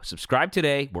RR Show. Subscribe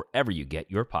today wherever you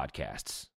get your podcasts.